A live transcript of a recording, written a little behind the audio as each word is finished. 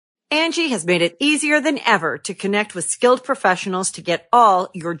Angie has made it easier than ever to connect with skilled professionals to get all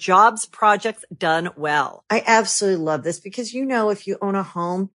your jobs projects done well. I absolutely love this because, if you own a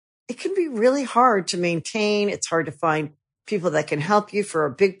home, it can be really hard to maintain. It's hard to find people that can help you for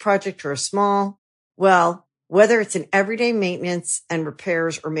a big project or a small. Well, whether it's in everyday maintenance and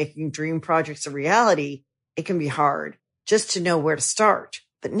repairs or making dream projects a reality, it can be hard just to know where to start.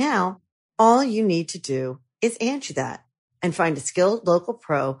 But now all you need to do is Angie that and find a skilled local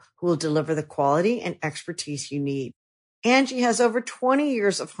pro who will deliver the quality and expertise you need. Angie has over 20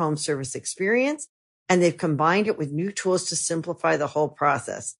 years of home service experience, and they've combined it with new tools to simplify the whole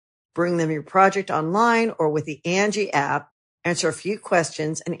process. Bring them your project online or with the Angie app, answer a few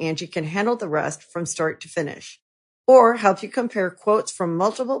questions, and Angie can handle the rest from start to finish. Or help you compare quotes from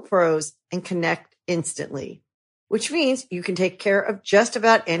multiple pros and connect instantly, which means you can take care of just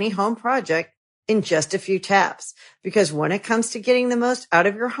about any home project in just a few taps. Because when it comes to getting the most out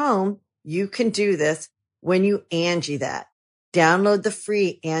of your home, you can do this when you Angie that. Download the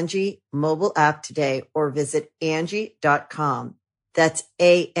free Angie mobile app today or visit Angie.com. That's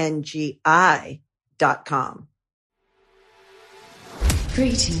ANGI.com.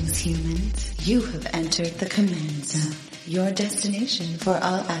 Greetings, humans. You have entered the Command Zone, your destination for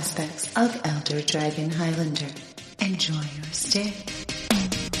all aspects of Elder Dragon Highlander. Enjoy your stay.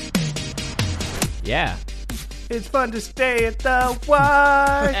 Yeah. It's fun to stay at the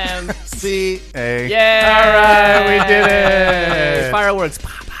YMCA. Yeah. All right, we did it. Fireworks.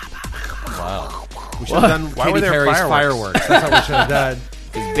 Wow. We should have done Katy Perry's fireworks. That's what we should have done.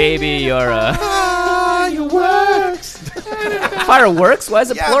 Baby, you're a... Fireworks. Fireworks? Why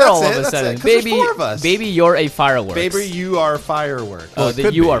is it plural all of a that's sudden? it, 'cause there's four of us. Baby, you're a fireworks. Baby, you are fireworks. Oh, It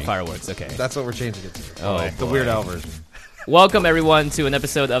could you be. are fireworks. Okay. That's what we're changing it to. Oh, the boy. Weird Al version. Welcome, everyone, to an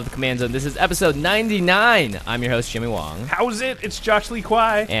episode of The Command Zone. This is episode 99. I'm your host, Jimmy Wong. How's it? It's Josh Lee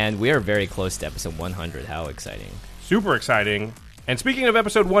Kwai. And we are very close to episode 100. How exciting. Super exciting. And speaking of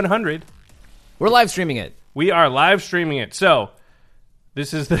episode 100, We're live streaming it. we are live streaming it. So,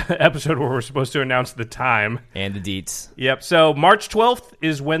 this is the episode where we're supposed to announce the time. And the deets. Yep. So, March 12th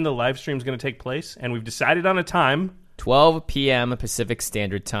is when the live stream is going to take place. And we've decided on a time. 12 p.m. Pacific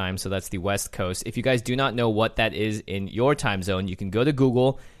Standard Time, so that's the West Coast. If you guys do not know what that is in your time zone, you can go to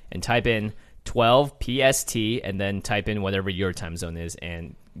Google and type in 12 PST and then type in whatever your time zone is,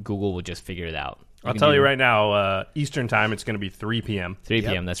 and Google will just figure it out. I'll tell you right now, Eastern time, it's going to be 3 p.m. 3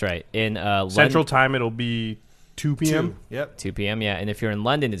 p.m., that's right. In Central time, it'll be 2 p.m. 2 p.m., yeah. And if you're in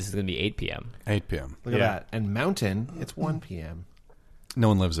London, this is going to be 8 p.m. 8 p.m. Look at that. And Mountain, it's 1 p.m. No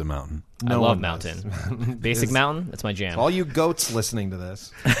one lives in Mountain. I love Mountain. Basic Mountain, that's my jam. All you goats listening to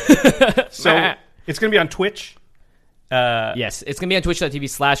this. So, it's going to be on Twitch. Yes, it's going to be on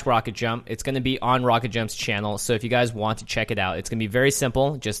twitch.tv/Rocket Jump. It's going to be on Rocket Jump's channel. So if you guys want to check it out, it's going to be very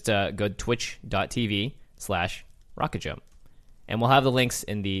simple. Just go to twitch.tv/Rocket Jump. And we'll have the links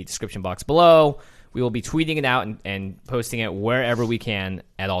in the description box below. We will be tweeting it out and posting it wherever we can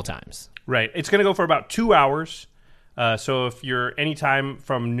at all times. Right. It's going to go for about 2 hours. So if you're anytime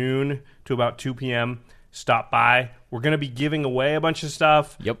from noon to about 2 p.m., stop by. We're going to be giving away a bunch of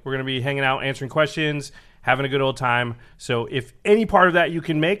stuff. Yep. We're going to be hanging out, answering questions, having a good old time. So if any part of that you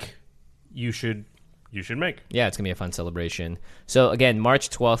can make, you should make. Yeah, it's going to be a fun celebration. So again,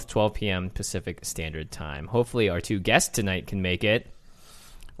 March 12th, 12 p.m. Pacific Standard Time. Hopefully our two guests tonight can make it.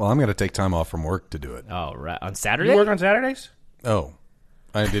 Well, I'm going to take time off from work to do it. Oh, right. On Saturday? You work on Saturdays? Oh,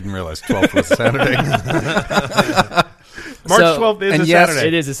 I didn't realize 12th was Saturday. March 12th is and a yes, Saturday.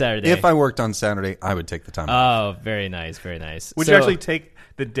 It is a Saturday. If I worked on Saturday, I would take the time off. Oh, very nice, very nice. Would you actually take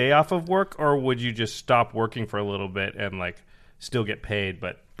the day off of work, or would you just stop working for a little bit and still get paid,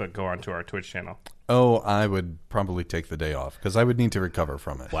 but go onto our Twitch channel? Oh, I would probably take the day off because I would need to recover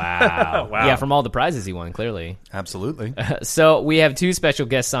from it. Wow. Wow. Yeah, from all the prizes he won, clearly. Absolutely. So we have two special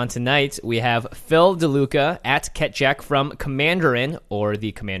guests on tonight. We have Phil DeLuca at Ketjack from Commanderin, or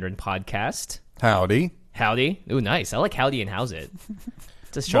the Commanderin podcast. Howdy. Howdy. Ooh, nice. I like howdy and how's it.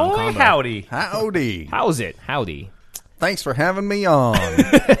 It's a strong Boy, combo. howdy. Howdy. How's it? Howdy. Thanks for having me on. Is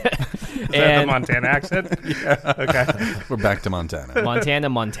that the Montana accent? Yeah. Okay. We're back to Montana. Montana.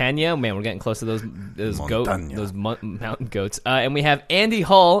 Man, we're getting close to those Montana. mountain goats. And we have Andy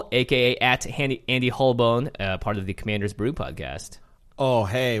Hull, a.k.a. at Andy Hullbone, part of the Commander's Brew podcast. Oh,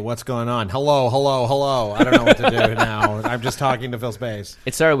 hey, what's going on? Hello. I don't know what to do now. I'm just talking to Phil Space.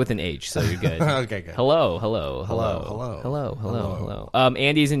 It started with an H, so you're good. Okay, good. Hello.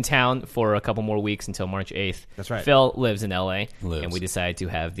 Andy's in town for a couple more weeks until March 8th. That's right. Phil lives in L.A., and we decided to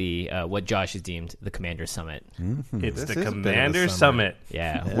have the what Josh has deemed the Commander Summit. It's This the is a bit of a Commander summer. Summit.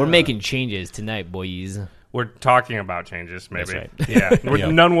 Yeah, we're making changes tonight, boys. We're talking about changes, maybe. That's right. Yeah,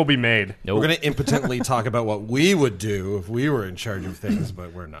 none will be made. Nope. We're going to impotently talk about what we would do if we were in charge of things,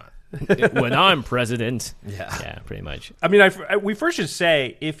 but we're not. When I'm president. Yeah. Yeah, pretty much. I mean, we first should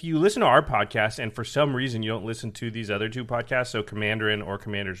say, if you listen to our podcast and for some reason you don't listen to these other two podcasts, so Commanderin or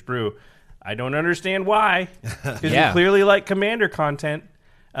Commander's Brew, I don't understand why. Because you clearly like Commander content.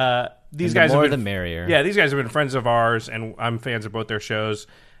 These guys more have been, the merrier. Yeah, these guys have been friends of ours, and I'm fans of both their shows.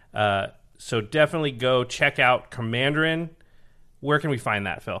 So definitely go check out Commanderin. Where can we find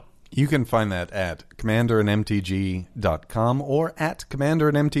that, Phil? You can find that at commanderanmtg.com or at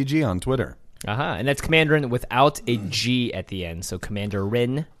commanderanmtg on Twitter. And that's Commanderin without a G at the end. So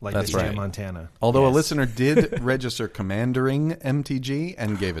Commanderin. Like That's the state right. of Montana. Although a listener did register Commandering MTG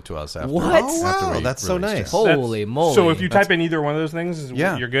and gave it to us after. What? Oh, after wow, we that's so released it. nice. Holy moly. So if you type in either one of those things,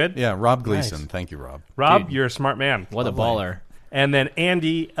 Yeah, you're good? Yeah, Rob Gleason. Thank you, Rob. Rob, you're a smart man. What a baller. And then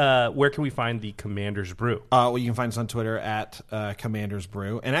Andy, where can we find the Commander's Brew? Well, you can find us on Twitter at Commander's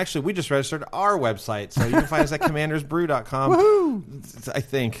Brew. And actually, we just registered our website, so you can find us at commandersbrew.com. Woohoo! I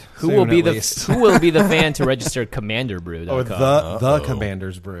think. Who will be the fan to register or commanderbrew.com? the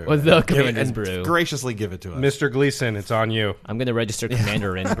Commander's Brew. Or the Commander's And Brew. graciously give it to us. Mr. Gleason, it's on you. I'm going to register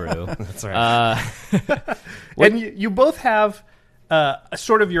Commanderin Brew. That's right. And you both have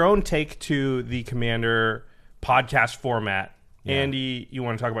sort of your own take to the Commander podcast format. Yeah. Andy, you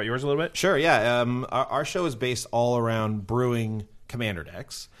want to talk about yours a little bit? Sure, yeah. Our show is based all around brewing Commander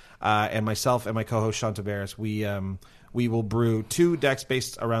decks. And myself and my co-host, Sean Tabaris, we will brew 2 decks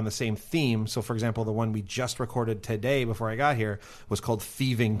based around the same theme. So, for example, the one we just recorded today before I got here was called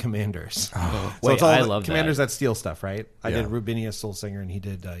Thieving Commanders. So Wait, it's all I love Commanders that steal stuff, right? I Yeah. did Rubinia Soulsinger, and he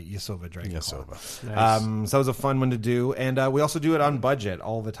did Yasova Dragon. Yasova. So that was a fun one to do. And we also do it on budget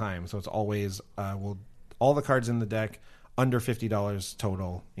all the time. So it's always all the cards in the deck under $50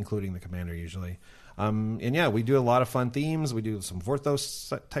 total, including the Commander usually. And yeah, we do a lot of fun themes. We do some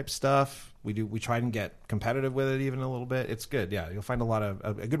Vorthos type stuff. We try and get competitive with it even a little bit. It's good. Yeah, you'll find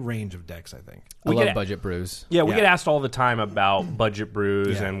a good range of decks, I think. I love budget brews. Yeah, we Yeah. get asked all the time about budget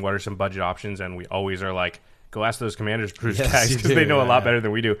brews Yeah. and what are some budget options, and we always are like, go ask those Commander's Brews Yes, guys you because do, they know a lot yeah. better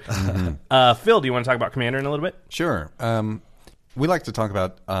than we do. Phil, do you want to talk about Commander in a little bit? Sure. We like to talk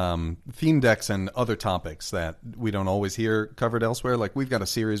about theme decks and other topics that we don't always hear covered elsewhere. Like we've got a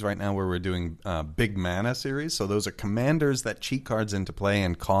series right now where we're doing Big Mana series. So those are commanders that cheat cards into play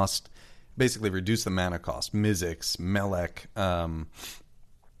and basically reduce the mana cost. Mizzix, Melek, I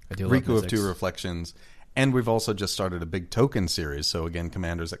do love Riku of Mizzix. Two Reflections. And we've also just started a big token series. So again,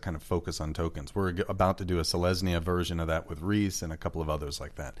 commanders that kind of focus on tokens. We're about to do a Selesnya version of that with Reese and a couple of others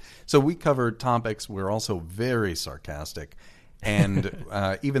like that. So we cover topics. We're also very sarcastic. And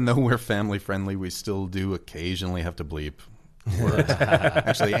even though we're family friendly, we still do occasionally have to bleep words.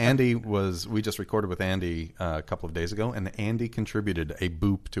 Actually, we just recorded with Andy a couple of days ago, and Andy contributed a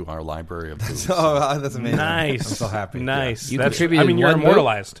boop to our library of boops. Oh, that's amazing. Nice. I'm so happy. Nice. You That's- contributed I mean, you're one boop?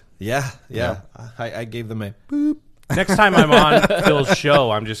 immortalized. Yeah. I gave them a boop. Next time I'm on Phil's show,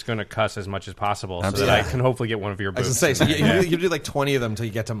 I'm just going to cuss as much as possible so that I Absolutely. can hopefully get one of your I was boops. going to say, so in there. you do like 20 of them until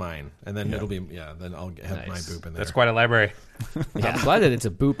you get to mine. And then it'll be, then I'll have my boop in there. That's quite a library. I'm glad that it's a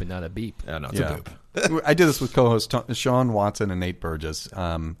boop and not a beep. Yeah, no, it's Yeah. a boop. I did this with co-host Sean Watson and Nate Burgess.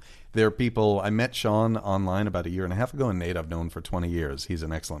 They're people, I met Sean online about a year and a half ago, and Nate I've known for 20 years. He's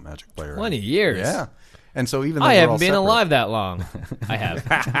an excellent Magic player. 20 years? Yeah. And so even though I we're all haven't been separate- alive that long. I have.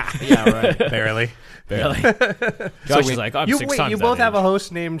 Yeah, right. Barely. Barely. Josh is like, I'm You 6 times you that both have age. a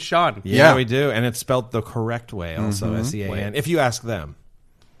host named Sean. Yeah, we do. And it's spelled the correct way also, S-E-A-N. If you ask them.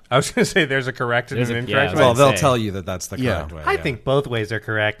 I was going to say there's a correct and There's an a- incorrect yeah, way. Well, they'll say. tell you that that's the Yeah. correct way. I yeah. think both ways are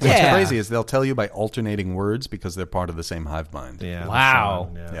correct. What's Yeah. crazy is they'll tell you by alternating words because they're part of the same hive mind. Yeah. Wow.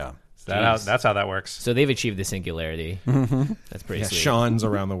 Sean, Yeah. That's how that works. So they've achieved the singularity. That's pretty Yeah, sweet. Sean's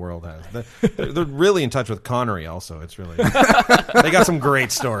around the world has. They're really in touch with Connery. Also, it's really they got some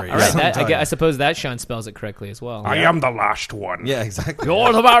great stories. All right, I'm telling I you. suppose that Sean spells it correctly as well. I am the last one. Yeah, exactly.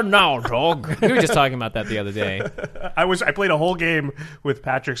 What about now, dog? We were just talking about that the other day. I played a whole game with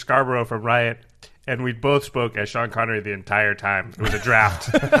Patrick Scarborough from Riot, and we both spoke as Sean Connery the entire time. It was a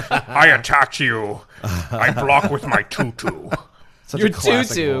draft. I attack you. I block with my tutu. Such Your a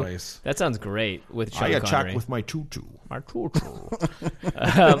classic tutu. voice. That sounds great with Sean I Connery. attack with my tutu. My tutu.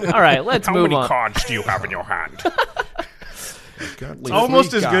 All right, let's How move many on. cards do you have in your hand? It's It's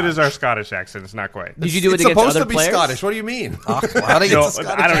almost as good as our Scottish accent. It's not quite. Did you do it It's against supposed other to be players? Scottish. What do you mean? No, I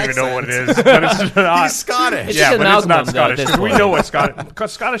don't even know what it is. But it's not. He's Scottish. It's Yeah, just an but it's not amalgam, though, at Scottish. this 'cause we point. know what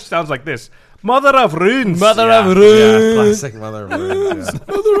Scottish. Scottish sounds like this. Mother of runes. Mother Yeah. of Yeah, runes. classic mother of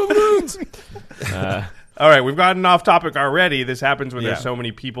runes. Yeah. All right, we've gotten off topic already. This happens when Yeah. there's so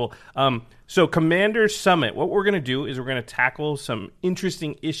many people. So Commander Summit, what we're going to do is we're going to tackle some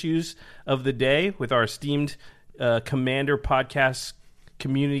interesting issues of the day with our esteemed Commander podcast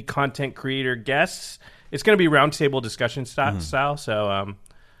community content creator guests. It's going to be roundtable discussion style. So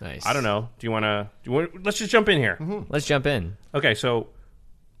Nice. I don't know. Do you want to? Let's just jump in here. Mm-hmm. Let's jump in. Okay, so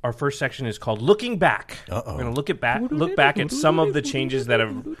our first section is called Looking Back. Uh-oh. We're going to look back at some of the changes that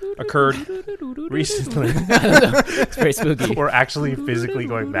have occurred recently. It's very spooky. We're actually physically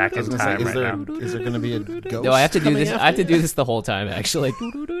going back in time right now. Is there going to be a ghost? No, I have to do coming this. after I have to do this the whole time. Actually,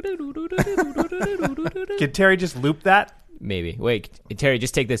 Can Terry just loop that? maybe. Wait, Terry,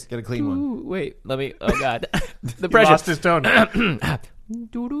 just take this. Get a clean one. Ooh, wait, let me. Oh God, the He pressure. lost his tone.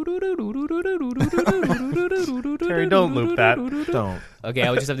 Terry, don't loop that. Don't. Okay, I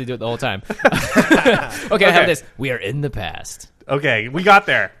would just have to do it the whole time. Okay, I have this. We are in the past. Okay, we got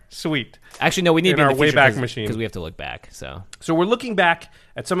there. Sweet. Actually, no, we need In to be our in the future Wayback Machine. because we have to look back. So So we're looking back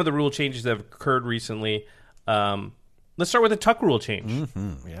at some of the rule changes that have occurred recently. Let's start with the tuck rule change.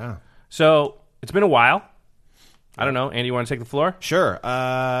 Yeah. So it's been a while. I don't know. Andy, you want to take the floor? Sure.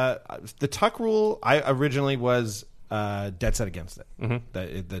 The tuck rule, I originally was dead set against it.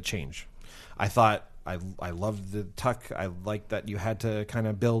 The change. I thought I loved the tuck. I liked that you had to kind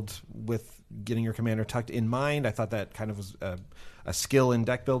of build with getting your commander tucked in mind. I thought that kind of was a skill in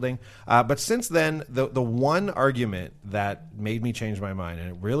deck building. But since then, the one argument that made me change my mind, and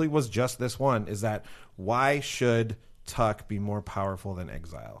it really was just this one, is that why should tuck be more powerful than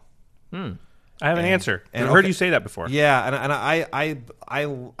exile? I have an answer. and I've heard okay. you say that before. Yeah, and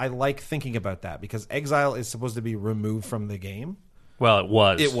I like thinking about that because exile is supposed to be removed from the game. Well, it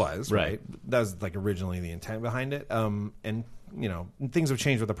was. It was, right? That was like originally the intent behind it. And you know, things have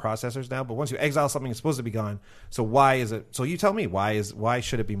changed with the processors now, but once you exile something, it's supposed to be gone. So why is it? So you tell me, why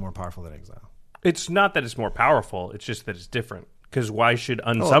should it be more powerful than exile? It's not that it's more powerful. It's just that it's different. Because why should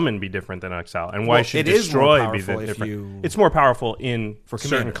unsummon be different than exile? And why should it is more destroy be powerful if different? you- It's more powerful in certain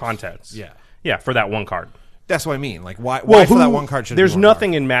commanders. contexts. Yeah. Yeah, for that one card. That's what I mean. Like why for that one card should it There's be more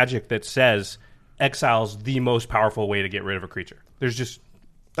nothing in Magic that says exile's the most powerful way to get rid of a creature. There's just powerful?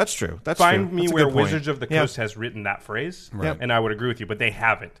 That's true. That's find true. me That's a where good point. Wizards of the Yeah. Coast has written that phrase, Right. and I would agree with you, but they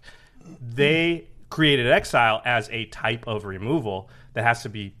haven't. They created exile as a type of removal that has to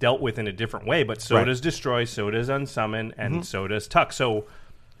be dealt with in a different way, but so Right. does destroy, so does unsummon, and so does tuck. So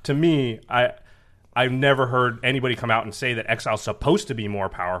to me, I've never heard anybody come out and say that exile's supposed to be more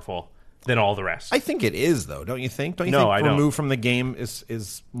powerful than all the rest. I think it is, though. Don't you think? Don't you No, think I don't. remove from the game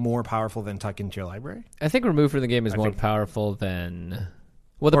is more powerful than tuck into your library? I think remove from the game is more think- powerful than.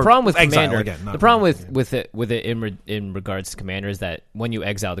 Well, the Or problem with exile, commander, again, not the problem remove, with it in regards to commander is that when you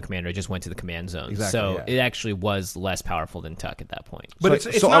exile the commander, it just went to the command zone. Exactly, so yeah. it actually was less powerful than tuck at that point. But So-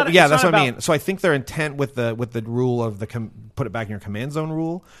 it's so, not. yeah, it's that's not what I about- mean. So I think their intent with the rule of the put it back in your command zone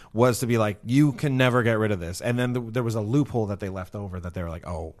rule was to be like, you can never get rid of this. And then there was a loophole that they left over that they were like,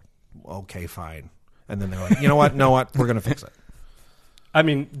 oh, okay, fine. And then they were like, you know what? We're going to fix it. I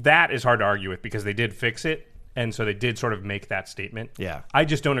mean, that is hard to argue with because they did fix it, and so they did sort of make that statement. Yeah. I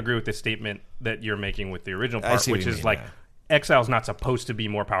just don't agree with the statement that you're making with the original I part, see what which you is mean, like yeah. exile's not supposed to be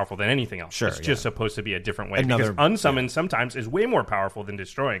more powerful than anything else. Sure, it's just yeah. supposed to be a different way. Another- because unsummon sometimes is way more powerful than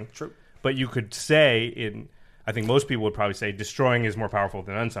destroying. True. But you could say I think most people would probably say destroying is more powerful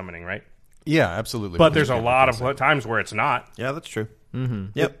than unsummoning, right? Yeah, absolutely. But there's a lot of times where it's not. Yeah, that's true. Mm-hmm.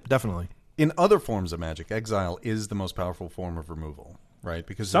 Yep, definitely. In other forms of Magic, exile is the most powerful form of removal, right?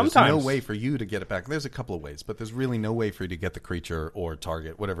 Because there's Sometimes. no way for you to get it back. There's a couple of ways, but there's really no way for you to get the creature or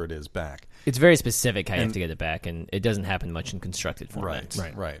target, whatever it is, back. It's very specific how you have to get it back, and it doesn't happen much in constructed formats.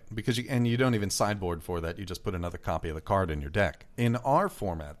 Right. Because you don't even sideboard for that. You just put another copy of the card in your deck. In our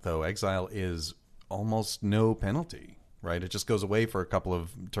format, though, exile is almost no penalty, right? It just goes away for a couple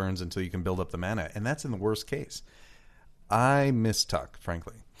of turns until you can build up the mana, and that's in the worst case. I miss tuck,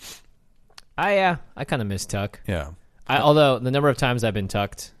 frankly. I kind of miss tuck. Yeah. Although the number of times I've been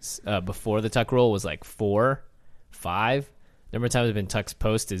tucked before the tuck rule was like 4, 5. Number of times I've been tucked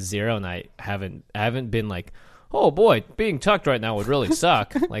post is 0, and I haven't been like, oh boy, being tucked right now would really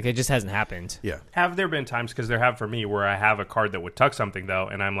suck. Like it just hasn't happened. Yeah. Have there been times, because there have for me, where I have a card that would tuck something, though,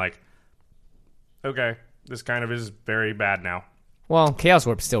 and I'm like, okay, this kind of is very bad now. Well, Chaos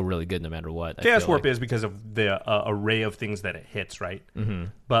Warp's still really good no matter what. I Chaos feel Warp like. is because of the array of things that it hits, right? Mm-hmm.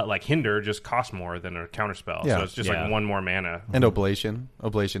 But like Hinder just costs more than a counterspell, Yeah. so it's just Yeah. like one more mana. And Oblation.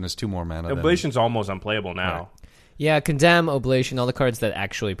 Oblation is 2 more mana. than- Oblation's almost unplayable now. Yeah, Condemn, Oblation, all the cards that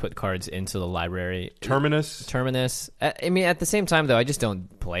actually put cards into the library. Terminus. Terminus. I mean, at the same time, though, I just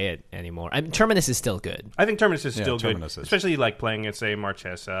don't play it anymore. I mean, Terminus is still good. I think Terminus is Yeah, still Terminus good, is. especially like playing at, say,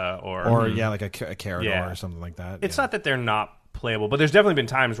 Marchesa or Or, yeah, like a Carador Yeah. or something like that. It's yeah. not that they're not playable. But there's definitely been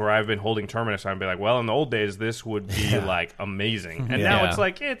times where I've been holding Terminus and I'd be like, well, in the old days, this would be like amazing. And now it's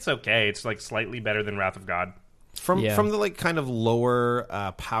like, it's okay. It's like slightly better than Wrath of God. From the like kind of lower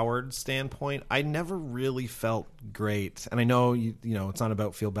powered standpoint, I never really felt great. And I know you know it's not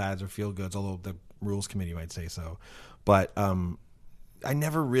about feel bads or feel goods, although the rules committee might say so. But I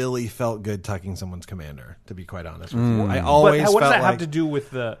never really felt good tucking someone's commander, to be quite honest with you. I always But what does felt that have like, to do with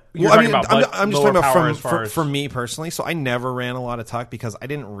the? I'm just talking about for me personally. So I never ran a lot of tuck because I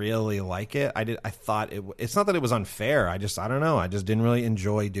didn't really like it. I thought it's not that it was unfair. I don't know. I just didn't really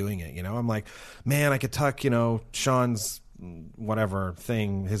enjoy doing it. You know, I'm like, man, I could tuck, you know, Sean's whatever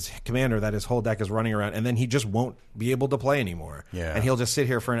thing, his commander that his whole deck is running around, and then he just won't be able to play anymore. Yeah. And he'll just sit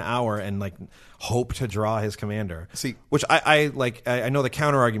here for an hour and like hope to draw his commander. See, which I like. I know the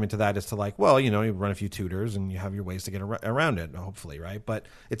counter argument to that is to like, well, you know, you run a few tutors and you have your ways to get around it, hopefully, right? But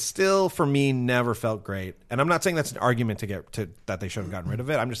it still, for me, never felt great. And I'm not saying that's an argument to get to that they should have gotten rid of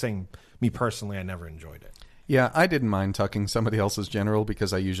it. I'm just saying, me personally, I never enjoyed it. Yeah, I didn't mind tucking somebody else's general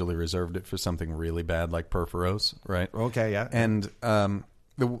because I usually reserved it for something really bad like Perforos, right? Okay, yeah. And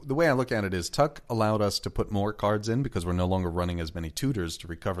the way I look at it is tuck allowed us to put more cards in because we're no longer running as many tutors to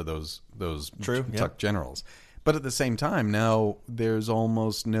recover those tuck generals. But at the same time, now there's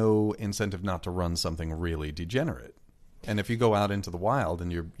almost no incentive not to run something really degenerate. And if you go out into the wild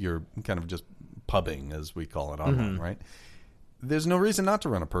and you're kind of just pubbing, as we call it online, right? There's no reason not to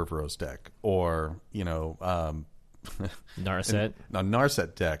run a Perforos deck or, you know, Narset. A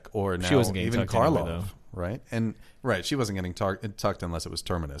Narset deck or now she wasn't getting even tucked anyway, Karlov, though. right? And right, she wasn't getting tucked unless it was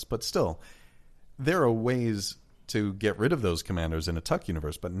Terminus. But still, there are ways to get rid of those commanders in a tuck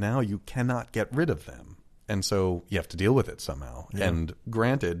universe, but now you cannot get rid of them. And so you have to deal with it somehow. Yeah. And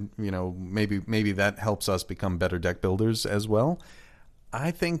granted, you know, maybe that helps us become better deck builders as well.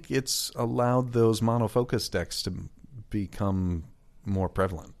 I think it's allowed those monofocus decks to become more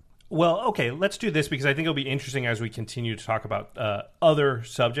prevalent. Well, okay, let's do this because I think it'll be interesting as we continue to talk about other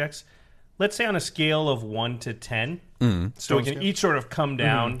subjects. Let's say on a scale of 1 to 10, so we can each sort of come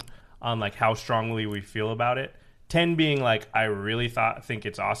down on like how strongly we feel about it. 10 being like, I really think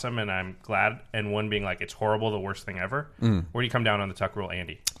it's awesome and I'm glad, and 1 being like, it's horrible, the worst thing ever. Where do you come down on the tuck rule,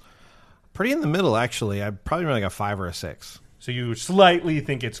 Andy? Pretty in the middle, actually. I'd probably run like a 5 or a 6. So you slightly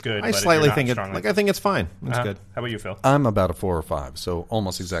think it's good. I but slightly you're not think it. strongly. Like I think it's fine. It's good. How about you, Phil? I'm about a 4 or 5, so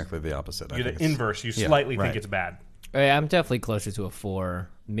almost exactly the opposite. You're the inverse. You slightly think it's bad. I'm definitely closer to a 4,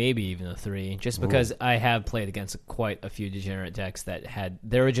 maybe even a 3, just because I have played against quite a few degenerate decks that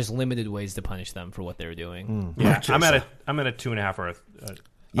there were just limited ways to punish them for what they were doing. Yeah, I'm at a 2.5 or a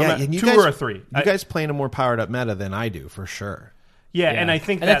 2 guys, or a 3. You guys play in a more powered up meta than I do, for sure. Yeah, and I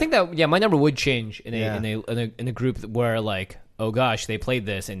think that my number would change in a group where like, oh gosh, they played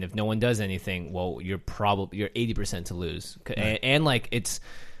this, and if no one does anything, well, you're 80% to lose. And like it's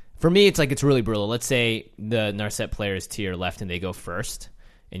for me, it's like it's really brutal. Let's say the Narset players tier left and they go first,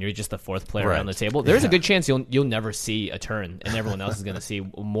 and you're just the 4th player on the table. There's a good chance you'll never see a turn, and everyone else is going to see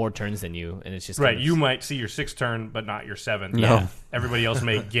more turns than you, and it's just right. You might see your 6th turn, but not your 7th. Yeah. Everybody else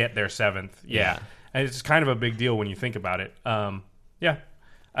may get their 7th. Yeah. And it's kind of a big deal when you think about it. Yeah,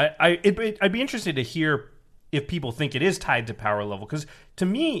 I'd be interested to hear if people think it is tied to power level, because to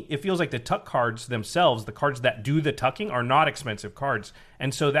me it feels like the tuck cards themselves, the cards that do the tucking, are not expensive cards,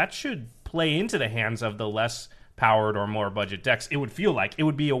 and so that should play into the hands of the less powered or more budget decks. It would feel like it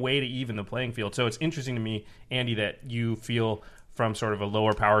would be a way to even the playing field. So it's interesting to me, Andy, that you feel from sort of a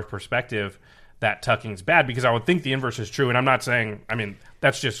lower power perspective that tucking's bad, because I would think the inverse is true, and I'm not saying, I mean,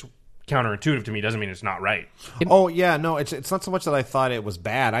 that's just counterintuitive to me. Doesn't mean it's not right. Oh yeah, no, it's not so much that I thought it was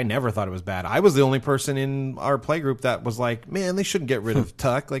bad. I never thought it was bad. I was the only person in our playgroup that was like, man, they shouldn't get rid of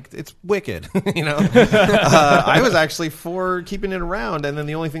tuck. Like, it's wicked. You know, I was actually for keeping it around, and then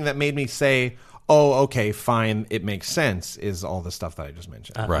the only thing that made me say, oh, okay, fine, it makes sense, is all the stuff that I just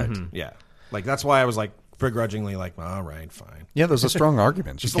mentioned. Right. Yeah, like that's why I was like begrudgingly like, all right, fine. Yeah, those are strong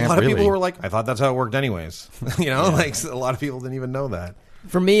arguments. Just a lot of people were like, I thought that's how it worked anyways. You know, like a lot of people didn't even know that.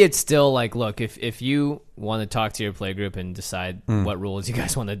 For me, it's still like, look, if you want to talk to your playgroup and decide what rules you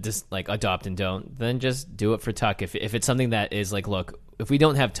guys want to just like adopt and don't, then just do it for tuck. If it's something that is like, look, if we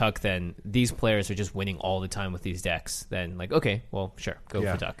don't have tuck, then these players are just winning all the time with these decks. Then like, okay, well, sure, go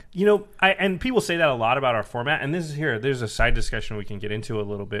for tuck. You know, and people say that a lot about our format, and there's a side discussion we can get into a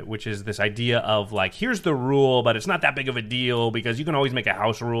little bit, which is this idea of like, here's the rule, but it's not that big of a deal because you can always make a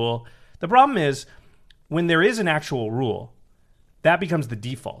house rule. The problem is when there is an actual rule, that becomes the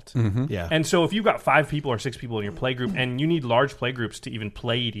default. Yeah. And so if you've got 5 people or 6 people in your playgroup, and you need large playgroups to even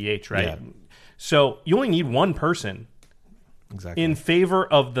play EDH, right? Yeah. So you only need one person in favor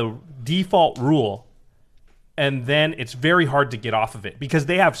of the default rule, and then it's very hard to get off of it because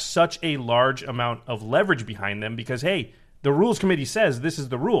they have such a large amount of leverage behind them because, hey, the rules committee says this is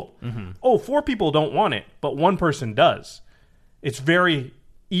the rule. Oh, 4 people don't want it, but 1 person does. It's very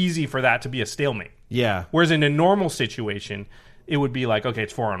easy for that to be a stalemate. Yeah. Whereas in a normal situation, it would be like, okay,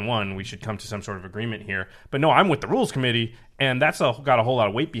 it's 4-on-1. We should come to some sort of agreement here. But no, I'm with the rules committee, and that's got a whole lot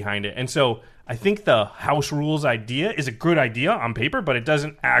of weight behind it. And so I think the house rules idea is a good idea on paper, but it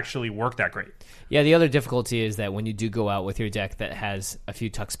doesn't actually work that great. Yeah, the other difficulty is that when you do go out with your deck that has a few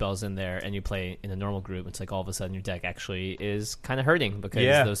tuck spells in there and you play in a normal group, it's like all of a sudden your deck actually is kind of hurting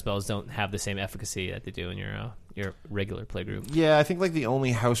because those spells don't have the same efficacy that they do in your regular play group. Yeah, I think like the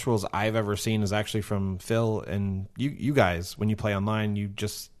only house rules I've ever seen is actually from Phil and you guys. When you play online, you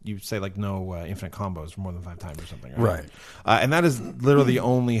say like no infinite combos for more than 5 times or something, right? And that is literally the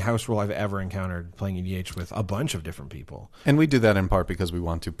only house rule I've ever encountered playing EDH with a bunch of different people. And we do that in part because we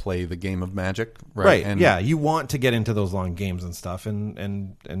want to play the game of Magic, right? Right. And yeah, you want to get into those long games and stuff,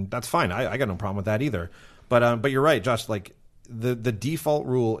 and that's fine. I got no problem with that either. But you're right, Josh. Like the default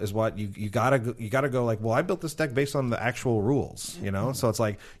rule is what you gotta go like. Well, I built this deck based on the actual rules, you know. So it's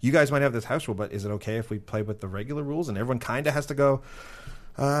like you guys might have this house rule, but is it okay if we play with the regular rules? And everyone kind of has to go.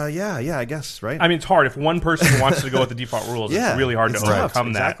 Yeah, I guess, right? I mean, it's hard if one person wants to go with the default rules. It's really hard to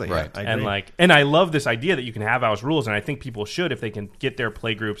overcome that. Exactly. Right. And I love this idea that you can have house rules, and I think people should if they can get their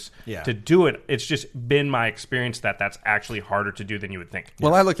play groups to do it. It's just been my experience that that's actually harder to do than you would think.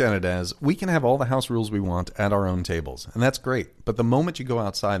 Well, I look at it as we can have all the house rules we want at our own tables, and that's great. But the moment you go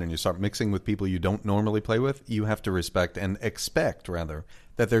outside and you start mixing with people you don't normally play with, you have to respect and expect, rather,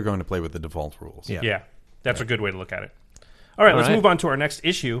 that they're going to play with the default rules. Yeah. That's a good way to look at it. All right, let's move on to our next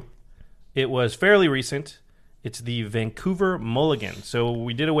issue. It was fairly recent. It's the Vancouver Mulligan. So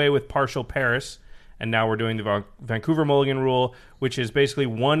we did away with partial Paris, and now we're doing the Vancouver Mulligan rule, which is basically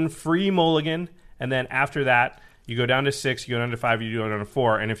 1 free mulligan, and then after that, you go down to 6, you go down to 5, you go down to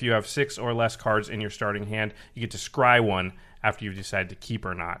 4, and if you have 6 or less cards in your starting hand, you get to scry one after you decide to keep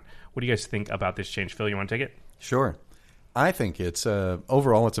or not. What do you guys think about this change? Phil, you want to take it? Sure. I think it's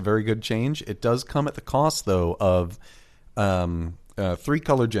overall it's a very good change. It does come at the cost, though, of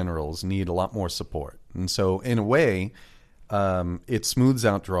 3-color generals need a lot more support. And so, in a way, it smooths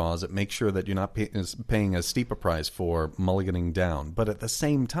out draws. It makes sure that you're not paying as steep a price for mulliganing down. But at the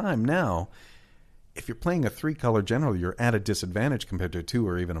same time, now, if you're playing a 3-color general, you're at a disadvantage compared to a 2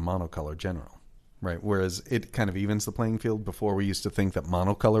 or even a monocolor general. Right, whereas it kind of evens the playing field. Before, we used to think that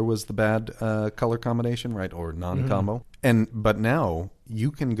monocolor was the bad color combination, right, or non-combo. But now,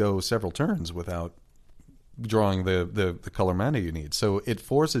 you can go several turns without drawing the color mana you need. So it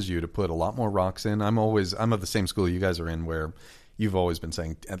forces you to put a lot more rocks in. I'm of the same school you guys are in, where you've always been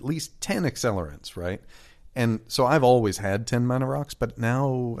saying at least 10 accelerants, right? And so I've always had 10 mana rocks, but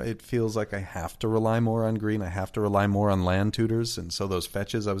now it feels like I have to rely more on green. I have to rely more on land tutors. And so those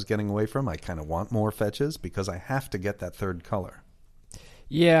fetches I was getting away from, I kind of want more fetches because I have to get that 3rd color.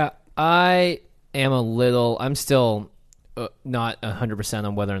 Yeah, I'm still not 100%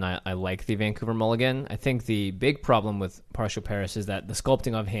 on whether or not I like the Vancouver Mulligan. I think the big problem with Partial Paris is that the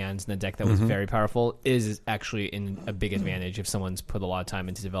sculpting of hands in a deck that was very powerful is actually in a big advantage if someone's put a lot of time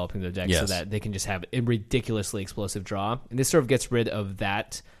into developing their deck so that they can just have a ridiculously explosive draw. And this sort of gets rid of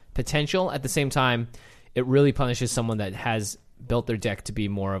that potential. At the same time, it really punishes someone that has built their deck to be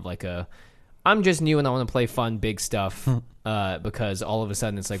more of like I'm just new and I want to play fun, big stuff, because all of a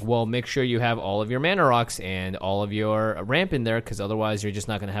sudden it's like, well, make sure you have all of your mana rocks and all of your ramp in there, because otherwise you're just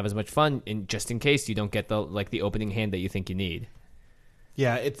not going to have as much fun, just in case you don't get the opening hand that you think you need.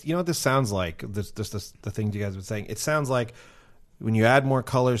 Yeah, it's what this sounds like. The things you guys have been saying. It sounds like when you add more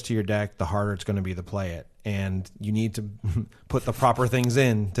colors to your deck, the harder it's going to be to play it. And you need to put the proper things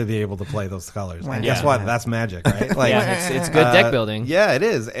in to be able to play those colors. And guess what? That's Magic, right? Like, it's good deck building. Yeah, it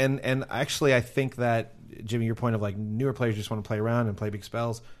is. And actually, I think that, Jimmy, your point of like newer players just want to play around and play big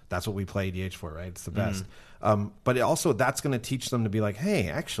spells, that's what we play EDH for, right? It's the best. But also, that's going to teach them to be like, hey,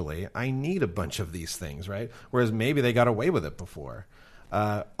 actually, I need a bunch of these things, right? Whereas maybe they got away with it before.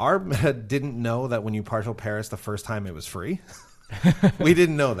 Our meta didn't know that when you partial Paris the first time it was free. We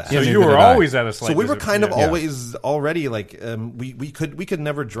didn't know that. So you were always at a slight. So we were kind of always already like we could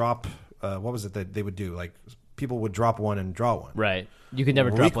never drop. What was it that they would do? Like people would drop one and draw one. Right. You could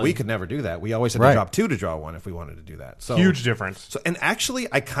never drop one. We could never do that. We always had to drop 2 to draw 1 if we wanted to do that. So huge difference. So and actually,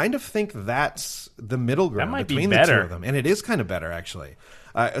 I kind of think that's the middle ground between be the 2 of them, and it is kind of better actually.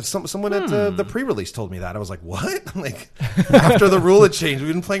 Someone at the pre-release told me that. I was like, what? Like after the rule had changed,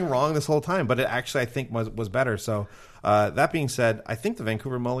 we've been playing wrong this whole time, but it actually I think was better. So that being said, I think the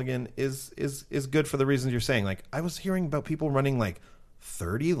Vancouver Mulligan is good for the reasons you're saying. Like I was hearing about people running like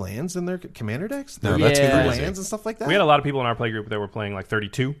 30 lands in their commander decks. No, 30 that's lands crazy. and stuff like that. We had a lot of people in our playgroup that were playing like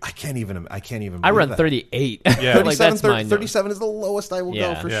 32. I can't even. I believe run that. 38. Yeah. Like, that's mine. 37 is the lowest I will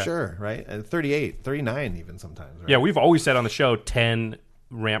Yeah. go for Yeah. sure, right? And 38, 39 even sometimes, right? Yeah, we've always said on the show 10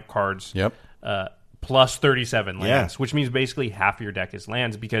 ramp cards. Yep. Plus 37 lands, Yeah. which means basically half of your deck is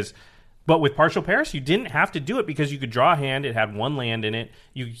lands but with Partial Paris, you didn't have to do it because you could draw a hand. It had 1 land in it.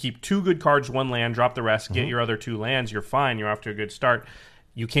 You could keep 2 good cards, 1 land, drop the rest, get your other 2 lands. You're fine. You're off to a good start.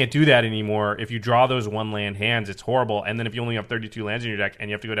 You can't do that anymore. If you draw those 1 land hands, it's horrible. And then if you only have 32 lands in your deck and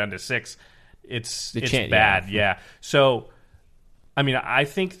you have to go down to 6, it's bad. Yeah. So, I mean, I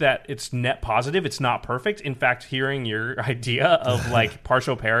think that it's net positive. It's not perfect. In fact, hearing your idea of like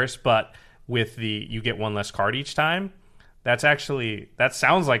Partial Paris, but with you get 1 less card each time, that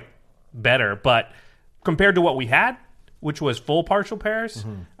sounds like better. But compared to what we had, which was full Partial Paris,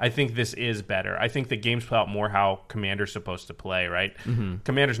 I think this is better. I think the game's play out more how Commander's supposed to play, right?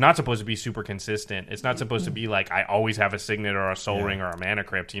 Commander's not supposed to be super consistent. It's not supposed to be like, I always have a Signet or a Soul Ring or a Mana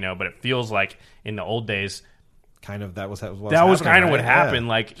Crypt, but it feels like in the old days, kind of that was kind of what right? happened.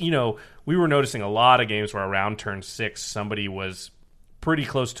 Yeah. Like, we were noticing a lot of games where around turn 6, somebody was pretty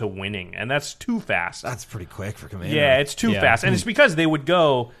close to winning, and that's too fast. That's pretty quick for Commander. Yeah, it's too fast. And it's because they would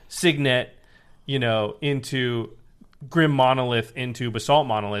go Signet, into Grim Monolith, into Basalt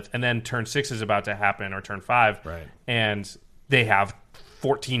Monolith, and then turn 6 is about to happen, or turn 5. Right. And they have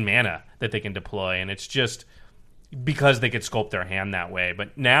 14 mana that they can deploy, and it's just because they could sculpt their hand that way.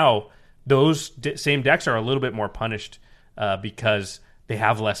 But now those same decks are a little bit more punished because they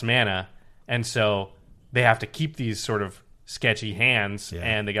have less mana, and so they have to keep these sort of sketchy hands,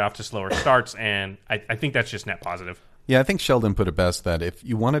 and they get off to slower starts, and I think that's just net positive. Yeah, I think Sheldon put it best that if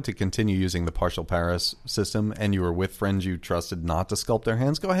you wanted to continue using the Partial Paris system and you were with friends you trusted not to sculpt their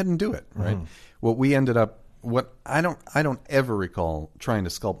hands, go ahead and do it, right? What we ended up, I don't ever recall trying to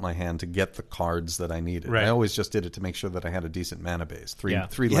sculpt my hand to get the cards that I needed. Right. I always just did it to make sure that I had a decent mana base, three Yeah.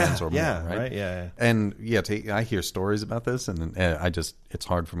 lands or more, Yeah, right? Yeah. And I hear stories about this, and it's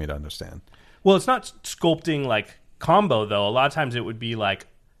hard for me to understand. Well, it's not sculpting like combo, though. A lot of times it would be like,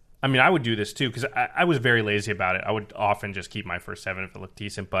 I would do this too because I was very lazy about it. I would often just keep my first 7 if it looked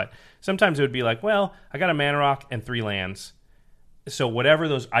decent, but sometimes it would be like, well, I got a Mana Rock and 3 lands. So whatever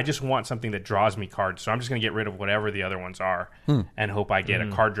those, I just want something that draws me cards. So I'm just going to get rid of whatever the other ones are and hope I get a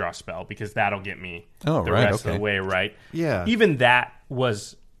card draw spell because that'll get me the rest of the way, right? Yeah. Even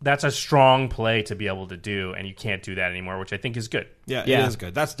that's a strong play to be able to do, and you can't do that anymore, which I think is good. Yeah, Yeah. it is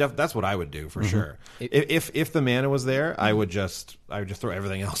good. That's what I would do for sure. If the mana was there, I would just throw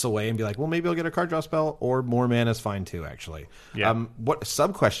everything else away and be like, well, maybe I'll get a card draw spell, or more mana is fine too. Actually, Yeah. What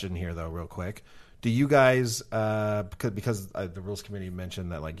sub question here though, real quick? Do you guys because the rules committee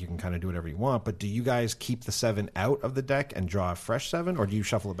mentioned that like you can kind of do whatever you want, but do you guys keep the 7 out of the deck and draw a fresh 7, or do you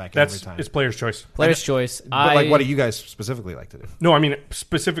shuffle it back in every time? It's player's choice. Player's choice. But what do you guys specifically like to do? No,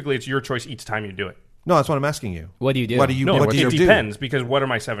 specifically, it's your choice each time you do it. No, that's what I'm asking you. What do you do? What do you? No, what do it you depends because what are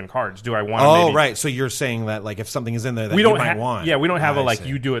my 7 cards? Do I want? Oh, maybe, right. So you're saying that like if something is in there that we you don't might want. Yeah, we don't have I see.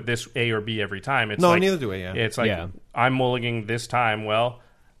 you do it this A or B every time. It's No, like, neither do we, yeah. It's like Yeah. I'm mulliganing this time. Well,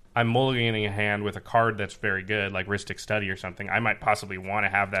 I'm mulliganing a hand with a card that's very good, like Rhystic Study or something. I might possibly want to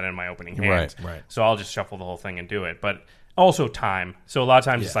have that in my opening hand. Right. So I'll just shuffle the whole thing and do it. But also time. So a lot of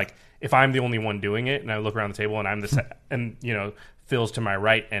times it's like if I'm the only one doing it and I look around the table and I'm and Phil's to my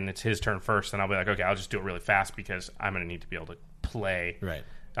right and it's his turn first, then I'll be like, okay, I'll just do it really fast because I'm going to need to be able to play. Right.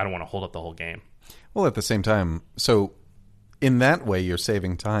 I don't want to hold up the whole game. Well, at the same time, so in that way, you're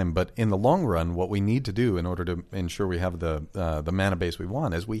saving time. But in the long run, what we need to do in order to ensure we have the mana base we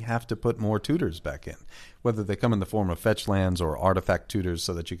want is we have to put more tutors back in, whether they come in the form of fetch lands or artifact tutors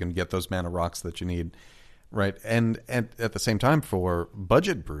so that you can get those mana rocks that you need. Right. And at the same time, for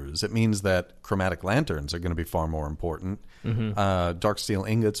budget brews, it means that chromatic lanterns are going to be far more important. Dark steel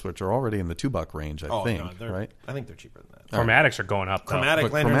ingots, which are already in the $2 range, I think. Right. I think they're cheaper than that. Chromatics are going up. Though.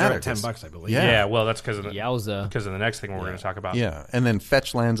 Chromatic lanterns are at chromatic $10, I believe. Yeah, well, that's because of the Yowza. because of the next thing we're going to talk about. Yeah, and then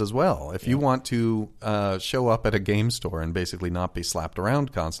fetch lands as well. If you want to show up at a game store and basically not be slapped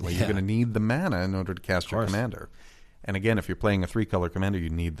around constantly, you're going to need the mana in order to cast your commander. And again, if you're playing a 3-color commander, you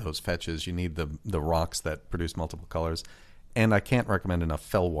need those fetches. You need the rocks that produce multiple colors. And I can't recommend enough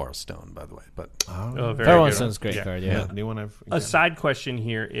Felwar Stone, by the way. But Oh, very Farewell good. Stone's a great card, yeah. New one A side question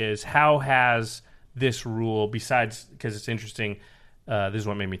here is how has this rule, besides because it's interesting, this is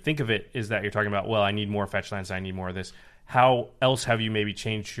what made me think of it, is that you're talking about, well, I need more fetch lands, I need more of this. How else have you maybe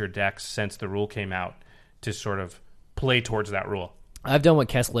changed your decks since the rule came out to sort of play towards that rule? I've done what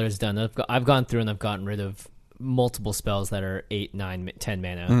Kessler has done. I've gone through and I've gotten rid of multiple spells that are 8, 9, 10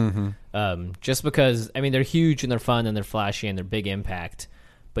 mana. Just because, I mean, they're huge and they're fun and they're flashy and they're big impact,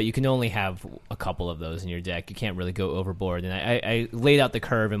 but you can only have a couple of those in your deck. You can't really go overboard. And I laid out the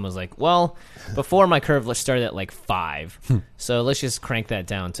curve and was like, well, before my curve, let's start at like 5. So let's just crank that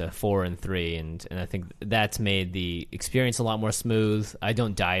down to 4 and 3. And I think that's made the experience a lot more smooth. I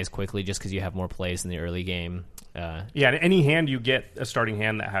don't die as quickly just because you have more plays in the early game. Yeah, any hand you get a starting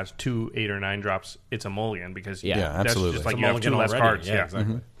hand that has 2 8 or 9 drops, it's a mulligan because Yeah, that's absolutely. just like It's a you have 2 mulligan less already. cards. Yeah, Yeah,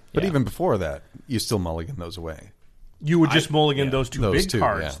 exactly. But Yeah. even before that, you still mulligan those away. You would just mulligan those two Those big two,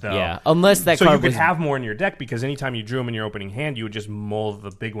 cards, yeah. though. Yeah, unless that So you card could was... have more in your deck because anytime you drew them in your opening hand, you would just mull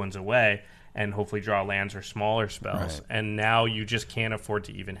the big ones away and hopefully draw lands or smaller spells. Right. And now you just can't afford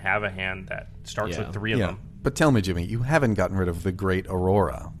to even have a hand that starts Yeah. with 3 of them. But tell me, Jimmy, you haven't gotten rid of the Great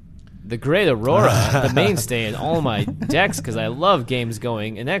Aurora. The Great Aurora, the mainstay in all my decks, because I love games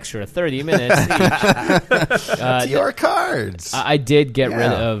going an extra 30 minutes each. It's your cards. I did get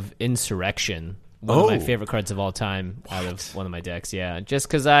rid Yeah. of Insurrection, one of my favorite cards of all time out of one of my decks. Yeah, just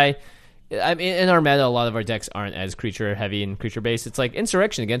because I mean, in our meta, a lot of our decks aren't as creature heavy and creature based. It's like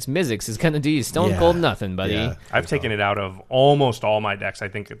Insurrection against Mizzix is going to do you stone cold nothing, buddy. Yeah. I've taken it out of almost all my decks. I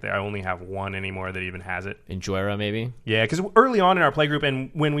think that I only have one anymore that even has it. Enjoyra, maybe. Yeah, because early on in our playgroup and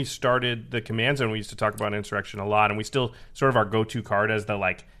when we started the Command Zone, we used to talk about Insurrection a lot, and we still sort of our go-to card as the,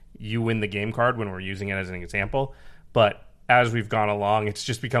 like, you win the game card when we're using it as an example. But as we've gone along, it's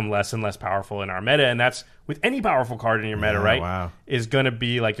just become less and less powerful in our meta, and that's with any powerful card in your meta, right? Wow. Is going to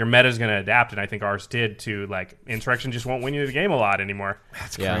be, like, your meta is going to adapt, and I think ours did, to, like, Insurrection just won't win you the game a lot anymore.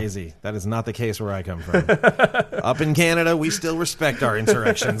 That's Yeah. crazy. That is not the case where I come from. Up in Canada, we still respect our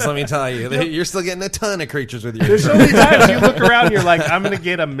insurrections. Let me tell you, you're still getting a ton of creatures with your. There's so many times you look around and you're like, I'm going to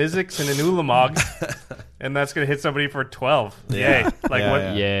get a Mizzix and an Ulamog, and that's going to hit somebody for 12. Yay. Like, Yeah, what?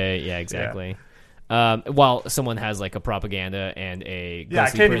 yeah. Yeah, exactly. While someone has like a propaganda and a Yeah, I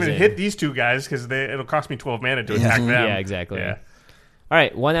ghostly can't prison. even hit these two guys because it'll cost me 12 mana to attack them. Yeah, exactly. Yeah. All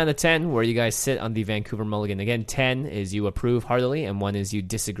right, 1 out of 10, where you guys sit on the Vancouver Mulligan. Again, 10 is you approve heartily, and 1 is you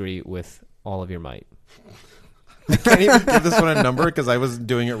disagree with all of your might. I can't even give this one a number because I was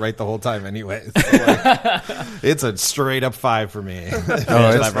doing it right the whole time anyway. So, like, it's a straight up 5 for me. Oh, Just it's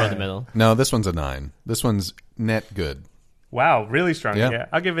right in fine. the middle. No, this one's a 9. This one's net good. Wow, really strong. Yeah. Yeah.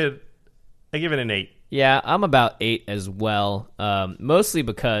 I give it an 8. Yeah, I'm about 8 as well, mostly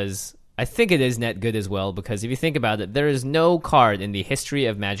because I think it is net good as well, because if you think about it, there is no card in the history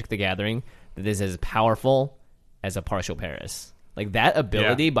of Magic the Gathering that is as powerful as a Partial Paris. Like, that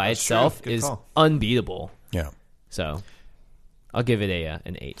ability by that's itself true. Good is call. unbeatable. Yeah. So, I'll give it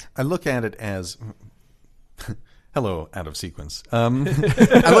an 8. I look at it as... Hello, out of sequence. I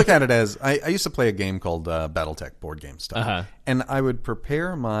look at it as... I used to play a game called Battletech board game stuff. Uh-huh. And I would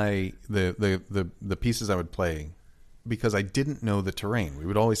prepare the pieces I would play because I didn't know the terrain. We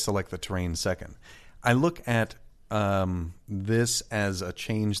would always select the terrain second. I look at this as a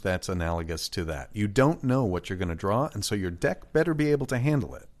change that's analogous to that. You don't know what you're going to draw, and so your deck better be able to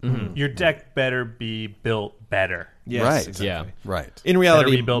handle it. Mm-hmm. Your deck better be built better. Yes, Right. exactly. Yeah. Right. In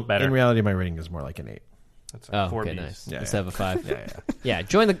reality, be built better. In reality, my rating is more like an 8. That's Oh, like 4 okay, Bs. nice. Yeah, Instead yeah. of a 5. Yeah, yeah. Yeah,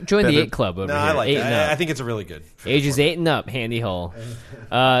 join the 8 club over No, here. I like 8 it. and up. I think it's a really good. Ages 8 and up, handy hole.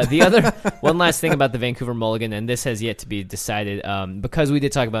 The other one last thing about the Vancouver Mulligan, and this has yet to be decided, because we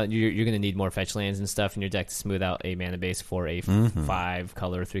did talk about you're going to need more fetch lands and stuff in your deck to smooth out a mana base for a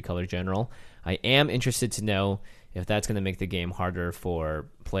 5-color, 3-color general. I am interested to know if that's going to make the game harder for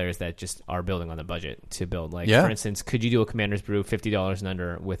players that just are building on a budget to build. Like, Yeah. for instance, could you do a Commander's Brew $50 and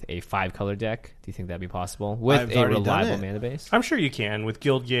under with a 5-color deck? Do you think that'd be possible with I've a already done reliable it. mana base? I'm sure you can with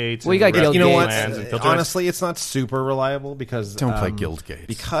Guild Gates. Well, you got Guild You know Gates. what? Lands and filter. Honestly, it's not super reliable because Don't play Guild Gates.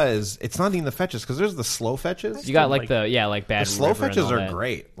 because it's not even the fetches. Because there's the slow fetches. You got like- like bad The slow River and fetches all are that.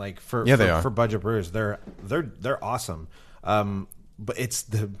 great. Like for Yeah, they are. for budget brewers, they're awesome. But it's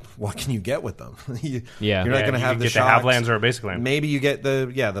what can you get with them? Yeah. You're not going to have the get the shocks. Havlands or a basic land. Maybe you get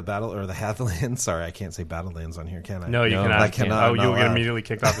the battle or the Hathlands. Sorry, I can't say Battlelands on here, can I? No, you No, cannot. I cannot. Oh, I'm not you'll get allowed. immediately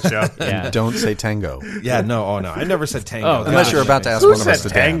kicked off the show. Yeah. Don't say tango. Yeah, no. Oh no, I never said tango. Oh, Unless gosh. you're about to ask Who one of us said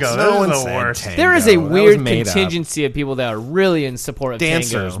to tango? dance. That No is one the said worst. tango. There is a That was weird made up. contingency of people that are really in support of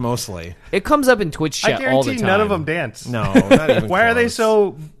Dancers tango. mostly. It comes up in Twitch I chat all the guarantee time. none of them dance. No, not even Why are they close.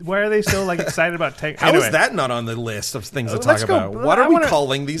 so? Why are they so like excited about tango? How Anyway, is that not on the list of things to Let's talk go. about? What I are we wanna-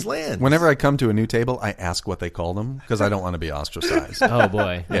 calling these lands? Whenever I come to a new table, I ask what they call them because I don't want to be ostracized. Oh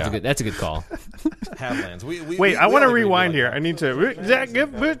boy, Yeah. that's a good call. Hathlands. Wait, I want to rewind here. I need to.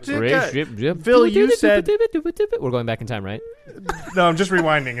 Phil, you said we're going back in time, right? no. I'm just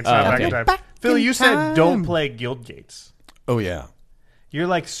rewinding. It's not back okay. in time. Phil, you said don't play Guild Gates. Oh yeah, You're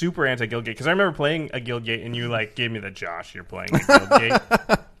like super anti Guildgate because I remember playing a Guildgate and you like gave me the Josh. You're playing a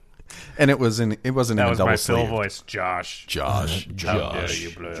Guildgate. And it wasn't That even was double my sleeve. Phil voice, Josh. Josh. How dare you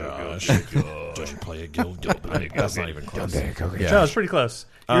play a Guildgate? Don't play a Guildgate. That's not even close. Yeah. No, it's pretty close.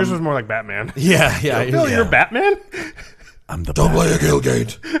 Yours was more like Batman. Yeah. Phil, you're Batman? I'm the Don't Batman. play a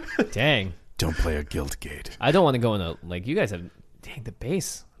Guildgate. Dang. Don't play a Guildgate. I don't want to go in a like you guys have. Dang the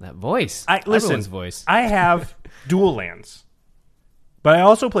bass, that voice. Listen, Everyone's voice. I have dual lands. But I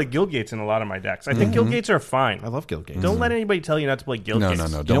also play Guildgates in a lot of my decks. I think Guildgates are fine. I love Guildgates. Don't let anybody tell you not to play Guildgates.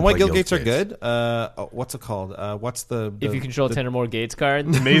 No. You Don't know why play Guildgates are good? What's it called? What's the If you control 10 or more gates card,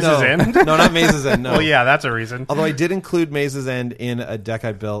 Maze's no, End? No, not Maze's End. No. Well, yeah, that's a reason. Although I did include Maze's End in a deck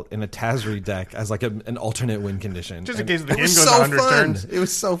I built in a Tazri deck as like an alternate win condition. Just in And case the it game was goes so 100 fun. turns. It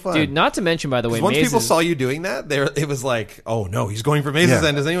was so fun. dude. Not to mention, by the way, once Maze people is- saw you doing that, it was like, oh no, he's going for Maze's Yeah.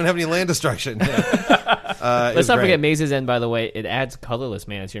 End. Does anyone have any land destruction? Yeah. Let's not forget Maze's End. By the way, it adds colorless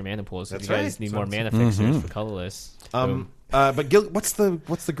mana to your mana pool. So if That's you guys right. need more mana fixers for colorless. But what's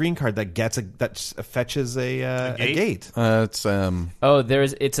the green card that fetches a gate? It's Oh, it's a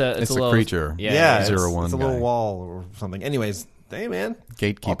It's a little creature. Yeah, it's- it's 0/1 a little guy. wall or something. Anyways, hey man,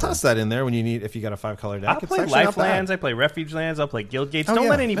 Gatekeeper. I'll toss that in there when you need if you got a 5-color deck. I'll It's play actually not bad. Lifelands, I play Refuge Lands, I'll play Guildgates. Oh, Don't yeah.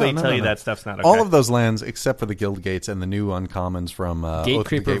 let anybody No, tell no, you no. that stuff's not okay. All of those lands, except for the Guildgates and the new uncommons from Oath of the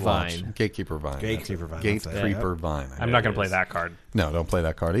Gatekeeper Gatewatch. Vine. Gatekeeper Vine. Gatekeeper Vine, that's it. Gatekeeper Vine. I'm not going to play that card. No, don't play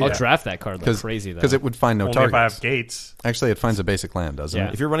that card I'll either. draft that card like crazy though. Because it would find no Only if I targets. have gates. Actually, it finds a basic land, doesn't Yeah.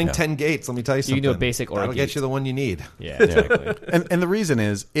 it? If you're running Yeah. 10 gates, let me tell you You something. can do a basic or a That'll gate. get you the one you need. yeah, exactly. And the reason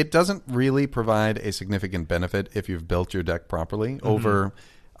is it doesn't really provide a significant benefit if you've built your deck properly over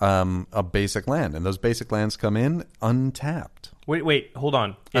a basic land, and those basic lands come in untapped. Wait, hold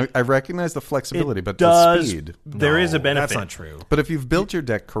on. I recognize the flexibility, but does, the speed. There is a benefit. That's not true. But if you've built your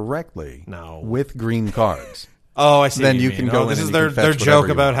deck correctly, No. with green cards, Oh, I see. Then what you mean. can go This in is and you their can fetch joke whatever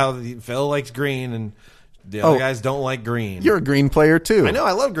you about want. how Phil likes green and the other Oh. guys don't like green. you're a green player too. I know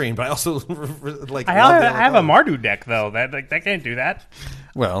I love green, but I also like. I love the have other a colors. Mardu deck, though. That can't do that.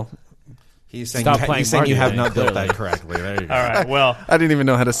 Well, He's saying, Stop playing he's saying you Mardu have then, not built clearly. that correctly. There you go. All right, well. I didn't even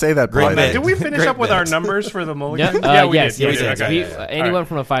know how to say that. Great politely. bit. Did we finish Great up with our bit. numbers for the Yeah, mulligan? yes, we yes, did. yes. Okay. Anyone All right.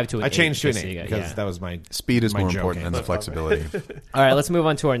 from a 5 to an 8. I changed to an just so 8 you because yeah. that was my Speed is my more joke important than the answer. flexibility. All right, let's move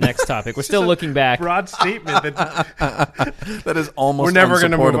on to our next topic. We're still looking back. Broad statement. That is almost We're never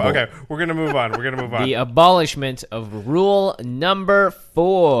going to move on. unsupportable. Okay, we're going to move on. We're going to move on. The abolishment of rule number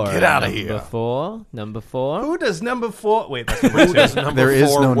 4. Get outta here. Number 4. Who does number 4? Wait, that's number 2. There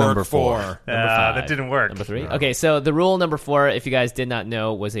is no work number for? 4. That didn't work. Number 3. Okay, so the rule number 4, if you guys did not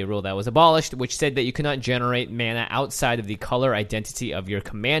know, was a rule that was abolished, which said that you cannot generate mana outside of the color identity of your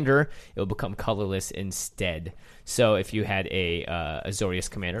commander. It will become colorless instead. So if you had a Azorius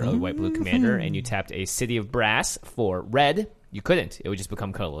commander, a white-blue commander, and you tapped a City of Brass for red, you couldn't. It would just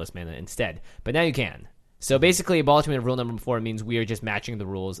become colorless mana instead. But now you can. So basically, abolishment of rule number 4 means we are just matching the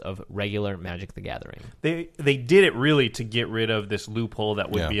rules of regular Magic the Gathering. They did it really to get rid of this loophole that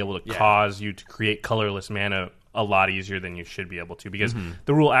would Yeah. be able to cause you to create colorless mana a lot easier than you should be able to, because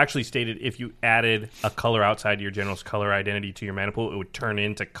the rule actually stated if you added a color outside your general's color identity to your mana pool, it would turn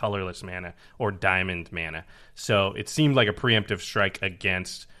into colorless mana or diamond mana. So it seemed like a preemptive strike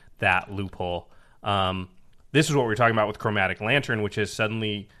against that loophole. This is what we were talking about with Chromatic Lantern, which has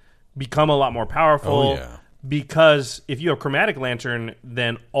suddenly become a lot more powerful. Oh, yeah. Because if you have Chromatic Lantern,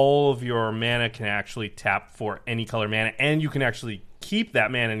 then all of your mana can actually tap for any color mana, and you can actually keep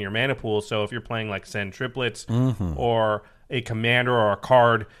that mana in your mana pool. So if you're playing like Send Triplets or a commander or a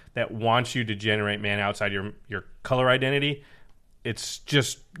card that wants you to generate mana outside your color identity, it's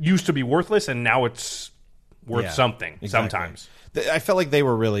just used to be worthless, and now it's worth Yeah, something exactly. sometimes. I felt like they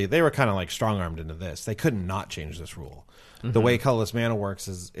were kind of like strong-armed into this. They could not change this rule. The way colorless mana works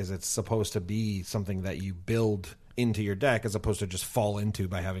is it's supposed to be something that you build into your deck as opposed to just fall into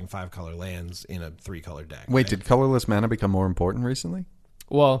by having 5-color lands in a 3-color deck. Wait, did colorless mana become more important recently?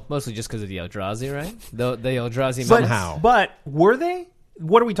 Well, mostly just because of the Eldrazi, right? The Eldrazi But, mana. but were they?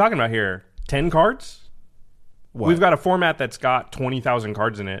 What are we talking about here? 10 cards? What? We've got a format that's got 20,000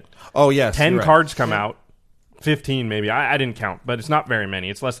 cards in it. Oh, yes. 10 you're right. cards come out. 15 maybe. I didn't count, but it's not very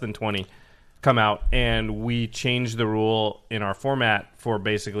many. It's less than 20 come out, and we changed the rule in our format for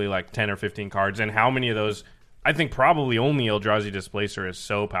basically like 10 or 15 cards. And how many of those? I think probably only Eldrazi Displacer is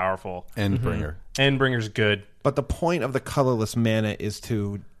so powerful. Endbringer. Endbringer's good. But the point of the colorless mana is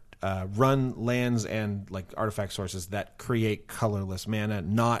to run lands and like artifact sources that create colorless mana,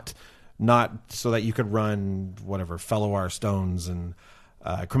 not so that you could run whatever Fellow Stones and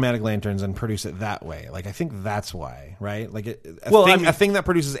Chromatic Lanterns and produce it that way. Like I think that's why, right? Like a thing that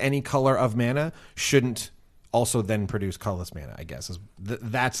produces any color of mana shouldn't also then produce colorless mana, I guess.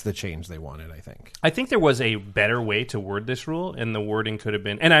 That's the change they wanted, I think. I think there was a better way to word this rule, and the wording could have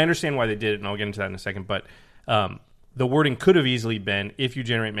been, and I understand why they did it, and I'll get into that in a second, but the wording could have easily been, if you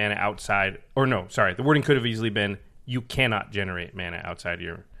generate mana outside, or no, sorry, the wording could have easily been, you cannot generate mana outside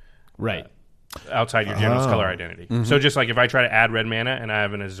your outside your general's color identity. Mm-hmm. So just like if I try to add red mana and I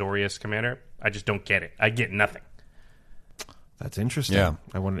have an Azorius commander, I just don't get it. I get nothing. That's interesting. Yeah.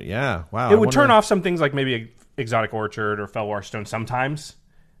 I wonder. Yeah. Wow. It would turn off some things like maybe Exotic Orchard or Felwar Stone sometimes.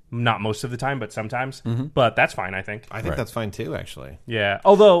 Not most of the time, but sometimes. Mm-hmm. But that's fine, I think. I think that's fine too, actually. Yeah.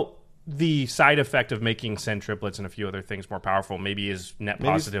 Although the side effect of making Send triplets and a few other things more powerful maybe is net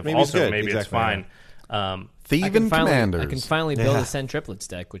positive. Maybe also, it's maybe it's fine. Thieving Commanders. I can finally build a Send triplets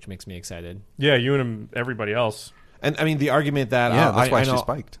deck, which makes me excited. Yeah, you and everybody else. And I mean, the argument that that's why she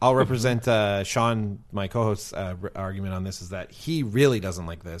spiked. I'll represent Sean, my co-host's argument on this is that he really doesn't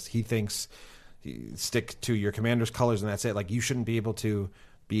like this. He thinks stick to your commander's colors and that's it. Like you shouldn't be able to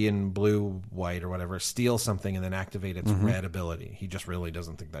be in blue, white, or whatever, steal something and then activate its red ability. He just really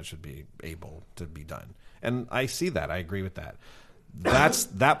doesn't think that should be able to be done. And I see that. I agree with that. That's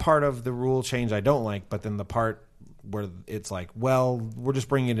that part of the rule change I don't like, but then the part where it's like, well, we're just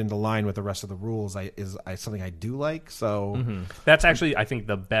bringing it into line with the rest of the rules is something I do like. So that's actually, I think,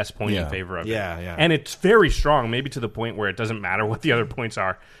 the best point in favor of it. Yeah. And it's very strong, maybe to the point where it doesn't matter what the other points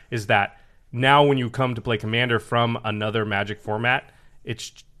are, is that now when you come to play Commander from another Magic format,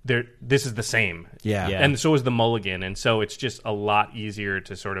 it's there. This is the same. Yeah. And so is the Mulligan. And so it's just a lot easier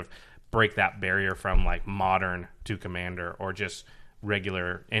to sort of break that barrier from like Modern to Commander or just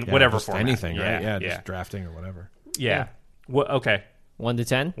regular in whatever just format. Anything, right? Yeah, just drafting or whatever. Yeah. Well, okay. 1 to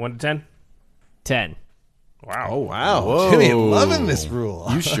 10? 1 to 10? 10. Wow. Oh, wow. Whoa. Jimmy loving this rule.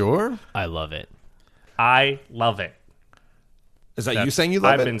 You sure? I love it. I love it. Is that you saying you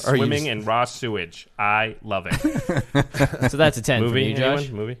love I've it? been swimming in raw sewage. I love it. So that's a 10 Movie? for you, Josh.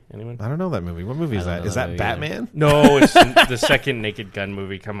 Anyone? I don't know that movie. What movie is I don't that? know Is that that movie Batman? No, it's the second Naked Gun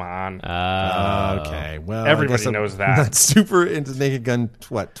movie. Come on. Okay. Well, Everybody I guess I'm knows that. Not super into Naked Gun.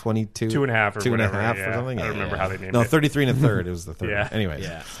 What? 22? 2.5 or Two and a whatever, half yeah. or something. I don't remember how they named No, it. 33 and a third. It was the third. Yeah. One. Anyways.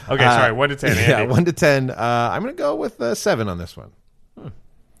 Yeah. Okay, sorry. 1 to 10. Andy. Yeah, 1 to 10. I'm going to go with 7 on this one.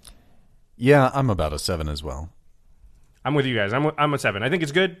 Yeah, I'm about a 7 as well. I'm with you guys. I'm a 7. I think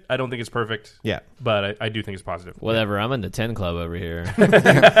it's good. I don't think it's perfect. Yeah. But I do think it's positive. Whatever. I'm in the 10 club over here.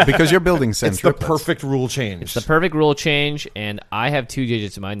 Because you're building Send It's the triplets. perfect rule change. It's the perfect rule change, and I have 2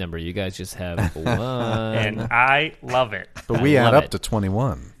 digits in my number. You guys just have 1. And I love it. But we I add love up it. to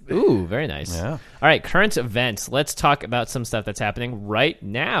 21. Ooh, very nice. Yeah. All right, current events. Let's talk about some stuff that's happening right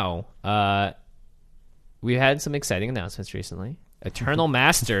now. We had some exciting announcements recently. Eternal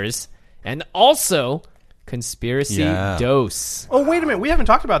Masters, and also Conspiracy Yeah. Dose. Oh, wait a minute. We haven't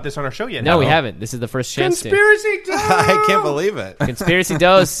talked about this on our show yet. No, we haven't. This is the first chance to. Conspiracy Dose! I can't believe it. Conspiracy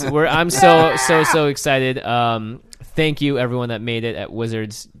Dose. I'm so excited. Thank you, everyone that made it at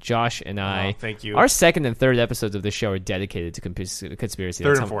Wizards. Josh and I. Oh, thank you. Our second and third episodes of the show are dedicated to conspiracy.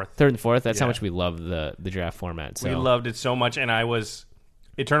 Third That's and fourth. Third and fourth. That's how Yeah. much we love the draft format. So. We loved it so much, and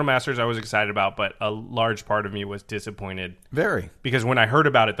Eternal Masters I was excited about, but a large part of me was disappointed. Very. Because when I heard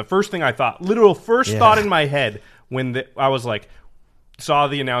about it, the first thing I thought, thought in my head when I was like, saw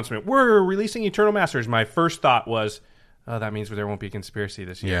the announcement, we're releasing Eternal Masters, my first thought was, oh, that means there won't be a conspiracy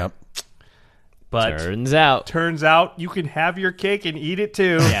this year. Yep. But turns out you can have your cake and eat it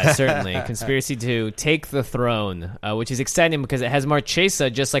too. Yeah, certainly. Conspiracy to take the throne, which is exciting because it has Marchesa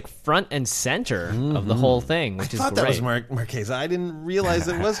just like front and center of the whole thing, which I is thought great. that was Marquesa. I didn't realize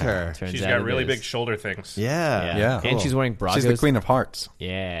it was her. Turns She's out got it really is. big shoulder things. Yeah. Yeah. And she's wearing Bragos. She's the Queen of Hearts.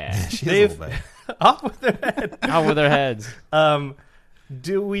 Yeah. She is a little bit. Off with their head. Out with their heads.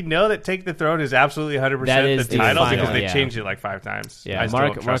 Do we know that Take the Throne is absolutely 100% That is the the title? final, Because they yeah. changed it like 5 times. Yeah, I still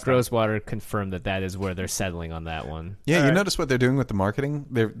Mark don't trust them. Rosewater confirmed that is where they're settling on that one. Yeah, you notice what they're doing with the marketing?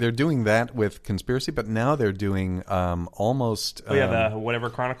 They're doing that with Conspiracy, but now they're doing almost... Oh, yeah, the whatever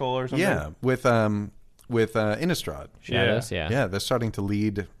Chronicle or something? Yeah, with Innistrad. Shadows, yeah. Yeah, they're starting to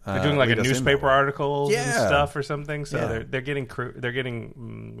lead. They're doing like a lead us in newspaper that way. articles and Yeah. stuff or something. So Yeah. they're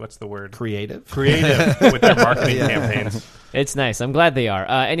getting what's the word? Creative. Creative with their marketing campaigns. It's nice. I'm glad they are.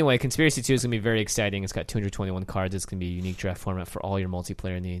 Anyway, Conspiracy 2 is going to be very exciting. It's got 221 cards. It's going to be a unique draft format for all your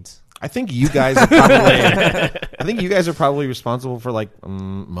multiplayer needs. I think you guys are probably. I think you guys are probably responsible for like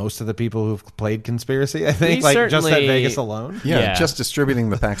most of the people who've played Conspiracy. I think We just at certainly- Vegas alone. Yeah, just distributing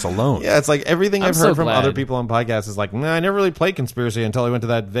the packs alone. Yeah, it's like everything I've so heard from glad. other people on podcasts is like, nah, I never really played Conspiracy until I went to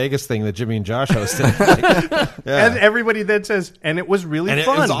that Vegas thing that Jimmy and Josh hosted. Like, yeah. And everybody then says, and it was really And it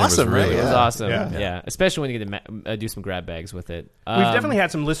fun. was awesome, really right? It was Yeah. awesome. Yeah. Yeah. Especially when you get to do some grab bags with it. We've definitely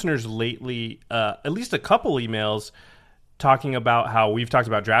had some listeners lately, at least a couple emails, talking about how we've talked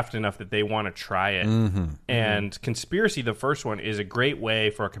about draft enough that they want to try it. And Conspiracy, the first one, is a great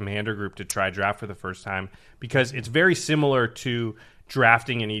way for a commander group to try draft for the first time because it's very similar to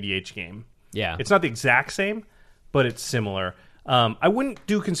drafting an EDH game. Yeah. It's not the exact same, but it's similar. I wouldn't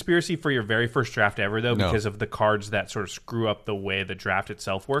do Conspiracy for your very first draft ever, though, because of the cards that sort of screw up the way the draft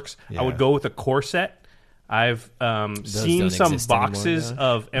itself works. I would go with a core set. I've seen don't some exist anymore, boxes though.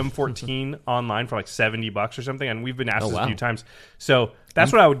 of M14 online for like $70 or something, and we've been asked Oh, this wow. a few times. So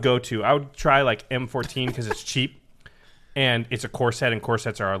that's what I would go to. I would try like M14 because it's cheap, and it's a core set, and core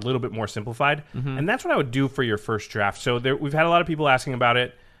sets are a little bit more simplified. And that's what I would do for your first draft. So we've had a lot of people asking about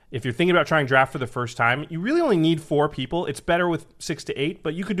it. If you're thinking about trying draft for the first time, you really only need 4 people. It's better with 6 to 8,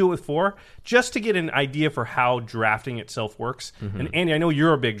 but you could do it with 4 just to get an idea for how drafting itself works. And Andy, I know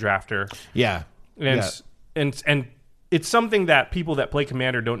you're a big drafter. Yeah. And Yeah. and it's something that people that play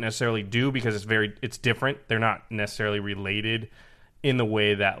Commander don't necessarily do because it's different. They're not necessarily related in the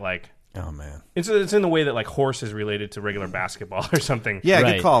way that like Oh man. it's in the way that like horse is related to regular basketball or something. Yeah,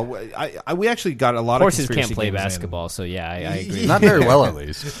 Right. good call. We actually got a lot Horses of Conspiracy can't play games in. basketball, so yeah, I agree. Not very well, at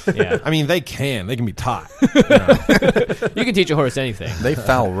least. Yeah. I mean, they can be taught. You can teach a horse anything. They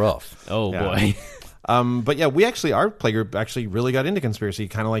foul rough. Oh, Yeah. boy. But yeah, our play group actually really got into Conspiracy,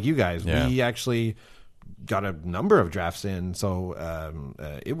 kind of like you guys. Yeah. We actually got a number of drafts in, so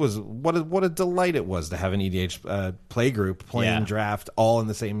it was what a delight it was to have an EDH play group playing Yeah. draft all in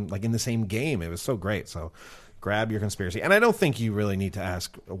the same game. It was so great. So grab your Conspiracy, and I don't think you really need to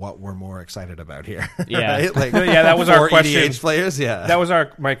ask what we're more excited about here. Yeah. right? Like, Yeah, that was our for question. EDH players. Yeah, That was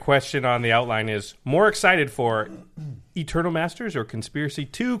my question on the outline is more excited for Eternal Masters or Conspiracy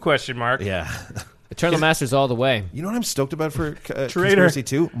 2 ? yeah. Eternal Masters all the way. You know what I'm stoked about for Conspiracy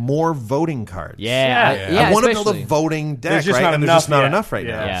 2? More voting cards. Yeah. Yeah. I want to build a especially. voting deck, There's just right? not And enough there's just not yet. enough right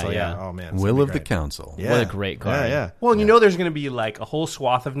Yeah. now. Yeah, So yeah. oh man, it's Will gonna of be the great. Council. Yeah. What a great card. Yeah, yeah. Well, you know there's going to be like a whole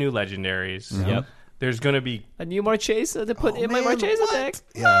swath of new legendaries. Yep. There's going to be A new Marchesa to put in my man, Marchesa what? deck.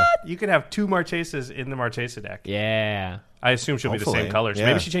 Yeah. you could have 2 Marchesas in the Marchesa deck. Yeah. I assume she'll be the Hopefully. same colors. Yeah.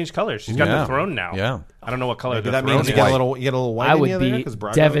 Maybe she changed colors. She's got Yeah. the throne now. Yeah. I don't know what color Maybe the that throne means is. you get a little white I in would the other be deck 'cause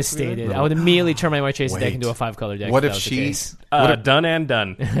Braga devastated. looks I would immediately turn my Marchesa deck Wait. into a 5-color deck. What if if that was the she? case. Done and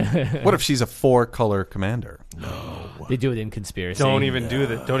done. What if she's a 4-color commander? They do it in Conspiracy. Don't even do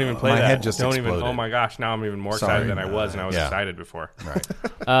that. Don't even play My that. head just don't even. exploded. Oh my gosh! Now I'm even more Sorry. excited than I was, and I was Yeah. excited before.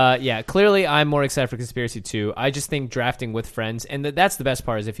 Right. Yeah, clearly I'm more excited for Conspiracy 2. I just think drafting with friends, and that's the best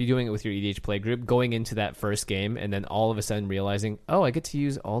part, is if you're doing it with your EDH play group, going into that first game and then all of a sudden realizing, oh, I get to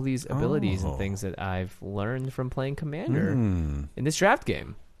use all these abilities and things that I've learned from playing Commander in this draft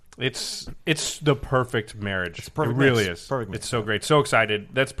game. It's the perfect marriage. It's perfect it really mix. is. Perfect It's mix. so great. So excited.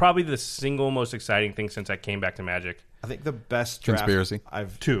 That's probably the single most exciting thing since I came back to Magic. I think the best draft Conspiracy.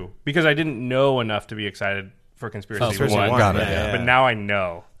 I've 2, because I didn't know enough to be excited for Conspiracy Conspiracy 1. one, Got it, yeah. But now I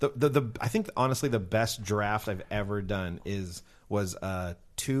know. the I think honestly the best draft I've ever done was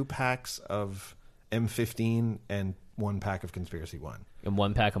 2 packs of M15 and 1 pack of Conspiracy 1. And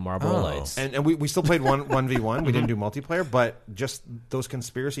 1 pack of Marlboro Oh. Lights. And we still played 1v1. We didn't do multiplayer, but just those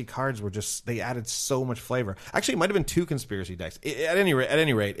Conspiracy cards were they added so much flavor. Actually, it might have been 2 Conspiracy decks. At any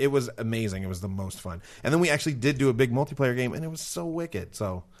rate, it was amazing. It was the most fun. And then we actually did do a big multiplayer game, and it was so wicked.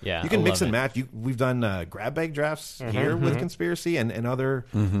 So Yeah, you can I mix love and it. match. We've done grab bag drafts here with Conspiracy and other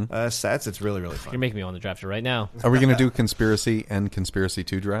sets. It's really, really fun. You're making me want to draft it right now. Are we going to do Conspiracy and Conspiracy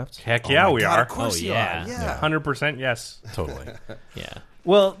 2 drafts? Heck yeah, we are. Of course Oh, you yeah. are. Yeah. 100% yes. Totally. Yeah.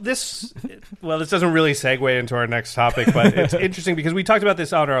 Well, this doesn't really segue into our next topic, but it's interesting because we talked about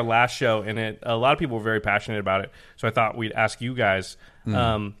this on our last show, and a lot of people were very passionate about it. So I thought we'd ask you guys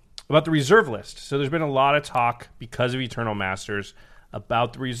about the reserve list. So there's been a lot of talk because of Eternal Masters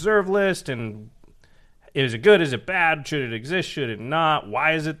about the reserve list, and is it good? Is it bad? Should it exist? Should it not?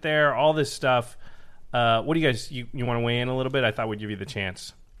 Why is it there? All this stuff. What do you guys? You want to weigh in a little bit? I thought we'd give you the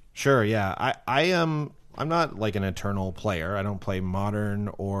chance. Sure, yeah. I am. I'm not like an eternal player. I don't play modern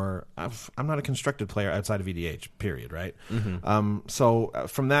I'm not a constructed player outside of EDH. Period. Right. So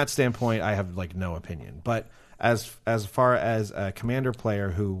from that standpoint, I have like no opinion. But as far as a commander player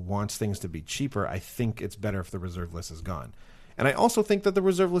who wants things to be cheaper, I think it's better if the reserve list is gone. And I also think that the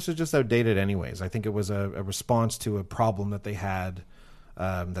reserve list is just outdated anyways. I think it was a response to a problem that they had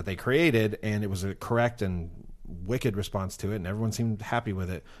that they created, and it was a correct and wicked response to it, and everyone seemed happy with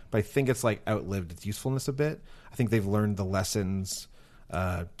it. But I think it's like outlived its usefulness a bit. I think they've learned the lessons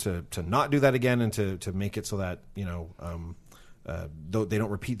to not do that again, and to make it so that they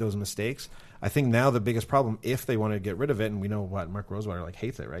don't repeat those mistakes. I think now the biggest problem, if they want to get rid of it, and we know what Mark Rosewater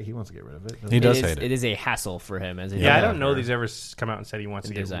hates it, right? He wants to get rid of it. He does hate it. It is a hassle for him as a I don't know that he's ever come out and said he wants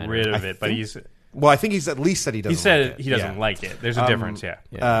to get rid of it, but he's. Well, I think he's at least said he doesn't. He said like it. he doesn't like it. There's a difference,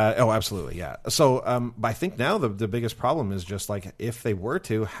 absolutely, yeah. So, but I think now the biggest problem is just like, if they were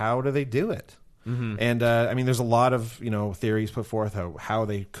to, how do they do it? Mm-hmm. And I mean, there's a lot of theories put forth how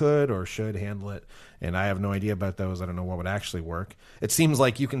they could or should handle it, and I have no idea about those. I don't know what would actually work. It seems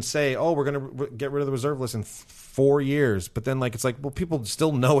like you can say, "Oh, we're going to get rid of the reserve list in 4 years," but then it's like, well, people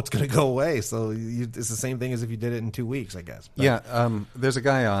still know it's going to go away, so it's the same thing as if you did it in 2 weeks, I guess. But, there's a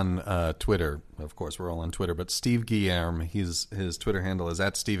guy on Twitter. Of course, we're all on Twitter, but Steve Guillerme, his Twitter handle is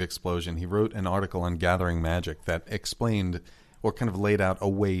 @SteveExplosion. He wrote an article on Gathering Magic that explained or kind of laid out a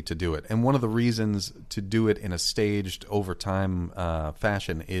way to do it. And one of the reasons to do it in a staged, over time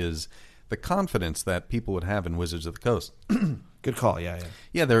fashion is the confidence that people would have in Wizards of the Coast. Good call, yeah.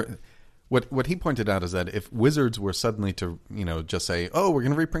 Yeah, what he pointed out is that if Wizards were suddenly to, just say, oh, we're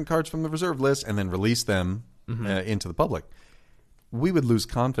going to reprint cards from the reserve list and then release them into the public, we would lose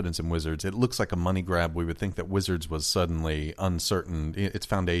confidence in Wizards. It looks like a money grab. We would think that Wizards was suddenly uncertain. Its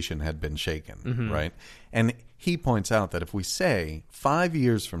foundation had been shaken, right? And he points out that if we say 5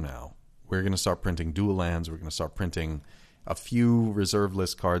 years from now, we're going to start printing dual lands, we're going to start printing a few reserve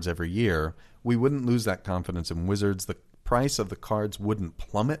list cards every year, we wouldn't lose that confidence in Wizards. The price of the cards wouldn't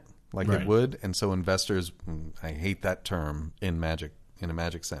plummet like it would. And so investors, I hate that term in a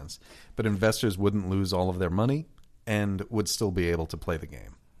Magic sense, but investors wouldn't lose all of their money and would still be able to play the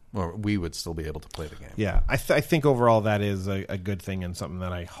game, or we would still be able to play the game. Yeah, I think overall that is a good thing and something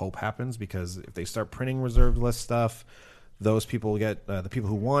that I hope happens, because if they start printing reserved list stuff, those people get the people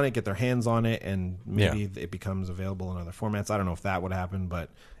who want it get their hands on it, and maybe it becomes available in other formats. I don't know if that would happen, but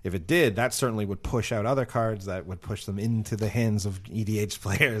if it did, that certainly would push out other cards that would push them into the hands of EDH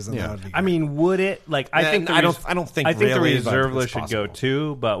players. And that would be great. I mean, would it? I think I don't think I think really, the reserve list should possible. go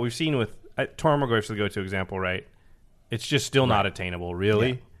too, but we've seen with Tormorgor should go to example, right? It's just still not attainable,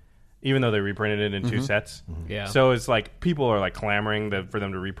 really, even though they reprinted it in 2 sets. Yeah. So it's like people are like clamoring for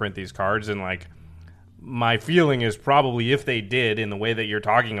them to reprint these cards, and like my feeling is probably if they did in the way that you're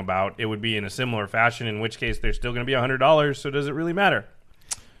talking about, it would be in a similar fashion. In which case, they're still going to be $100. So does it really matter?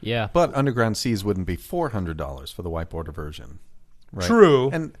 Yeah. But Underground Seas wouldn't be $400 for the white border version, right? True.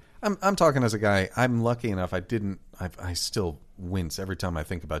 And I'm talking as a guy. I'm lucky enough. I still wince every time I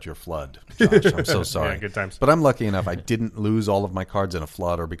think about your flood, Josh. I'm so sorry. Yeah, good times. But I'm lucky enough. I didn't lose all of my cards in a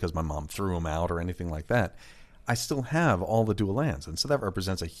flood or because my mom threw them out or anything like that. I still have all the dual lands, and so that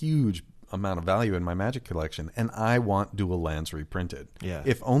represents a huge amount of value in my Magic collection, and I want dual lands reprinted. Yeah.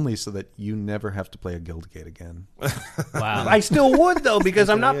 If only so that you never have to play a Guildgate again. Wow. I still would though, because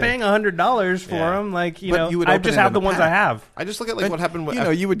I'm not paying $100 for them. Like you But you would I open just it have in the a ones pack. I have. I just look at what happened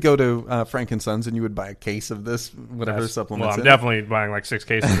with You would go to Frank and Sons and you would buy a case of this, whatever supplements. Well, I'm in it. definitely buying like 6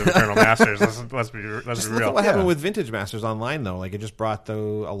 cases of Eternal Masters. Let's be real. Look at what happened with Vintage Masters online, though. Like, it just brought a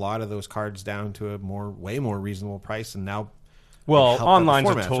lot of those cards down to a way more reasonable price, and now. Well, helped out the online's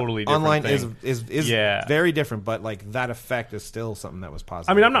a format. totally different online thing. is very different, but like that effect is still something that was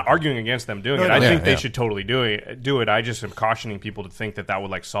positive. I mean, I'm not arguing against them doing it. No, I no. think they Yeah. should totally do it. I just am cautioning people to think that would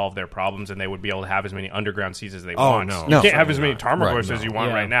like solve their problems and they would be able to have as many Underground Seas as they want. no. You No, can't have as many certainly not. Tarmogoyfs Right, as you no.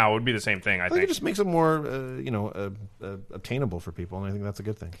 want Yeah. right now. It would be the same thing, I I think it think. just makes it more, obtainable for people, and I think that's a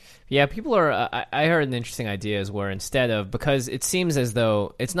good thing. Yeah, people are. I heard an interesting idea is where instead of, because it seems as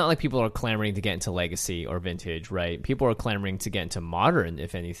though it's not like people are clamoring to get into Legacy or Vintage, right? People are clamoring to get into Modern,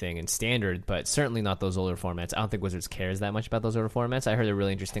 if anything, and Standard, but certainly not those older formats. I don't think Wizards cares that much about those older formats. I heard a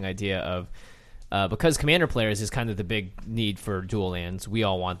really interesting idea of because Commander players is kind of the big need for dual lands. We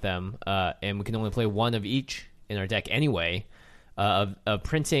all want them, and we can only play one of each in our deck anyway. Of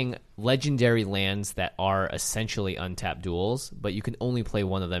printing legendary lands that are essentially untapped duels, but you can only play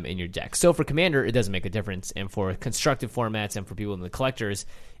one of them in your deck. So for Commander, it doesn't make a difference, and for constructive formats and for people in the collectors,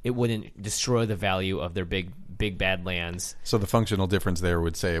 it wouldn't destroy the value of their big bad lands. So the functional difference there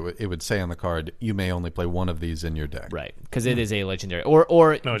would say it would say on the card, you may only play one of these in your deck. Right, because it is a legendary,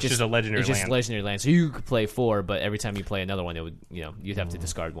 or No, it's just a legendary It's just land. a legendary land. So you could play 4, but every time you play another one, it would you'd have to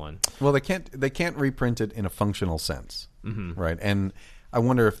discard one. Well, they can't reprint it in a functional sense, right? And I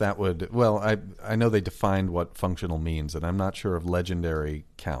wonder if that would. Well, I know they defined what functional means, and I'm not sure if legendary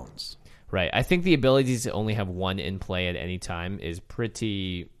counts. Right, I think the ability to only have one in play at any time is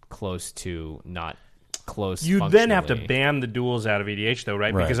pretty close to not close. You then have to functionally. ban the duels out of EDH, though,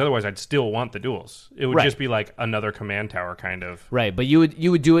 right? Right. Because otherwise, I'd still want the duels. It would Right. just be like another command tower kind of. Right, but you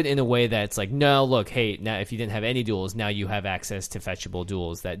would do it in a way that's like, no, look, hey, now if you didn't have any duels, now you have access to fetchable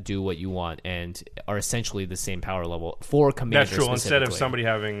duels that do what you want and are essentially the same power level for Commander. That's true. Instead of specifically. somebody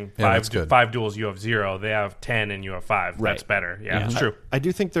having Yeah, that's good. five duels, you have 0. They have 10 and you have 5. Right. That's better. Yeah, it's true. I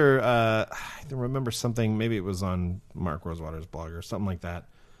do think they're. I remember something. Maybe it was on Mark Rosewater's blog or something like that,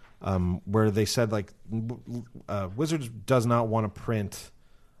 where they said like Wizards does not want to print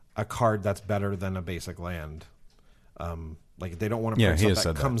a card that's better than a basic land. Like they don't want to Yeah, print he has something said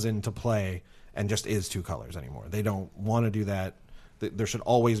that that. comes into play and just is 2 colors anymore. They don't want to do that. There should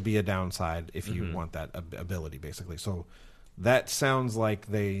always be a downside if you want that ability, basically. So that sounds like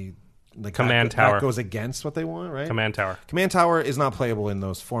they. Like Command that Tower goes against what they want, right? Command tower. Command Tower is not playable in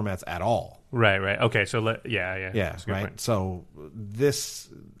those formats at all. Right. Okay. So yeah. Yeah, That's a good right. point. So this,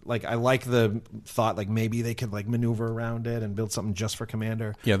 like, I like the thought, like maybe they could like maneuver around it and build something just for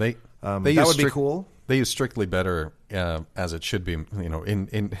Commander. Yeah, they That use would be cool. They use strictly better as it should be. You know,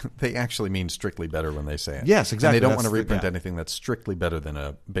 in they actually mean strictly better when they say it. Yes, exactly. And they don't That's want to the- reprint yeah. anything that's strictly better than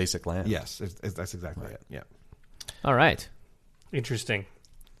a basic land. Yes, that's exactly it. Yeah. All right. Interesting.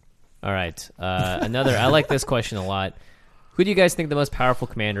 All right. Another. I like this question a lot. Who do you guys think the most powerful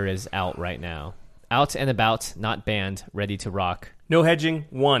commander is out right now? Out and about, not banned, ready to rock. No hedging.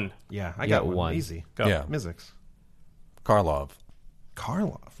 1. Yeah, I You got got one. one. Easy. Go. Yeah. Mizzix. Karlov.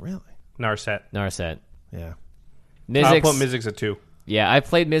 Karlov, really? Narset. Narset. Yeah. Mizzix. I'll put Mizzix at 2. Yeah, I've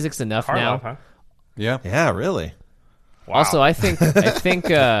played Mizzix enough now. Karlov, huh? Yeah. Yeah, really? Wow. Also, I think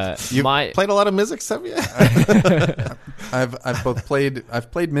You my played a lot of Mizzix, have you?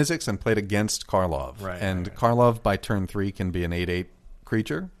 I've played Mizzix and played against Karlov. Right, And right. Karlov by turn 3 can be an 8/8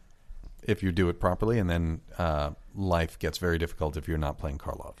 creature if you do it properly, and then life gets very difficult if you're not playing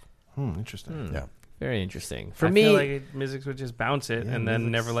Karlov. Interesting. Yeah. very interesting. For I me, feel like Mizzix would just bounce it and then Mizzix.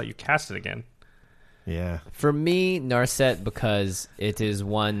 never let you cast it again. Yeah. For me, Narset, because it is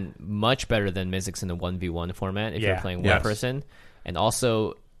one much better than Mizzix in the 1v1 format if Yeah, you're playing one yes. person, and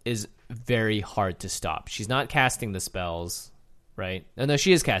also is very hard to stop. She's not casting the spells, right? No,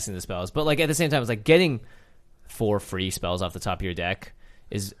 she is casting the spells, but like at the same time, it's like getting 4 free spells off the top of your deck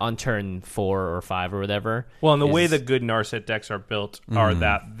is on turn 4 or 5 or whatever. Well, and the way is- the good Narset decks are built are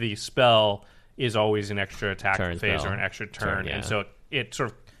that the spell is always an extra attack Turn phase spell. or an extra turn, Yeah. and so it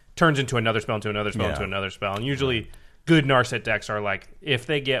sort of turns into another spell, into another spell, Yeah. into another spell. And usually, good Narset decks are like, if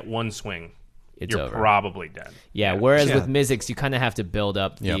they get one swing, It's you're over. probably dead. Yeah, whereas Yeah. with Mizzix, you kind of have to build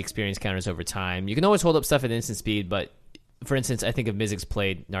up the Yep. experience counters over time. You can always hold up stuff at instant speed, but for instance, I think if Mizzix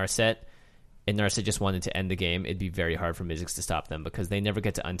played Narset and Narset just wanted to end the game, it'd be very hard for Mizzix to stop them because they never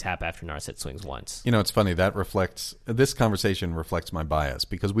get to untap after Narset swings once. You know, it's funny. This conversation reflects my bias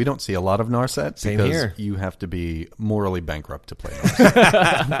because we don't see a lot of Narset Same because here. you have to be morally bankrupt to play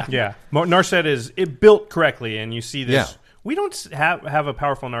Narset. Yeah, Narset is built correctly, and you see this. Yeah. We don't have a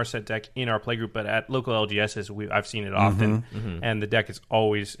powerful Narset deck in our playgroup, but at local LGSs, I've seen it often, and the deck is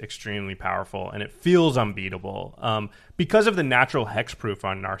always extremely powerful, and it feels unbeatable because of the natural hexproof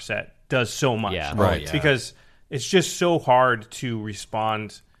on Narset does so much. Yeah. Right. yeah. Because it's just so hard to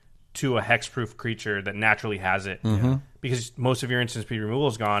respond to a hexproof creature that naturally has it, because most of your instant speed removal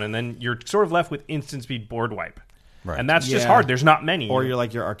is gone, and then you're sort of left with instant speed board wipe. Right. And that's just Yeah. hard. There's not many. Or you're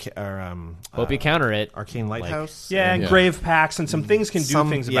like your Hope you counter it. Arcane Lighthouse. Yeah, and Yeah. grave packs and some things can do Some-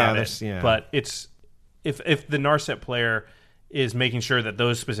 things yeah, about it. there's- yeah. But it's if the Narset player is making sure that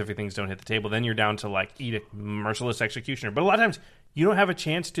those specific things don't hit the table, then you're down to like eat a merciless executioner. But a lot of times you don't have a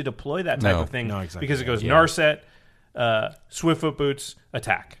chance to deploy that type No. of thing No, exactly. because it goes Yeah. Narset, Swiftfoot Boots,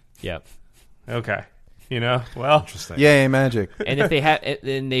 attack. Yep. Okay, well, Interesting. Yay, magic. And if they have,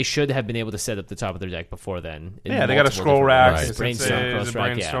 then they should have been able to set up the top of their deck before then. in yeah, they got a multiple scroll different rack, ways. Right. Brainstorm, a Cross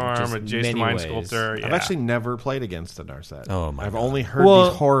Rack, yeah, brainstorm, just a Jace the many Mind ways. Sculptor. Yeah. I've actually never played against the Narset. Oh, my I've God. only heard Well,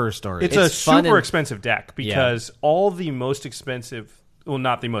 these horror stories. It's a It's fun super and- expensive deck because all the most expensive, well,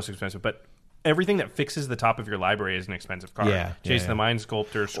 not the most expensive, but everything that fixes the top of your library is an expensive card. Yeah, yeah, Jason yeah. the Mind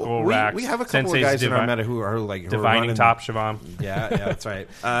Sculptor, Scroll we, Racks. we have a couple Sensei's of guys in our Divi- meta who are like who are Divining running, Top, Shivam. Yeah, that's right.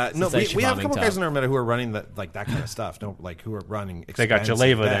 No, Since we have a Shivaming couple Top. guys in our meta who are running that that kind of stuff. No, like who are running. They got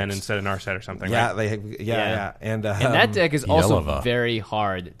expensive Jaleva decks. then instead of Narset or something, Yeah, right? yeah. And that deck is also Yeleva. very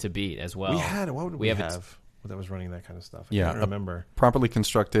hard to beat as well. we had what would we have have that was running that kind of stuff? I Yeah, can't remember. Properly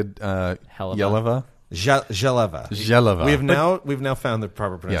constructed Yeleva. Jaleva. Jeleva. We've now found the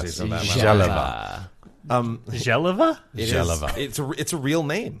proper pronunciation of that. Jeleva. Jeleva? It's a real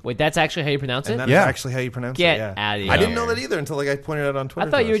name. Wait, that's actually how you pronounce it? And that is actually how you pronounce Get it. Yeah. out of here. I didn't know that either until I pointed it out on Twitter.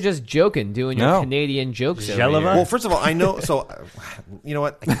 I thought you were just joking, doing your Canadian jokes. Jeleva? Well, first of all, I know. So, you know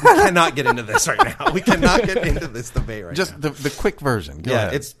what? We cannot get into this right now. We cannot get into this debate right now. Just the quick version. Go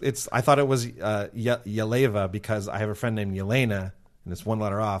ahead. It's. I thought it was Yeleva because I have a friend named Yelena. And it's one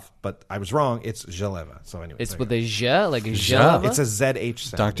letter off, but I was wrong. It's Jeleva. So anyway, it's with a J, like a Jeleva? It's a ZH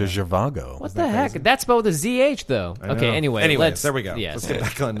sound. Dr. Zhivago. What the heck? That's spelled with a ZH, though. Okay, anyways, there we go. Yes. Let's get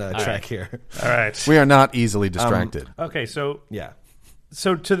back on track here. All right. We are not easily distracted. Okay, so Yeah.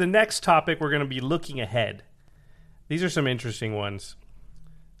 So to the next topic, we're going to be looking ahead. These are some interesting ones.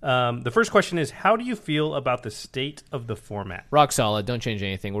 The first question is, how do you feel about the state of the format? Rock solid. Don't change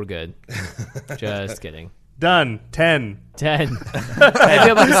anything. We're good. Just kidding. Done. 10. 10. How do you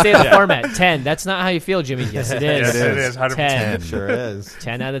feel about the state of the format? 10. That's not how you feel, Jimmy. Yes, it is. Yes, it is. 100%. 10. Sure is.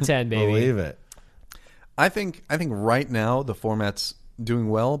 10 out of 10, baby. Believe it. I think right now the format's doing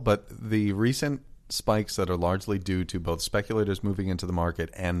well, but the recent spikes that are largely due to both speculators moving into the market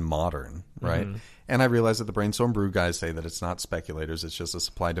and modern, right? Mm-hmm. And I realize that the Brainstorm Brew guys say that it's not speculators, it's just a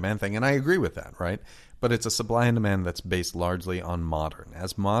supply-demand thing, and I agree with that, right? But it's a supply and demand that's based largely on modern.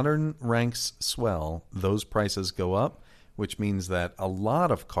 As modern ranks swell, those prices go up, which means that a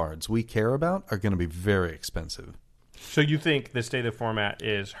lot of cards we care about are going to be very expensive. So you think the state of the format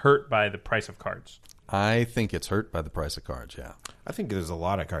is hurt by the price of cards? I think it's hurt by the price of cards, yeah. I think there's a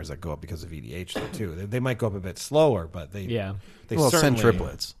lot of cards that go up because of EDH, though, too. They might go up a bit slower, but they certainly send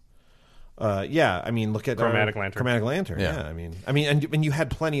triplets. I mean, look at Chromatic Lantern. Chromatic Lantern, yeah. I mean, and you had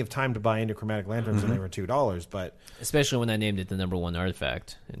plenty of time to buy into Chromatic Lanterns when they were $2, but especially when I named it the #1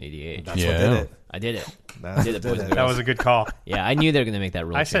 artifact in EDH. That's what did it. I did it. That did it, boys and girls. That was a good call. Yeah, I knew they were going to make that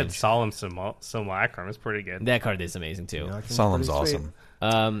rule I change. said Solemn Simulacrum. It's pretty good. That card is amazing too. Solemn's awesome.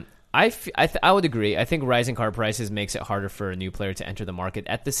 I would agree. I think rising card prices makes it harder for a new player to enter the market.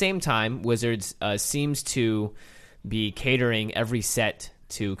 At the same time, Wizards seems to be catering every set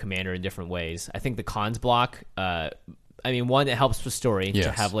to Commander in different ways. I think the cons block, one, it helps with story to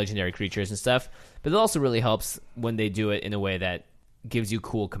have legendary creatures and stuff, but it also really helps when they do it in a way that gives you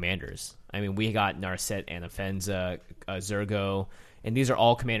cool commanders. I mean, we got Narset, Anafenza, Zergo, and these are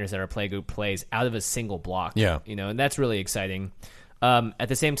all commanders that our playgroup plays out of a single block. Yeah, and that's really exciting. At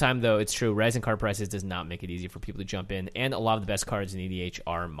the same time, though, it's true, rising card prices does not make it easy for people to jump in, and a lot of the best cards in EDH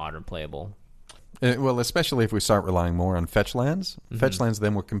are modern playable. Well, especially if we start relying more on fetch lands. Mm-hmm. Fetch lands,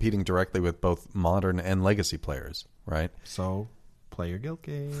 then we're competing directly with both modern and legacy players, right? So, play your guild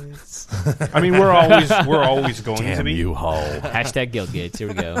gates. I mean, we're always going Damn to be. you, Hull. Hashtag guild gates. Here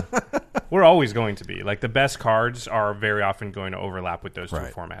we go. We're always going to be. Like, the best cards are very often going to overlap with those two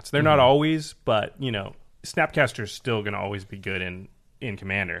formats. They're not always, but, Snapcaster's still going to always be good in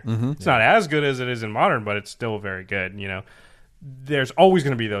Commander. Mm-hmm. It's not as good as it is in Modern, but it's still very good. There's always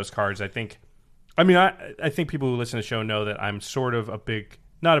going to be those cards. I think people who listen to the show know that I'm sort of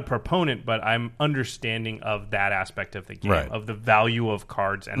not a proponent, but I'm understanding of that aspect of the game, of the value of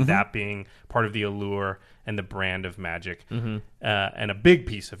cards, and that being part of the allure and the brand of Magic, and a big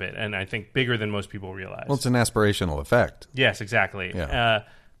piece of it, and I think bigger than most people realize. Well, it's an aspirational effect. Yes, exactly. Yeah.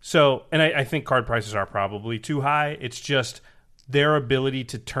 I think card prices are probably too high. It's just their ability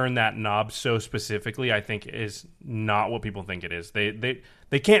to turn that knob so specifically, I think, is not what people think it is.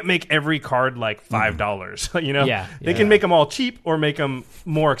 They can't make every card like $5. They can make them all cheap or make them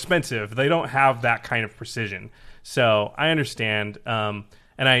more expensive. They don't have that kind of precision. So I understand, and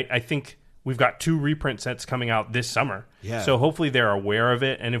I think we've got 2 reprint sets coming out this summer. Yeah. So hopefully they're aware of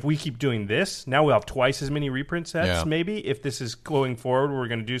it. And if we keep doing this, now we'll have twice as many reprint sets. Yeah. Maybe if this is going forward, we're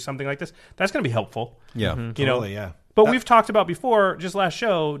going to do something like this. That's going to be helpful. Yeah, totally. Yeah. But we've talked about before, just last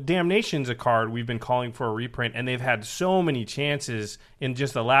show, Damnation's a card we've been calling for a reprint, and they've had so many chances in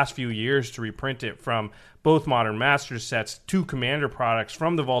just the last few years to reprint it, from both Modern Masters sets to Commander products,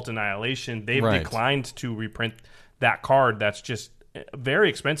 from the Vault Annihilation. They've declined to reprint that card. That's just very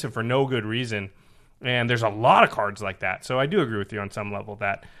expensive for no good reason, and there's a lot of cards like that. So I do agree with you on some level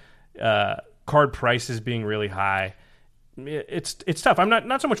that card prices being really high, it's tough. I'm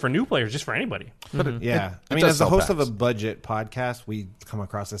not so much for new players, just for anybody. But as the host of a budget podcast, we come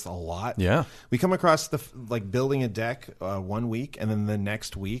across this a lot. Yeah, we come across building a deck 1 week, and then the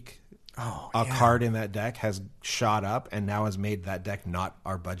next week, card in that deck has shot up and now has made that deck not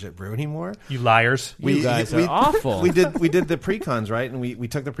our budget brew anymore. You liars! You guys are awful. We did the precons, right? And we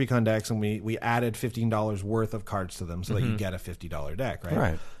took the precon decks and we added $15 worth of cards to them so that you get a $50 deck, right?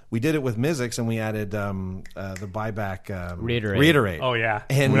 Right. we did it with Mizzix, and we added the buyback Reiterate. Oh yeah,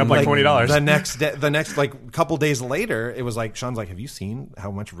 and went up like $20. The next like couple days later, it was like Sean's like, "Have you seen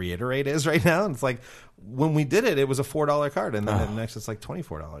how much Reiterate is right now?" And it's like, when we did it, it was a $4 card, and then the next it's like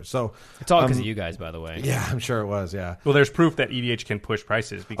 $24. So It's all because of you guys, by the way. yeah, I'm sure it was. Yeah, Well, there's proof that EDH can push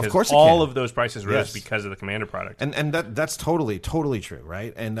prices because Of course it all can. of those prices rose Yes. because of the Commander product. and that's totally true,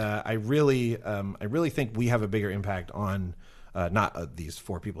 right? And I really think we have a bigger impact on. Not these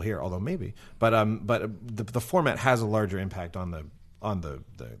 4 people here, although maybe, but the format has a larger impact on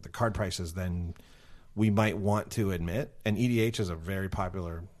the card prices than we might want to admit. And EDH is a very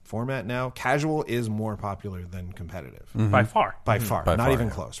popular format now. Casual is more popular than competitive By far. by far, By not far, even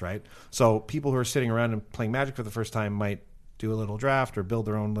yeah. close, right? So people who are sitting around and playing Magic for the first time might do a little draft or build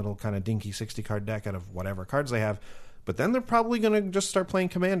their own little kind of dinky 60 card deck out of whatever cards they have. But then they're probably going to just start playing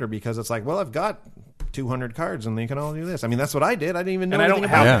Commander because it's like, well, I've got 200 cards and they can all do this. I mean, that's what I did. I didn't even know And I don't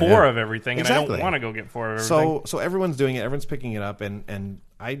anything about have it. 4 of everything, and I Exactly. don't want to go get 4 of everything. So everyone's doing it. Everyone's picking it up, and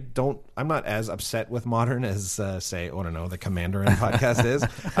I'm not as upset with Modern as say, I don't know, the Commander in podcast is. You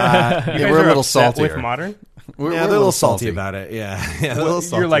Yeah, guys we're a are little upset saltier. with Modern? We're they're a little salty about it. Yeah, they're a little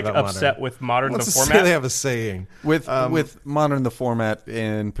salty You're like about upset Modern. with Modern, What's the to say format? they have a saying with Modern, the format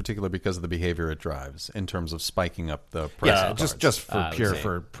in particular because of the behavior it drives in terms of spiking up the price. Yeah, of just cards. just for I would pure say.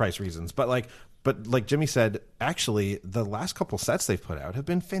 for price reasons. But like Jimmy said, actually, the last couple sets they've put out have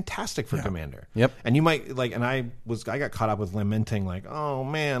been fantastic for Commander. Yep. And you might and I got caught up with lamenting like, oh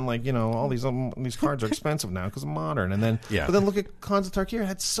man, all these cards are expensive now because of Modern. And then Yeah. but then look at Khans of Tarkir, it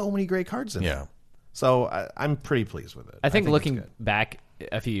had so many great cards in it. Yeah. So I'm pretty pleased with it. I think it's looking good. back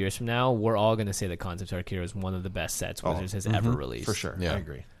a few years from now, we're all going to say that Khans of Tarkir is one of the best sets Wizards has ever released. for sure. Yeah. I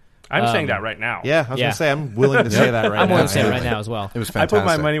agree. I'm saying that right now. Yeah, I was Yeah. gonna say I'm willing to say that right now. I'm willing to say it Yeah. right now as well. It was I fantastic. put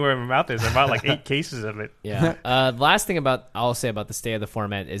my money where my mouth is. I bought like 8 cases of it. Yeah. Last thing I'll say about the state of the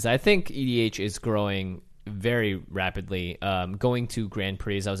format is I think EDH is growing very rapidly. Going to Grand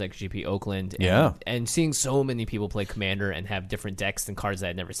Prix, I was at GP Oakland, and seeing so many people play Commander and have different decks and cards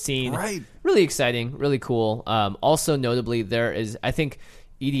that I'd never seen. Right. Really exciting, really cool. Also, notably, I think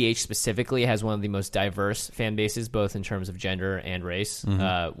EDH specifically has one of the most diverse fan bases, both in terms of gender and race,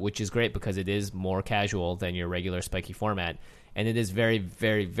 which is great because it is more casual than your regular spiky format. And it is very,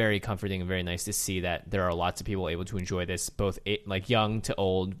 very, very comforting and very nice to see that there are lots of people able to enjoy this, both like young to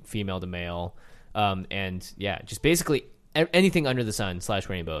old, female to male. And yeah, just basically anything under the sun /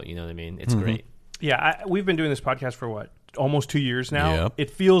 rainbow. You know what I mean? It's great. Yeah, we've been doing this podcast for what? Almost 2 years now. Yep. It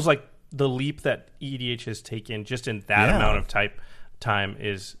feels like the leap that EDH has taken just in that amount of time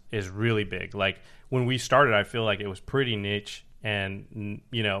is really big. Like when we started, I feel like it was pretty niche and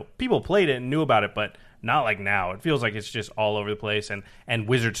people played it and knew about it, but not like now. It feels like it's just all over the place, and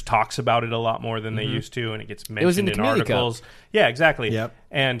Wizards talks about it a lot more than they used to, and it gets mentioned was in the Community Cup. articles. Yeah, exactly. Yep.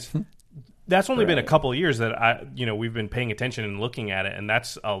 And that's only been a couple of years that we've been paying attention and looking at it, and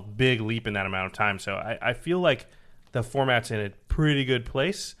that's a big leap in that amount of time. So I feel like the format's in a pretty good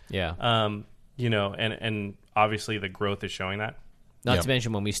place. Yeah. And obviously the growth is showing that. Not to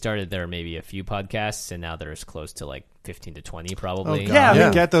mention when we started, there were maybe a few podcasts, and now there's close to like 15 to 20 probably. God. Yeah, I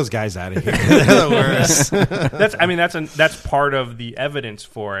mean, get those guys out of here. They're the worst. That's part of the evidence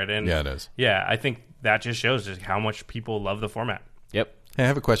for it. And Yeah, it is. Yeah, I think that just shows just how much people love the format. Yep. Hey, I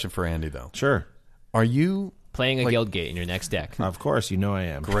have a question for Andy though. Sure. Are you Playing a Guildgate in your next deck. Of course, I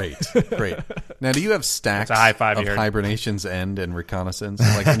am. great? Now, do you have stacks That's a high five of you heard. Hibernation's End and Reconnaissance?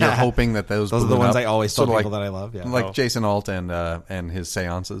 Like, and you're hoping that those Those are the balloon ones up? I always tell Sort of people that I love. Yeah. Like Jason Alt and his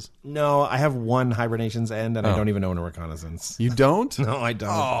seances. No, I have one Hibernation's End, and I don't even own a Reconnaissance. You don't? No, I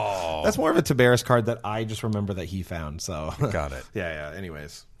don't. That's more of a Tiberius card that I just remember that he found. So Got it. Yeah.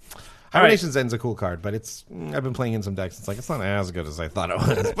 Anyways, All Hibernation's End's a cool card, but I've been playing in some decks. It's not as good as I thought it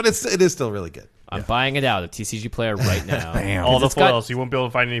was, but it is still really good. I'm buying it out, a TCG player right now. Bam. All the It's got- foils. You won't be able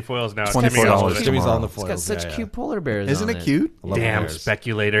to find any foils now. $24 Jimmy owns it. Jimmy's all in the tomorrow. It's foils. got such Yeah. cute polar bears Isn't on it cute? Love Damn bears.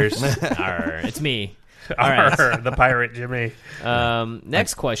 speculators. Arr, it's me. All right. Arr, the pirate Jimmy.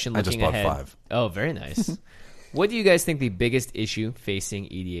 Next question, I just looking bought ahead. 5. Oh, very nice. What do you guys think the biggest issue facing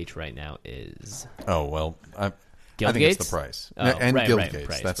EDH right now is? Oh, well, I think Guildgates? it's the price. Oh, And right, Guildgates.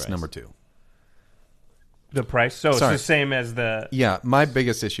 price, That's price. number 2. The price. So Sorry. it's the same as the... Yeah, my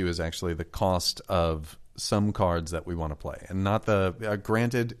biggest issue is actually the cost of some cards that we want to play, and not the.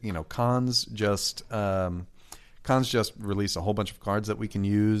 Granted, Cons just released a whole bunch of cards that we can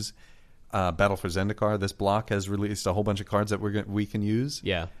use. Battle for Zendikar, this block has released a whole bunch of cards that we can use.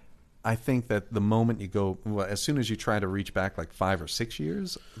 Yeah. I think that the moment you go, as soon as you try to reach back like 5 or 6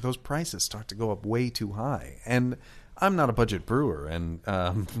 years, those prices start to go up way too high, and I'm not a budget brewer, and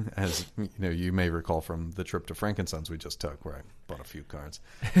as you may recall from the trip to Frankensons we just took, where I bought a few cards.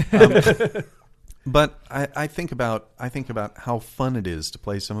 But I think about how fun it is to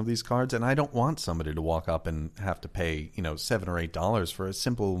play some of these cards, and I don't want somebody to walk up and have to pay $7 or $8 for a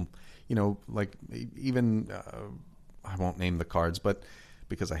simple, like even I won't name the cards, but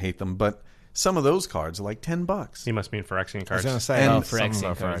because I hate them, but some of those cards are like $10. He must mean Phyrexian cards. I was going to say,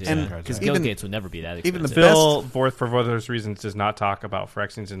 Phyrexian cards, because Guildgates would never be that expensive. Even the Phil, for both those reasons, does not talk about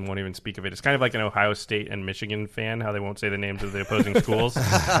Phyrexians and won't even speak of it. It's kind of like an Ohio State and Michigan fan, how they won't say the names of the opposing schools.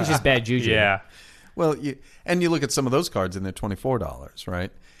 It's just bad juju. Yeah. Well, you look at some of those cards and they're $24,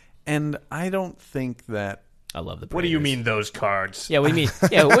 right? And I don't think that. I love the. What do you mean those cards? Yeah, we mean.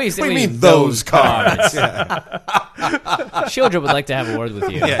 Yeah, what do you mean those cards? Children would like to have a word with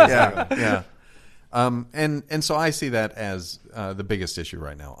you. Yeah. And so I see that as the biggest issue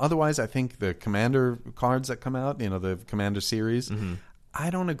right now. Otherwise, I think the Commander cards that come out, the Commander series. Mm-hmm. I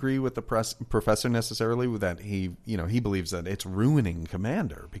don't agree with the professor necessarily with that. He believes that it's ruining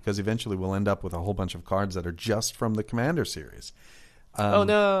Commander because eventually we'll end up with a whole bunch of cards that are just from the Commander series. Oh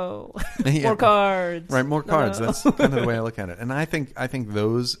no! More cards. Right, more cards. No. That's kind of the way I look at it. And I think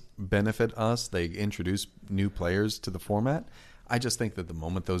those benefit us. They introduce new players to the format. I just think that the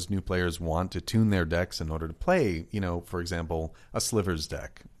moment those new players want to tune their decks in order to play, for example, a Slivers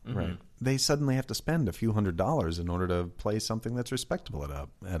deck, mm-hmm. right? They suddenly have to spend a few $100s in order to play something that's respectable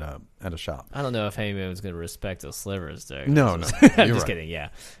at a shop. I don't know if anyone was going to respect a Slivers deck. No, I'm just kidding. Yeah.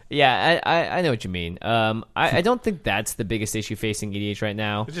 I know what you mean. I don't think that's the biggest issue facing EDH right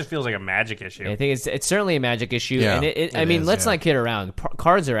now. It just feels like a Magic issue. I think it's certainly a Magic issue, and let's not kid around.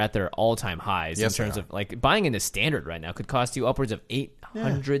 Cards are at their all-time highs in terms of like buying into Standard right now could cost you upwards of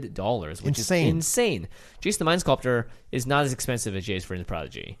 $800, which is insane. Jace the Mind Sculptor is not as expensive as Jace Vryn's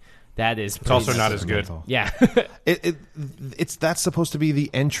Prodigy. That is. It's also not as good. Yeah, that's supposed to be the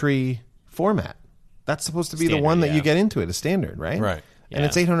entry format. That's supposed to be the one that you get into it, a Standard, right? Right. And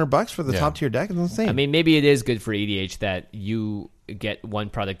it's $800 for the top tier deck. It's insane. I mean, maybe it is good for EDH that you get one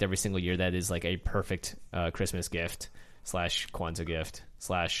product every single year that is like a perfect Christmas gift / Kwanzaa gift /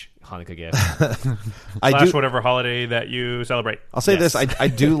 Hanukkah gift. Whatever holiday that you celebrate. I'll say this. I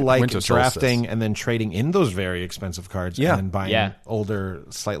do like drafting and then trading in those very expensive cards and then buying older,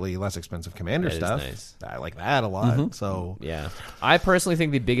 slightly less expensive Commander stuff. Nice. I like that a lot. Mm-hmm. So yeah. I personally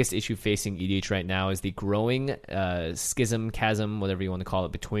think the biggest issue facing EDH right now is the growing chasm, whatever you want to call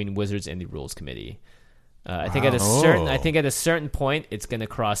it, between Wizards and the Rules Committee. I think at a certain point it's going to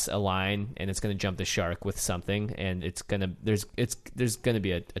cross a line and it's going to jump the shark with something, and there's going to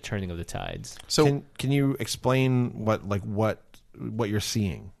be a turning of the tides. So can you explain what you're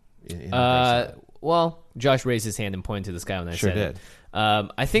seeing? Well, Josh raised his hand and pointed to the sky when I said it.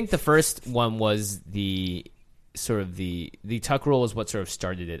 I think the first one was the Tuck rule is what sort of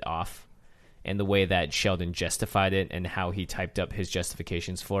started it off. And the way that Sheldon justified it and how he typed up his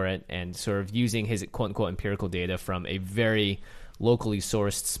justifications for it and sort of using his quote-unquote empirical data from a very locally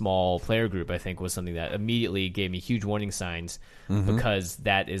sourced small player group, I think, was something that immediately gave me huge warning signs because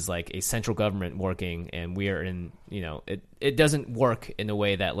that is like a central government working, and we are in, it doesn't work in a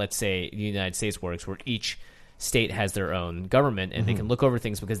way that, let's say, the United States works, where each state has their own government and they can look over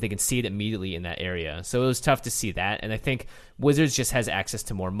things because they can see it immediately in that area. So it was tough to see that, and I think Wizards just has access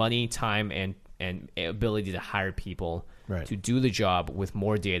to more money, time, and ability to hire people to do the job with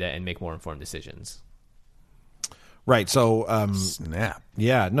more data and make more informed decisions. Right. So snap.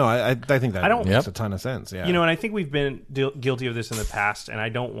 Yeah. No, I think that makes a ton of sense. Yeah. And I think we've been guilty of this in the past, and I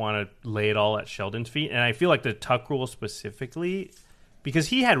don't want to lay it all at Sheldon's feet. And I feel like the Tuck rule specifically, because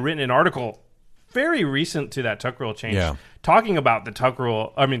he had written an article very recent to that Tuck rule change, talking about the Tuck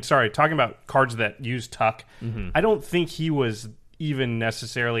rule. Talking about cards that use Tuck. Mm-hmm. I don't think he was even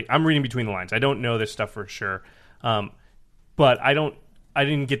necessarily. I'm reading between the lines. I don't know this stuff for sure, but I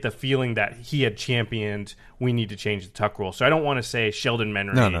didn't get the feeling that he had championed we need to change the Tuck rule. So I don't want to say Sheldon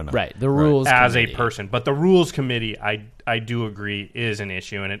Menry, no. Right, the rules as committee. A person, but the rules committee, I do agree is an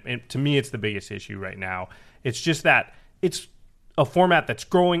issue, and to me, it's the biggest issue right now. It's just that it's a format that's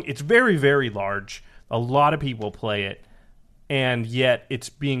growing. It's very, very large. A lot of people play it, and yet it's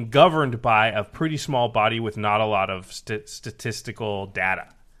being governed by a pretty small body with not a lot of statistical data.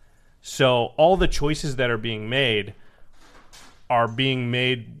 So all the choices that are being made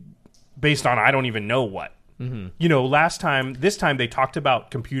based on I don't even know what. Mm-hmm. This time they talked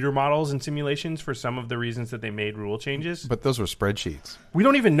about computer models and simulations for some of the reasons that they made rule changes. But those were spreadsheets. We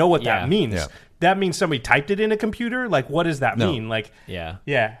don't even know what that means. Yeah. that means somebody typed it in a computer? Like, what does that mean? Like, yeah.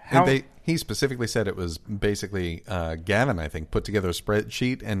 How, he specifically said it was basically Gavin, I think, put together a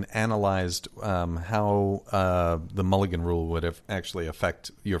spreadsheet and analyzed how the mulligan rule would actually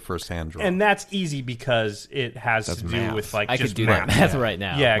affect your first hand draw. and that's easy because it has to do math. with like I just could do math. that math right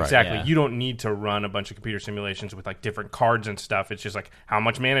now. Yeah, Right, exactly. yeah. You don't need to run a bunch of computer simulations with like different cards and stuff. It's just like, how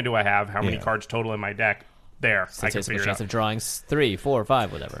much mana do I have? How many cards total in my deck? There, I can Statistical figure it chance out. of drawing 3, 4,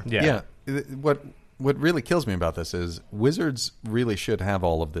 5, whatever. Yeah. What really kills me about this is Wizards really should have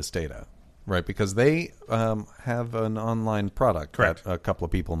all of this data, right? Because they have an online product Correct. that a couple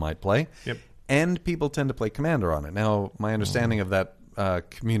of people might play. Yep. And people tend to play Commander on it. Now, my understanding of that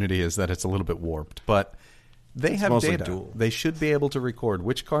community is that it's a little bit warped, but they have mostly data. Duel. They should be able to record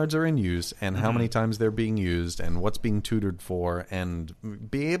which cards are in use and how many times they're being used and what's being tutored for, and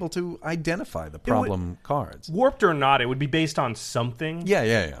be able to identify the problem cards. Warped or not, it would be based on something.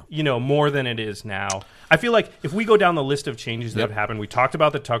 Yeah. You know, more than it is now. I feel like if we go down the list of changes that have happened, we talked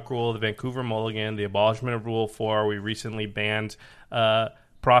about the Tuck rule, the Vancouver Mulligan, the abolishment of Rule 4. We recently banned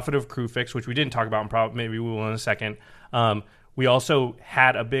Profit of Crewfix, which we didn't talk about, and maybe we will in a second. We also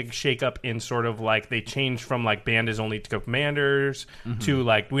had a big shakeup in sort of like they changed from like banned is only to commanders to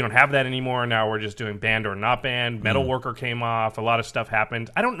like we don't have that anymore. Now we're just doing banned or not banned. Metalworker came off. A lot of stuff happened.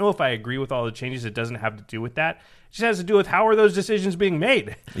 I don't know if I agree with all the changes. It doesn't have to do with that. It just has to do with how are those decisions being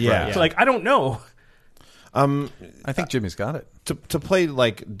made. Yeah. So like I don't know. I think Jimmy's got it. To play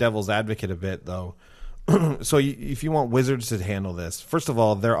like devil's advocate a bit, though, so if you want Wizards to handle this, first of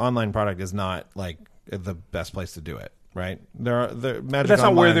all, their online product is not like the best place to do it, right? Magic But that's not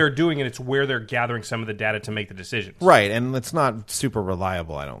Online, where they're doing it. It's where they're gathering some of the data to make the decisions. right, and it's not super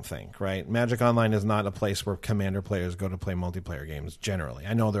reliable, I don't think, right? Magic Online is not a place where Commander players go to play multiplayer games generally.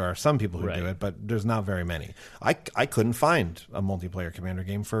 I know there are some people who do it, but there's not very many. I couldn't find a multiplayer Commander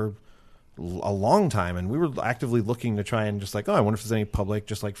game for a long time, and we were actively looking to try and just like, I wonder if there's any public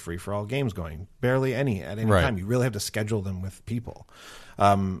just like free-for-all games going. Barely any at any time. You really have to schedule them with people,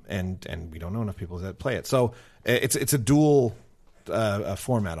 and we don't know enough people that play it. So it's a dual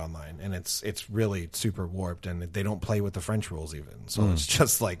format online, and it's really super warped, and they don't play with the French rules even. So it's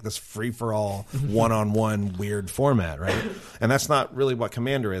just like this free-for-all one-on-one weird format, right? And that's not really what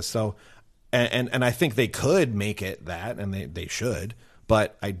Commander is. So and I think they could make it that, and they should.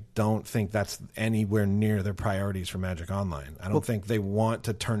 But I don't think that's anywhere near their priorities for Magic Online. I don't think they want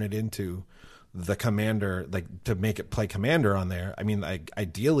to turn it into the Commander, like to make it play Commander on there. I mean,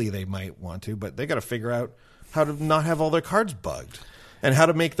 ideally they might want to, but they got to figure out how to not have all their cards bugged and how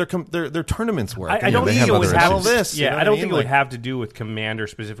to make their tournaments work. I don't think it would have all this. Yeah, you know I don't what think mean? it would have to do with Commander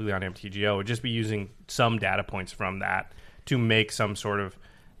specifically on MTGO. It would just be using some data points from that to make some sort of,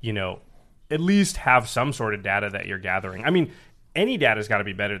 at least have some sort of data that you're gathering. I mean, any data's got to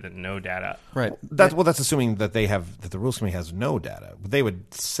be better than no data. Right. That's assuming that that the rules committee has no data. They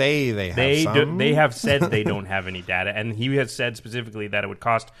would say they have some. They have said they don't have any data, and he has said specifically that it would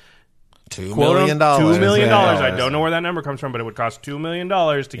cost $2 million. $2 million. Yeah. I don't know where that number comes from, but it would cost $2 million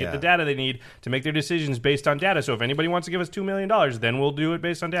to get the data they need to make their decisions based on data. So if anybody wants to give us $2 million, then we'll do it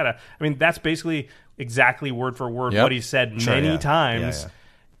based on data. I mean, that's basically exactly word for word what he said many times.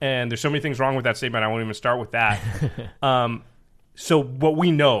 And there's so many things wrong with that statement. I won't even start with that. So what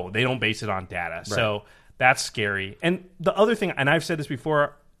we know, they don't base it on data. Right. So that's scary. And the other thing, and I've said this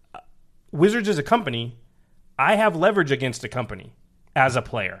before, Wizards is a company. I have leverage against a company as a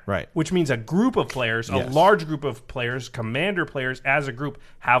player. Right. Which means a group of players, a large group of players, Commander players as a group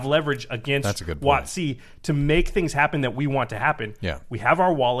have leverage against WotC to make things happen that we want to happen. Yeah. We have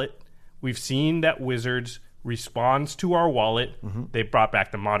our wallet. We've seen that Wizards responds to our wallet. They brought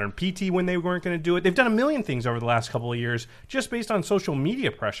back the modern PT when they weren't going to do it. They've done a million things over the last couple of years just based on social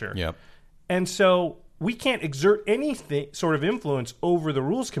media pressure. Yep. And so we can't exert any sort of influence over the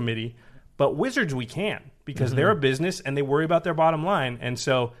rules committee, but Wizards we can because they're a business and they worry about their bottom line. And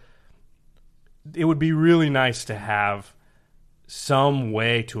so it would be really nice to have some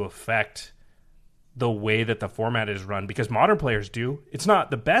way to affect the way that the format is run because modern players do. It's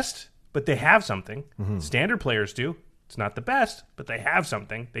not the best, but they have something. Standard players do. It's not the best, but they have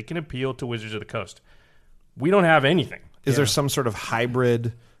something. They can appeal to Wizards of the Coast. We don't have anything. Is there some sort of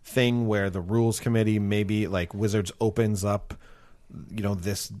hybrid thing where the rules committee maybe like Wizards opens up,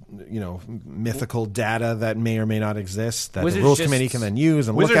 this, mythical data that may or may not exist that Wizards the rules committee can then use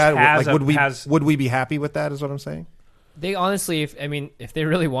and Wizards look at? has Would we be happy with that? Is what I'm saying. They honestly, if they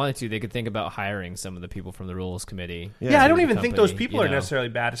really wanted to, they could think about hiring some of the people from the rules committee. Yeah, I don't even think those people are necessarily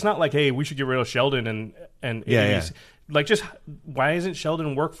bad. It's not like, hey, we should get rid of Sheldon and yeah. like just why isn't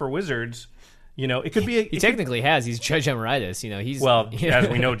Sheldon work for Wizards? You know, it could be. He technically has. He's Judge Emeritus. You know, he's as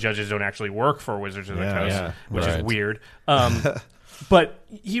we know, judges don't actually work for Wizards of the Coast, which is weird. But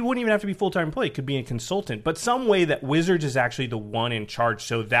he wouldn't even have to be full-time employee. He could be a consultant. But some way that Wizards is actually the one in charge,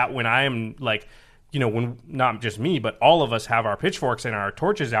 so that when I am like, you know, when not just me, but all of us have our pitchforks and our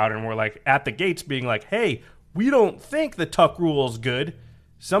torches out, and we're like at the gates, being like, "Hey, we don't think the Tuck rule is good.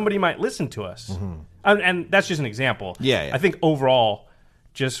 Somebody might listen to us." And that's just an example. Yeah. I think overall,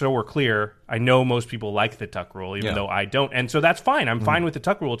 just so we're clear, I know most people like the Tuck rule, even though I don't. And so that's fine. I'm fine with the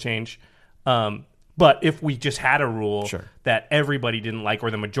Tuck rule change. But if we just had a rule that everybody didn't like,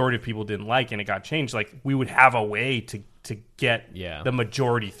 or the majority of people didn't like, and it got changed, like we would have a way to get the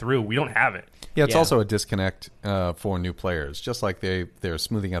majority through. We don't have it. Yeah, it's also a disconnect for new players. Just like they're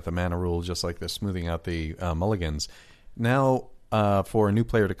smoothing out the mana rule, just like they're smoothing out the mulligans. Now, for a new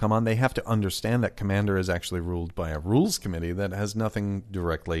player to come on, they have to understand that Commander is actually ruled by a rules committee that has nothing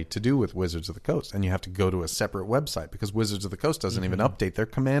directly to do with Wizards of the Coast. And you have to go to a separate website because Wizards of the Coast doesn't even update their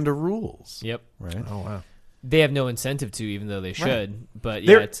Commander rules. Yep. Right? Oh, wow. They have no incentive to, even though they should. But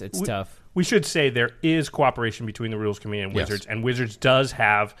yeah, it's tough. We should say there is cooperation between the rules committee and Wizards, and Wizards does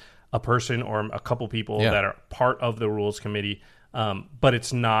have a person or a couple people that are part of the rules committee. But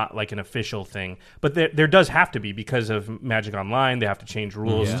it's not like an official thing. But there does have to be, because of Magic Online. They have to change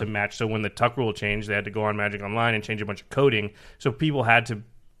rules to match. So when the Tuck rule changed, they had to go on Magic Online and change a bunch of coding. So people had to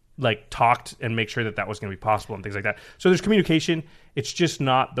talk and make sure that was going to be possible and things like that. So there's communication. It's just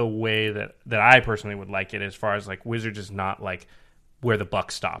not the way that I personally would like it, as far as like Wizards is not like where the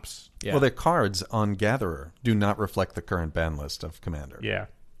buck stops. Yeah. Well, their cards on Gatherer do not reflect the current ban list of Commander. Yeah.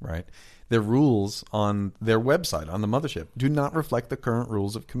 Right? Their rules on their website, on the mothership, do not reflect the current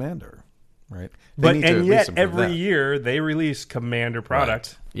rules of Commander, right? And yet every year they release Commander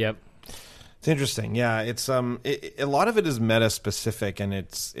product. Right. Yep. It's interesting. Yeah, it's a lot of it is meta specific, and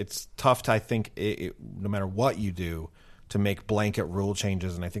it's tough to, I think, no matter what you do, to make blanket rule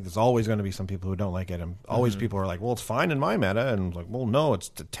changes. And I think there's always going to be some people who don't like it, and always people are like, well, it's fine in my meta, and like, well, no,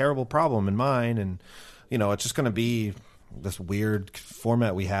 it's a terrible problem in mine, and you know, it's just going to be this weird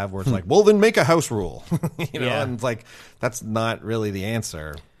format we have where it's like, well, then make a house rule, you know, and it's like that's not really the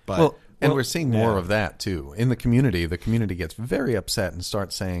answer. But and we're seeing more of that too in the community. The community gets very upset and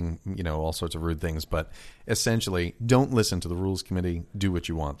starts saying, you know, all sorts of rude things. But essentially, don't listen to the rules committee. Do what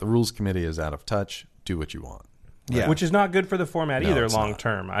you want. The rules committee is out of touch. Do what you want. Yeah, which is not good for the format either long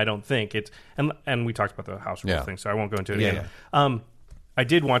term. I don't think it's and we talked about the house rules thing, so I won't go into it again. Yeah. I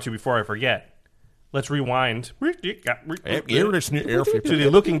did want to, before I forget. Let's rewind to the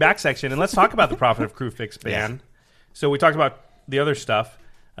looking back section, and let's talk about the Prophet of Kruphix ban. Yeah. So we talked about the other stuff,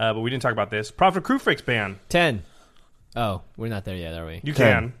 but we didn't talk about this. Prophet of Kruphix ban. 10. Oh, we're not there yet, are we? You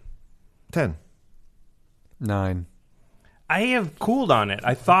 10. 10. 9. I have cooled on it.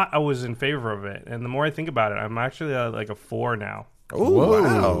 I thought I was in favor of it, and the more I think about it, I'm actually like a 4 now. Oh,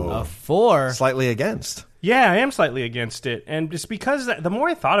 wow. A 4? Slightly against. Yeah, I am slightly against it. And just because the more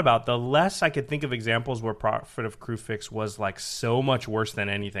I thought about it, the less I could think of examples where Prophet of Kruphix was like so much worse than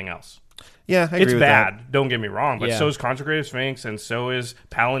anything else. Yeah, I agree it's with bad. That. Don't get me wrong, but so is Consecrated Sphinx, and so is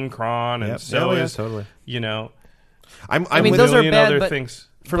Palancron, and so is totally. You know, I mean, those are bad, but things.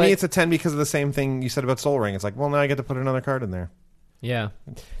 For me, it's a 10 because of the same thing you said about Sol Ring. It's like, well, now I get to put another card in there. Yeah.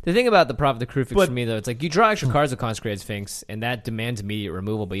 The thing about the Prophet of Kruphix for me, though, it's like you draw extra cards with Consecrated Sphinx, and that demands immediate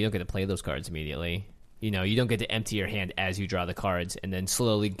removal, but you don't get to play those cards immediately. You know, you don't get to empty your hand as you draw the cards and then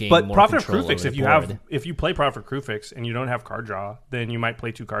slowly gain more control over the board. But Prophet of Kruphix, if you play Prophet of Kruphix and you don't have card draw, then you might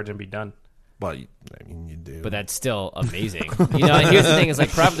play 2 cards and be done. Well, I mean, you do. But that's still amazing. You know, and here's the thing: is like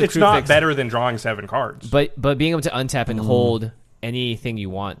Prophet of Kruphix. It's not better than drawing 7 cards. But being able to untap and hold anything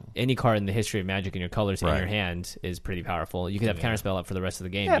you want, any card in the history of Magic in your colors in your hand is pretty powerful. You could have Counterspell up for the rest of the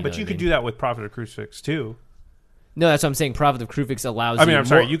game. Yeah, but you could do that with Prophet of Kruphix too. No, that's what I'm saying. Prophet of Kruphix allows you... I mean, I'm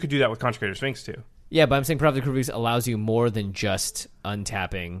sorry, you could do that with Consecrated Sphinx too. Yeah, but I'm saying Prophet of Kruphix allows you more than just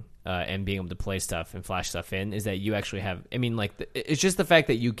untapping and being able to play stuff and flash stuff in, is that you actually have... I mean, like, it's just the fact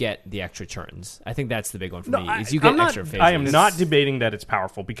that you get the extra turns. I think that's the big one for me, is you get extra phases. I am not debating that it's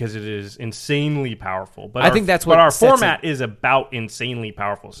powerful, because it is insanely powerful. But I think that's what... But our format is about insanely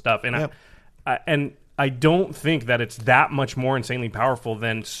powerful stuff. And I don't think that it's that much more insanely powerful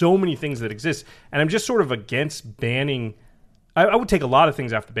than so many things that exist. And I'm just sort of against banning... I would take a lot of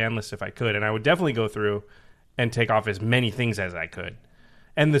things off the ban list if I could, and I would definitely go through and take off as many things as I could.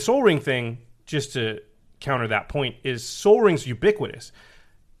 And the Sol Ring thing, just to counter that point, is Sol Ring's ubiquitous.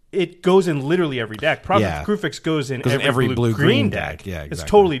 It goes in literally every deck. Prophet of Kruphix goes in every blue-green deck. Yeah, exactly. It's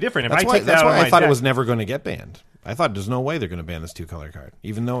totally different. That's why I thought it was never going to get banned. I thought there's no way they're going to ban this 2-color card,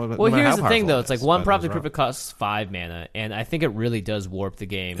 even though. Well, no here's how the thing, powerful though. it It's like is, one but Prophet of I was Proof costs 5 mana, and I think it really does warp the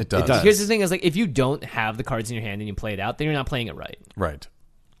game. It does. Here's the thing: is like if you don't have the cards in your hand and you play it out, then you're not playing it right. Right.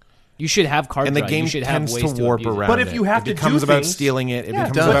 You should have card and the draw. game You should tends have ways to warp abuse it. around. But if you have it to becomes do about things- stealing it. It Yeah,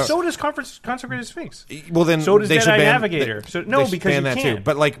 becomes does. but about. so does Consecrated Sphinx. Well, then so does they should Deadeye ban Navigator. So no, they should because ban you that can't. too.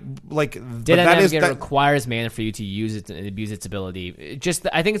 But like but Deadeye that is Navigator that. requires mana for you to use it and abuse its ability.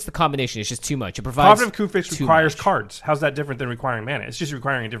 I think it's the combination. It's just too much. It provides. Prophet of Kufix too requires much. cards. How's that different than requiring mana? It's just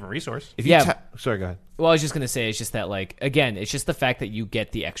requiring a different resource. If you Yeah. sorry, go ahead. Well, I was just going to say, it's just that, like, again, it's just the fact that you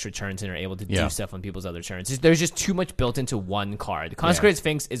get the extra turns and are able to Yeah. do stuff on people's other turns. There's just too much built into one card. Consecrated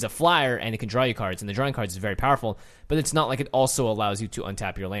Sphinx is a flyer, and it can draw you cards, and the drawing cards is very powerful, but it's not like it also allows you to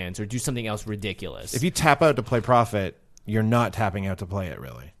untap your lands or do something else ridiculous. If you tap out to play Prophet, you're not tapping out to play it,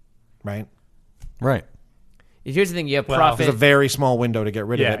 really, right? Right. Here's the thing, you have Well, Prophet. There's a very small window to get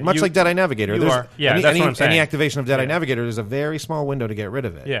rid Yeah, of it, much you- like Deadeye Navigator. you There's are- yeah, any, that's what I'm saying. any activation of Deadeye Yeah. Navigator, there's a very small window to get rid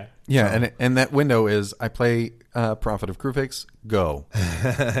of it. Yeah. Yeah, and that window is I play Prophet of Kufix, go.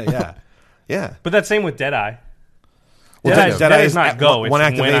 yeah, yeah. But that's same with Deadeye. Well, Deadeye is not at go. one It's when I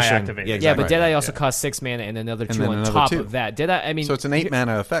activation. activate. Yeah, yeah, exactly. but Deadeye also costs 6 mana and another 2 then on another top 2. of that. Deadeye, I mean, So it's an 8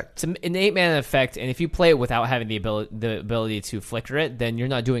 mana effect. it's an 8 mana effect, and if you play it without having the ability to flicker it, then you're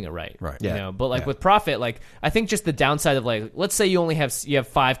not doing it right. Right. You Yeah. know, but like Yeah. with Prophet, like I think just the downside of like, let's say you only have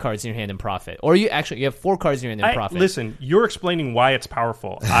 5 cards in your hand in Prophet, or you have 4 cards in your hand in Prophet. Listen, you're explaining why it's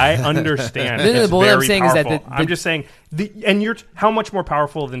powerful. I understand. No, it's but what I'm very saying is that powerful. I'm just saying, you're how much more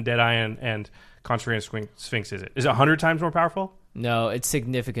powerful than Deadeye and Consecrated Sphinx is it? Is it 100 times more powerful? No, it's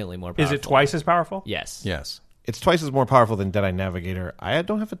significantly more powerful. Is it twice as powerful? Yes. Yes. It's twice as more powerful than Deadeye Navigator. I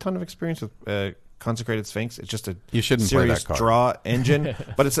don't have a ton of experience with Consecrated Sphinx. It's just a You shouldn't play serious that card. draw engine,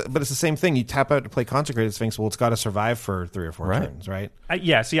 but it's the same thing. You tap out to play Consecrated Sphinx. Well, it's got to survive for 3 or 4 Right. turns, right?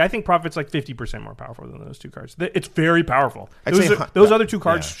 See, I think Prophet's like 50% more powerful than those 2 cards. It's very powerful. I'd say Those other 2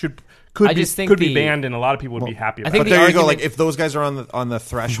 cards yeah. could think be the- banned, and a lot of people would be happy about think it. But the there you go. argument- Like if those guys are on the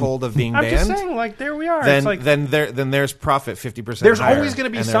threshold of being I'm banned, just saying, like, there we are. then it's like, then there's Prophet 50%. there's higher, always going to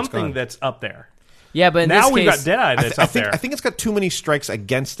be and then it's something gone. that's up there. Yeah, but in Now this we've case, got Deadeye that's up there. I think it's got too many strikes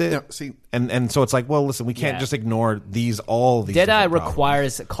against it. Yeah, see- and so it's like, well, listen, we can't Yeah. just ignore all these. Deadeye different problems.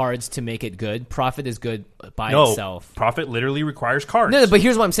 requires cards to make it good. Prophet is good by No, itself. Prophet literally requires cards. No, but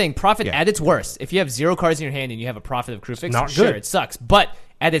here's what I'm saying. Prophet Yeah. at its worst, if you have 0 cards in your hand and you have a Prophet of Kufix, not sure, good. it sucks. But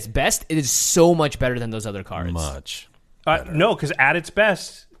at its best, it is so much better than those other cards. Much. No, because at its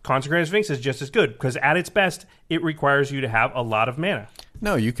best, Consecrated Sphinx is just as good. Because at its best, it requires you to have a lot of mana.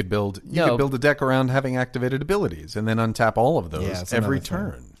 No, you could build No. a deck around having activated abilities and then untap all of those Yeah, it's every another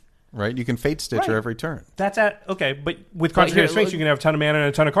thing. turn. Right? You can Fate Stitcher Right. every turn. But with But Consecrated here, Sphinx, look- you can have a ton of mana and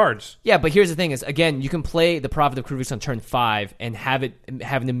a ton of cards. Yeah, but here's the thing: is again, you can play the Prophet of Kufix on turn 5 and have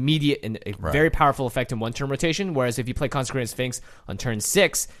an immediate and a very powerful effect in 1 turn rotation. Whereas if you play Consecrated Sphinx on turn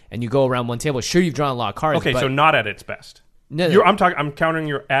 6 and you go around one table, sure you've drawn a lot of cards. Okay, but so not at its best. No. I'm countering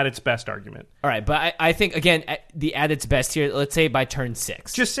your at its best argument. all right, but I think again at its best here. Let's say by turn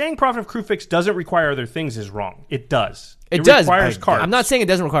 6. Just saying Prophet of Kufix doesn't require other things is wrong. It does. It does. requires cards. I'm not saying it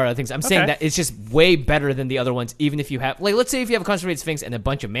doesn't require other things. I'm saying Okay. that it's just way better than the other ones. Even if you have, like, let's say if you have a Consecrated Sphinx and a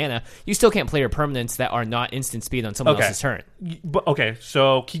bunch of mana, you still can't play your permanents that are not instant speed on someone else's turn. But, okay,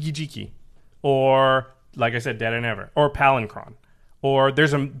 so Kiki Jiki, or like I said, Dead and Ever, or Palancron, or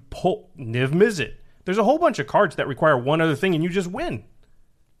there's a whole Niv Mizzet. There's a whole bunch of cards that require one other thing, and you just win.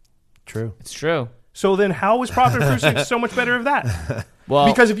 True. It's true. So then, how is Prophet of Kufix so much better of that? Well,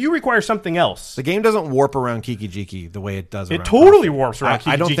 Because if you require something else, The game doesn't warp around Kiki Jiki the way it does. it around totally Prophet. warps around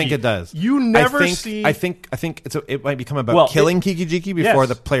Kiki I don't Jiki. think it does. You never I think, see. I think it might become about Well, killing Kiki Jiki before yes.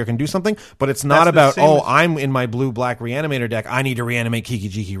 the player can do something, but it's not That's the about same as- I'm in my blue black reanimator deck. I need to reanimate Kiki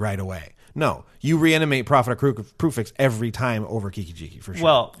Jiki right away. No, you reanimate Prophet of Kufix every time over Kiki Jiki for sure.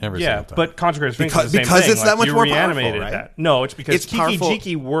 Well, Every yeah, single time. but Consecrated Sphinx Because- is the same because thing. it's that much you more powerful, reanimated right? that. No, it's because It's Kiki powerful-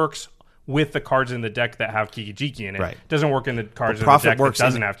 Jiki works with the cards in the deck that have Kiki Jiki in it. Right. It doesn't work in the cards in the Prophet deck works that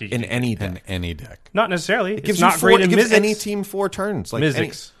doesn't in, have Kiki in Jiki. any In deck. any deck. Not necessarily. It gives it's not you four, great it in gives Mizzix. any team 4 turns. Like any,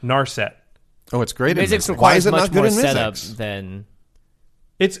 Mizzix, Narset. Oh, it's great in Mizzix Mizzix. Why requires is it much not good more in setup Mizzix? than.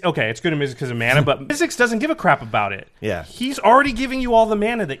 It's okay. It's good in Mizzix because of mana, but Mizzix doesn't give a crap about it. Yeah. He's already giving you all the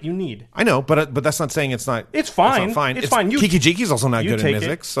mana that you need. I know, but that's not saying it's not. It's fine. It's not fine. It's fine. You- Kiki Jiki's also not you good in take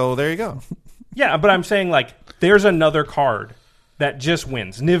it. Mizzix, so there you go. Yeah, but I'm saying like there's another card that just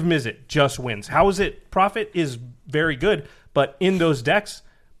wins. Niv Mizzet just wins. How is it? Prophet is very good, but in those decks,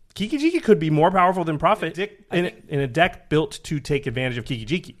 Kiki Jiki could be more powerful than Prophet in a deck built to take advantage of Kiki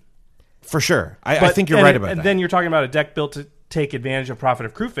Jiki. For sure. I think you're right about and that. then you're talking about a deck built to take advantage of Prophet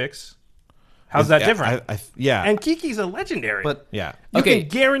of Kufix. How's that different? Yeah. And Kiki's a legendary. But Yeah. you Okay. can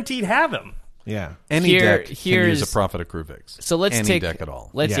guaranteed have him. Yeah. Any deck can here's use a Prophet of Kruvix. So let's Any take deck at all.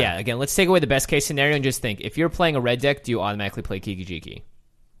 Let's let's take away the best case scenario and just think: if you're playing a red deck, do you automatically play Kiki Jiki?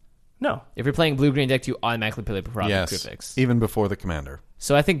 No. If you're playing blue green deck, do you automatically play Prophet Yes, Kruvix? even before the commander.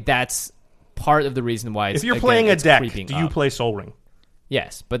 So I think that's part of the reason why. If you're playing a it's deck, creeping do you up. play Sol Ring?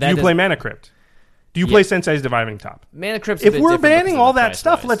 Yes, but Do that you play doesn't- Mana Crypt? Do you play Sensei's Divining Top? Mana Crypt's a If bit we're different because banning of all the that price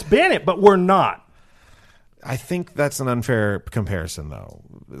stuff, rise. let's ban it. But we're not. I think that's an unfair comparison, though.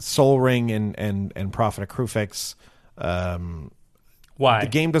 Sol Ring and Prophet of Kruvix. Why? The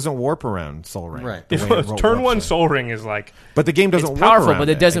game doesn't warp around Sol Ring. Right. the If way it turn warps one it. Sol Ring is like, But the game doesn't It's warp powerful, around but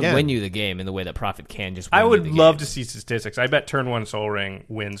it doesn't Again, win you the game in the way that Prophet can just win I would you the love game. to see statistics. I bet turn one Sol Ring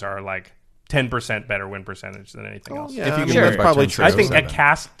wins are like 10% better win percentage than anything else. Yeah, If you can Sure. win that's by probably turn true. I think a 7.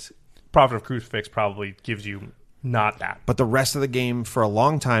 cast Prophet of Crucifix probably gives you not that. But the rest of the game, for a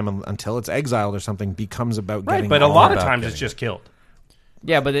long time, until it's exiled or something, becomes about Right, getting. but a all lot of about times getting it's just killed.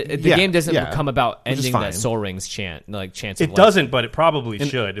 Yeah, but the Yeah, game doesn't yeah, come about which is ending fine. that Sol Ring's chance. Of It life. doesn't, but it probably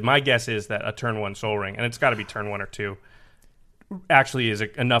should. My guess is that a turn one Sol Ring, and it's got to be turn one or two, actually is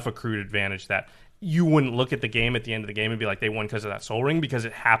enough accrued advantage that you wouldn't look at the game at the end of the game and be like, they won because of that Sol Ring, because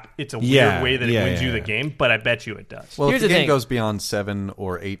it's a weird way that it wins you the game, but I bet you it does. Well, Here's if the the game thing. goes beyond 7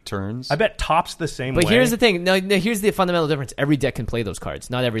 or 8 turns, I bet Top's the same But way. here's the thing. No, here's the fundamental difference. Every deck can play those cards.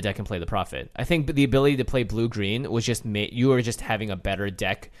 Not every deck can play the Prophet. I think the ability to play blue green was just you were just having a better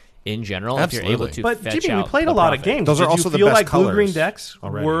deck in general. Absolutely. If you're able to But fetch Jimmy, we out played the a lot of Prophet. games. Those are Did also you the feel best like blue green colors decks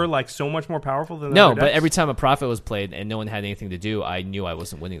already. were like so much more powerful than No, other but decks? every time a Prophet was played and no one had anything to do, I knew I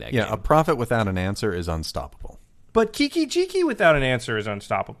wasn't winning that yeah, game. a Prophet without an answer is unstoppable. But Kiki Jiki without an answer is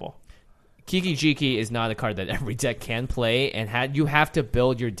unstoppable. Kiki Jiki is not a card that every deck can play, and you have to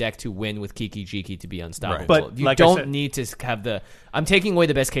build your deck to win with Kiki Jiki to be unstoppable. Right. But you like I don't said- need to have the. I'm taking away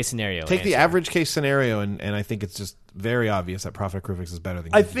the best case scenario. Take the answer. average case scenario, and I think it's just very obvious that Prophet of Kruvix is better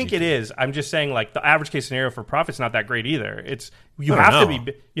than. I Kiki think Jiki. it is. I'm just saying, like the average case scenario for Prophet's not that great either. It's you I don't have to know.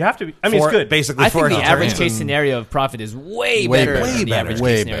 be. You have to be. I mean, it's good. Basically, I think for the turns average case and scenario of Prophet is way Way better better. than the Way average better. case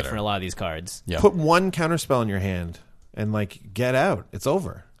Way scenario better. for a lot of these cards. Yeah. Put one counterspell in your hand and get out. It's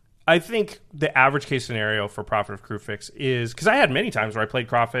over. I think the average case scenario for Prophet of Kruvix is because I had many times where I played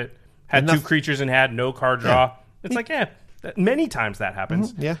Prophet, had Enough- two creatures and had no card draw. It's like, many times that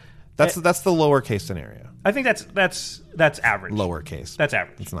happens. Yeah, that's the lower case scenario. I think that's average. Lower case. That's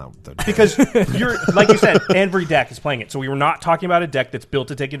average. It's not the, Because you're like you said, every deck is playing it. So we were not talking about a deck that's built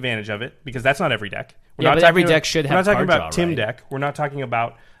to take advantage of it because that's not every deck. We're Yeah, not but talking every about- deck should have We're not talking card about draw, Tim right? deck. We're not talking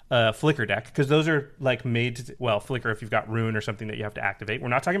about Flicker deck because those are like made to Flicker if you've got Rune or something that you have to activate. We're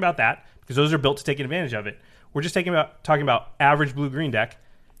not talking about that because those are built to take advantage of it. We're just talking about average blue green deck.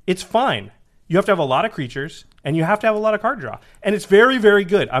 It's fine. You have to have a lot of creatures and you have to have a lot of card draw, and it's very, very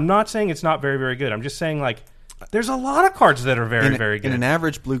good. I'm not saying it's not very, very good. I'm just saying there's a lot of cards that are very, very good. In an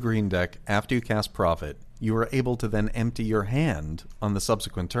average blue-green deck, after you cast Prophet, you are able to then empty your hand on the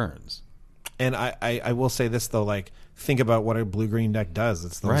subsequent turns. and I will say this though, think about what a blue green deck does.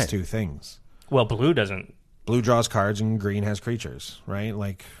 It's those Right. two things. Well, blue doesn't. Blue draws cards and green has creatures, right?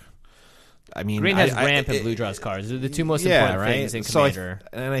 I mean, Green has ramp and blue draws cards. They're the two most important things in Commander.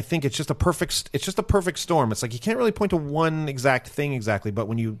 And I think it's just a perfect storm. It's like you can't really point to one exact thing exactly, but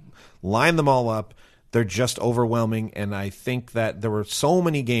when you line them all up, they're just overwhelming. And I think that there were so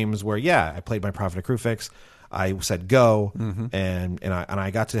many games where, I played my Prophet of Kruvix, I said go, and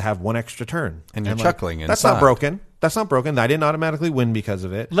I got to have one extra turn. And you're chuckling That's inside. not broken. That's not broken. I didn't automatically win because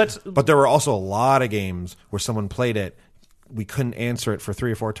of it. But there were also a lot of games where someone played it, we couldn't answer it for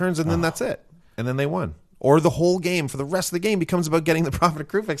 3 or 4 turns, and then that's it. And then they won. Or the whole game, for the rest of the game, becomes about getting the Prophet of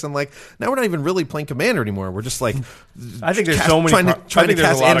Kruvix. And now we're not even really playing Commander anymore. We're just I think there's so many. trying I to think there's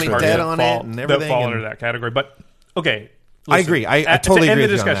cast a lot of Animate cards Dead that on fall, it and that everything. fall and- under that category. But okay, I listen, agree. I totally to end agree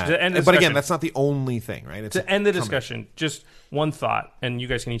the with you on discussion. that. To end the But again, discussion, that's not the only thing, right? It's to end the discussion. Just one thought, and you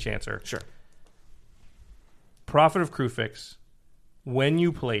guys can each answer. Sure. Prophet of Kruvix, when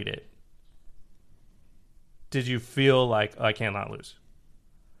you played it, did you feel like I cannot lose?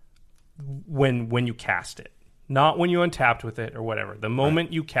 When you cast it, not when you untapped with it or whatever. The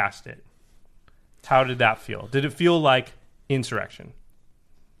moment you cast it, how did that feel? Did it feel like Insurrection?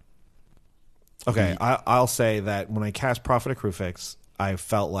 Okay, I'll say that when I cast Prophet of Kruvix, I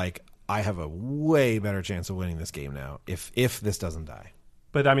felt like I have a way better chance of winning this game now if this doesn't die.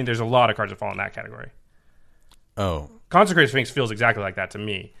 But I mean, there's a lot of cards that fall in that category. Oh, Consecrated Sphinx feels exactly like that to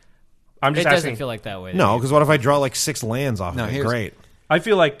me. I'm just It asking. doesn't feel like that way. to No, me. because what if I draw 6 lands off No, of it? here's- Great. I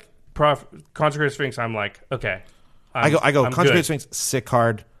feel like Consecrated Sphinx. I'm like, okay. I go. I'm Consecrated good. Sphinx, sick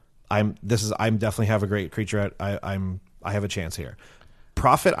card. I'm definitely have a great creature. I have a chance here.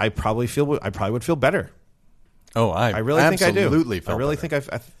 Prophet, I probably would feel better. Oh, I really think I do. Absolutely I really better.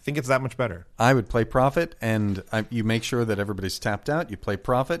 think I think it's that much better. I would play Prophet, and you make sure that everybody's tapped out. You play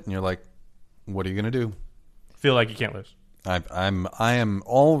Prophet, and you're like, what are you going to do? Feel like you can't lose. I am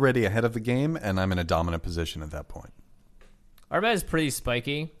already ahead of the game, and I'm in a dominant position at that point. Armada is pretty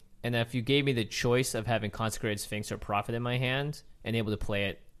spiky, and if you gave me the choice of having Consecrated Sphinx or Prophet in my hand and able to play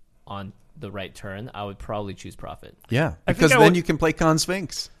it on the right turn, I would probably choose Prophet. Yeah, I think because I then would- you can play Con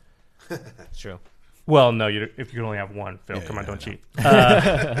Sphinx. That's true. Well, no, if you can only have one, Phil, come on, don't cheat.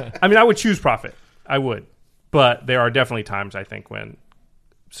 I mean, I would choose Prophet. I would. But there are definitely times, I think, when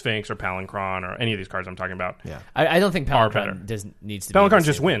Sphinx or Palinchron or any of these cards I'm talking about. Yeah. I don't think Are better. Palinchron needs to be. Palinchron in the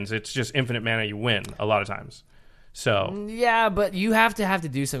just same- wins. It's just infinite mana, you win a lot of times. So, Yeah, but you have to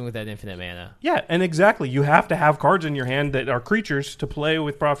do something with that infinite mana. yeah, and exactly. You have to have cards in your hand that are creatures to play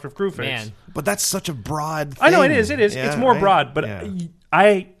with Prophet of Kruphix. Man, But that's such a broad thing. I know it is. It's Yeah, more right? broad, but Yeah.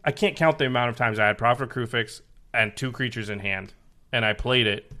 I can't count the amount of times I had Prophet of Kruphix and 2 creatures in hand, and I played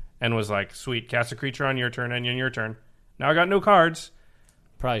it and was like, sweet, cast a creature on your turn and on your turn. Now I got no cards,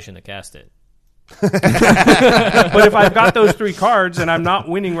 probably shouldn't have cast it. but if I've got those 3 cards and I'm not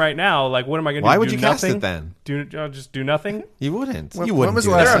winning right now, like what am I going to do? Why would Do you cast nothing? it then? Just do nothing? You wouldn't. When You wouldn't. was do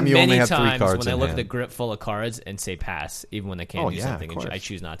the last that. There are time you only many had 3 times cards when I in look at the hand? grip full of cards and say pass, even when I can't Oh, do yeah, something. of And course. I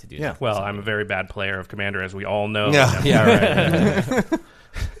choose not to do Yeah. that. Well, I'm a very bad player of Commander, as we all know. Yeah. Yeah, right.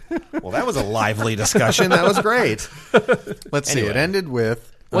 Well, that was a lively discussion. That was great. Let's see. It ended with...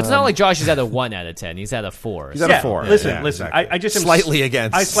 Well, it's not like Josh is at a 1 out of 10. He's at a 4. He's at a 4. Listen, Yeah, listen. exactly. I just am Slightly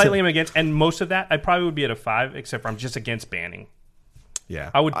against. I slightly am against, and most of that I probably would be at a 5, except for I'm just against banning. Yeah.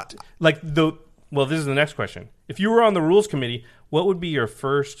 I would Well, this is the next question. If you were on the rules committee, what would be your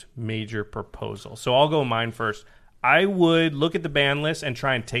first major proposal? So I'll go mine first. I would look at the ban list and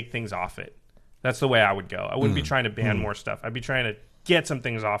try and take things off it. That's the way I would go. I wouldn't be trying to ban more stuff. I'd be trying to get some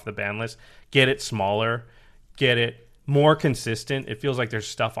things off the ban list, get it smaller, get it more consistent. It feels like there's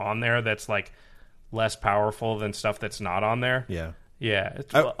stuff on there that's like less powerful than stuff that's not on there. Yeah. Yeah.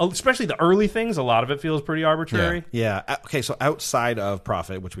 Especially the early things, a lot of it feels pretty arbitrary. Yeah. Okay. So outside of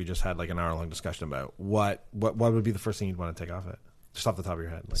Prophet, which we just had like an hour-long discussion about, what would be the first thing you'd want to take off it? Just off the top of your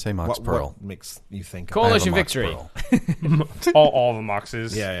head. Like, Say Mox what Pearl. makes you think? Coalition I have a Mox victory. Pearl. all the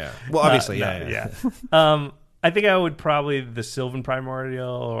Moxes. Yeah. Well, obviously, No, yeah. I think I would probably the Sylvan Primordial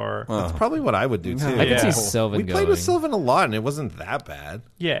or That's probably what I would do too. I can see Yeah. Sylvan We going. played with Sylvan a lot, and it wasn't that bad.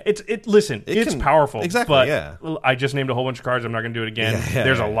 Listen, It it's can- powerful. exactly, But yeah. I just named a whole bunch of cards. I'm not going to do it again. Yeah,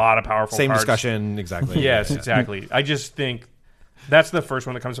 There's yeah. a lot of powerful Same cards. discussion, exactly. Yes, Yeah. exactly. I just think that's the first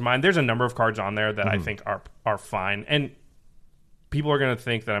one that comes to mind. There's a number of cards on there that I think are fine, and people are going to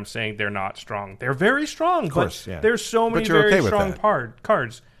think that I'm saying they're not strong. They're very strong. Of course, but yeah. There's so many you're very okay with strong that.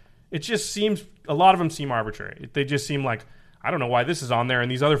 cards. It just seems a lot of them seem arbitrary. They just seem like I don't know why this is on there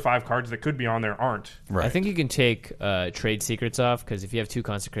and these other 5 cards that could be on there aren't. Right. I think you can take trade secrets off because if you have 2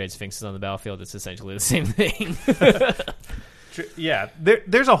 consecrated sphinxes on the battlefield, it's essentially the same thing. Yeah,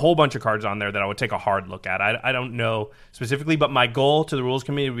 there's a whole bunch of cards on there that I would take a hard look at. I don't know specifically, but my goal to the rules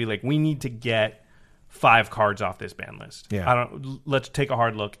committee would be like, we need to get 5 cards off this ban list. Yeah. Let's take a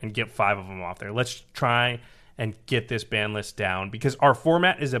hard look and get 5 of them off there. Let's try and get this ban list down because our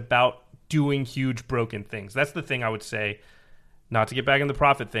format is about doing huge broken things. That's the thing I would say, not to get back in the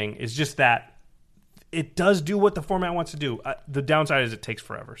Prophet thing, is just that it does do what the format wants to do. The downside is it takes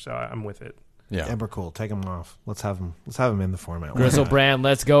forever, so I'm with it. Yeah. Emrakul, take him off. Let's have him in the format. Grizzlebrand,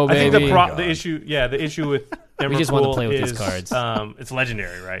 let's go, I baby. think the issue with Emrakul We just want to play with is, these cards. It's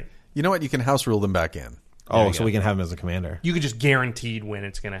legendary, right? You know what? You can house rule them back in. Oh, so we can have him as a commander. You could just guaranteed when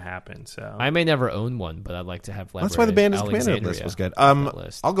it's going to happen. So I may never own one, but I'd like to have. That's why the band is commander Alexandria list was good. on that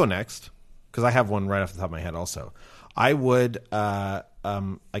list. I'll go next because I have one right off the top of my head. Also, I would, I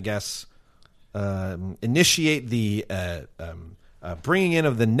guess, initiate the bringing in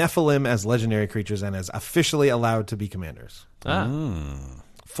of the Nephilim as legendary creatures and as officially allowed to be commanders.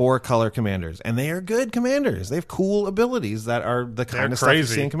 4-color commanders, and they are good commanders. They have cool abilities that are the kind of stuff you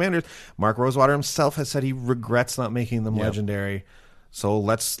crazy. see in commanders. Mark Rosewater himself has said he regrets not making them legendary. So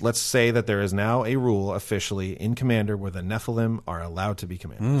let's say that there is now a rule officially in Commander where the Nephilim are allowed to be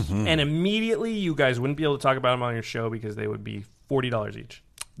commanders. and immediately you guys wouldn't be able to talk about them on your show because they would be $40 each.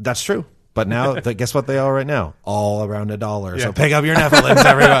 That's true. But now, guess what they are right now? All around $1. So pick up your Nephilims,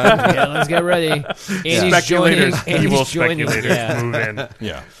 everyone. Yeah, let's get ready. Andy's Speculators, joining. evil Andy's joining. speculators, Yeah. move in.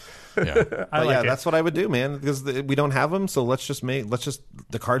 Yeah. Yeah. But like yeah, it. that's what I would do, man. Because we don't have them, so let's just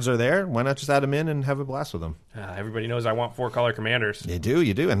the cards are there. Why not just add them in and have a blast with them? Everybody knows I want 4-color commanders. You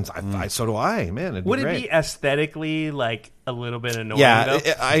do, and I so do I, man. It'd Would be it great. be aesthetically like a little bit annoying. Yeah,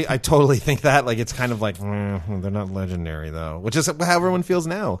 though. I totally think that. Like, it's kind of like, they're not legendary, though. Which is how everyone feels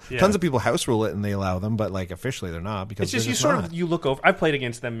now. Yeah. Tons of people house rule it and they allow them, but, like, officially they're not. Because It's just you look over. I've played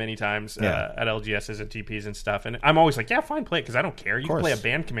against them many times at LGSs and TPs and stuff, and I'm always like, yeah, fine, play it, because I don't care. You can play a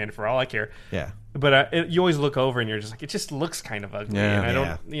band commander for all I care. Yeah. But you always look over and you're just like, it just looks kind of ugly. Yeah. And I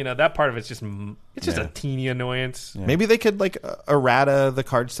don't, that part of it's just a teeny annoyance. Yeah. Maybe they could, like, errata the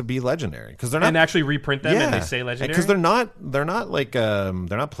cards to be legendary. Because they're not. And actually reprint them and they say legendary. Because they're not like, they're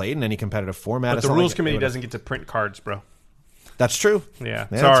not played in any competitive format. But the rules committee doesn't get to print cards, bro. That's true. Yeah.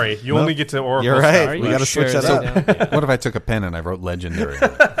 Sorry. You only get to Oracle. You're right. Sorry, We got to switch that up. What if I took a pen and I wrote legendary?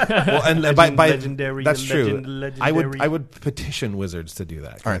 Well, and by legendary, that's true. legendary. I would petition Wizards to do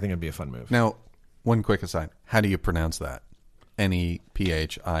that. 'Cause I think it'd be a fun move. Now, one quick aside. How do you pronounce that? Nephilim.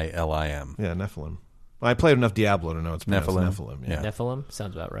 Yeah, Nephilim. Well, I played enough Diablo to know it's pronounced Nephilim. Nephilim. Yeah. Nephilim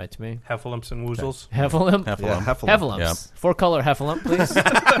sounds about right to me. Heffalumps and woozles. Nephilim. Yeah, Nephilim. Heffalumps. Yep. 4-color Heffalump, please.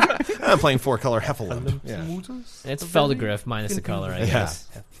 I'm playing 4-color Heffalump. Yeah. It's Feldegriff minus the color, I guess.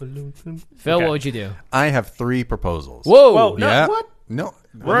 Phil, Okay. what would you do? I have 3 proposals. Whoa! Whoa, no, Yeah. what? No.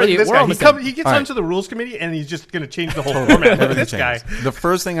 This we're guy, almost he gets All right. onto the rules committee and he's just going to change the whole format. Look at this guy. The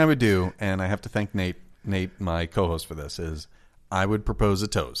first thing I would do, and I have to thank Nate, my co-host, for this, is I would propose a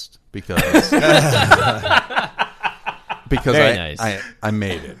toast because Very nice. I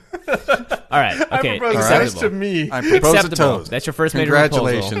made it. All right. Okay. I propose Acceptable. this to me. I proposed a Acceptable. toast. That's your first major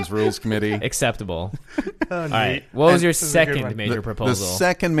Congratulations, Rules Committee. Acceptable. Oh, All right. What was your This is a good second one. major The proposal?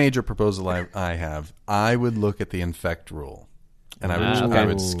 second major proposal I have, I would look at the infect rule. And I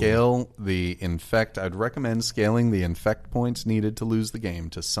would scale the infect. I'd recommend scaling the infect points needed to lose the game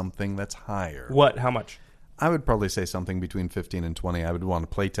to something that's higher. What? How much? I would probably say something between 15 and 20. I would want to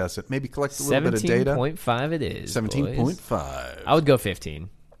play test it, maybe collect a little bit of data. 17.5 it is. 17.5. I would go 15.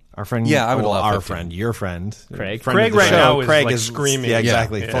 Our friend, Yeah, I would allow our 15. friend, your friend, Craig. friend Craig of the right show. now is, Craig like, is screaming. Yeah,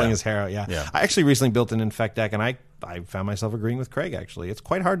 exactly, Yeah. pulling Yeah. his hair out. Yeah. Yeah. I actually recently built an infect deck, and I found myself agreeing with Craig. Actually, it's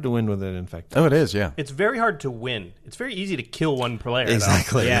quite hard to win with an infect deck. Oh, it is, yeah. It's very hard to win. It's very easy to kill one player. though.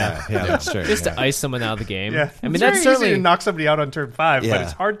 Exactly. Yeah. Yeah, that's true. Just yeah. to ice someone out of the game. Yeah. I mean, it's that's very certainly easy to knock somebody out on turn 5, Yeah. but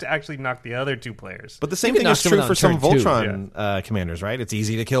it's hard to actually knock the other 2 players. But the same You can thing knock is true someone for on some turn 2. Voltron commanders, right? It's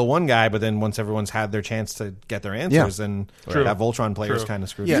easy to kill one guy, but then once everyone's had their chance to get their answers, then True. that Voltron player is True. kind of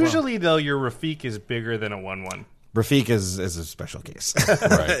screwed. as well. Usually, though, your Rafik is bigger than a 1/1. Rafik is a special case.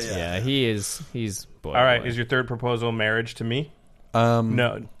 Right. Yeah, he's boy. All right, boy. is your third proposal marriage to me?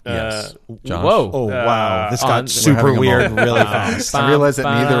 No. Yes. Josh? Whoa. Oh wow, this on- got we're super having a weird moment. really fast. I realize that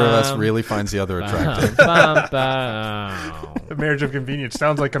neither of us Bum, really finds the other attractive. Bum, bum. The marriage of convenience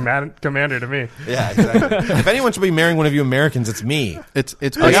sounds like commander to me. Yeah, exactly. If anyone should be marrying one of you Americans, it's me. It's I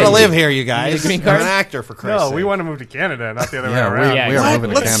gotta Okay. live here, you You guys. need a green I'm card? an actor for Christ's No, sake. we want to move to Canada, not the other way Yeah, around. Yeah, we are what?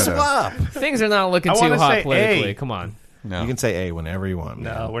 moving to Let's Canada. swap. Things are not looking I too wanna hot say politically. A. Come on. No. You can say A whenever you want.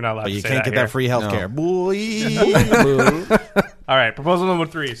 No, man. we're not allowed But to you say can't that get here. that free health care. All right, proposal number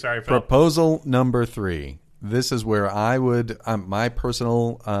 3. Sorry, Phil. Proposal number 3. This is where I would, my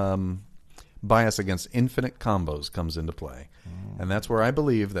personal bias against infinite combos comes into play. And that's where I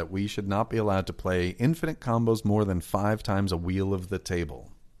believe that we should not be allowed to play infinite combos more than 5 times a wheel of the table.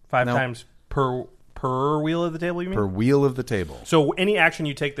 5 No. times per wheel of the table, you mean? Per wheel of the table. So any action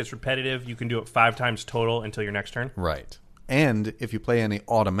you take that's repetitive, you can do it 5 times total until your next turn? Right. And if you play any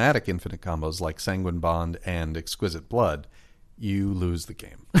automatic infinite combos like Sanguine Bond and Exquisite Blood, you lose the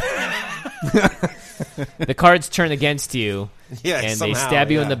game. The cards turn against you, Yeah, and somehow, they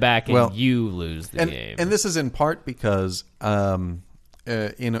stab you in yeah. the back, and Well, you lose the game. And this is in part because in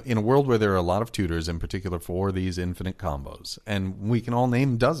a world where there are a lot of tutors, in particular for these infinite combos, and we can all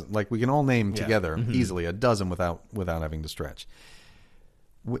name together easily a dozen without having to stretch.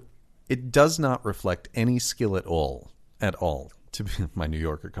 It does not reflect any skill at all. To be, my New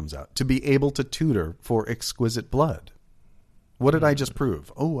Yorker comes out to be able to tutor for Exquisite Blood. What did I just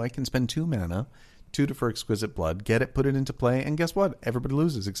prove? Oh, I can spend 2 mana, tutor for Exquisite Blood, get it, put it into play, and guess what? Everybody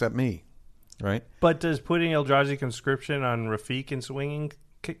loses except me. Right? But does putting Eldrazi Conscription on Rafik and swinging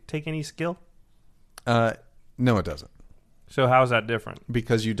take any skill? No, it doesn't. So how is that different?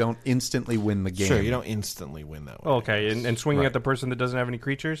 Because you don't instantly win the game. Sure, you don't instantly win that way. Okay, and swinging Right. at the person that doesn't have any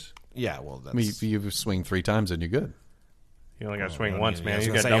creatures? Yeah, well, that's... I mean, you swing 3 times and you're good. You only got to swing I once, mean, man. I was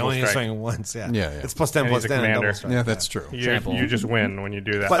You gonna got say, double only strike. swing once, yeah. Yeah. It's plus 10, And plus he's a 10, commander. double strike. Yeah, that's true. You just win when you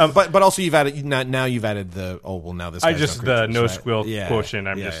do that. But also you've added now you've added the now this I guy's just no the creatures, no right? squill Yeah, quotient.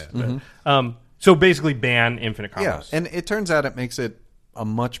 I'm yeah, just yeah. so basically ban infinite combos. Yeah, and it turns out it makes it a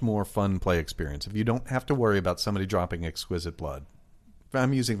much more fun play experience if you don't have to worry about somebody dropping Exquisite Blood.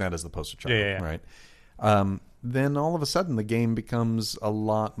 I'm using that as the poster child, Yeah. right? then all of a sudden the game becomes a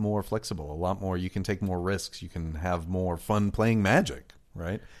lot more flexible, a lot more. You can take more risks. You can have more fun playing Magic,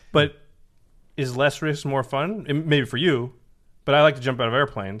 right? But is less risk more fun? Maybe for you, but I like to jump out of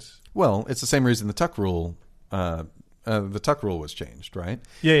airplanes. Well, it's the same reason the tuck rule. The tuck rule was changed, right?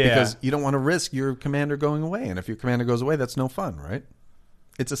 Yeah. Because you don't want to risk your commander going away, and if your commander goes away, that's no fun, right?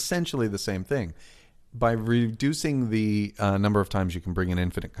 It's essentially the same thing. By reducing the number of times you can bring an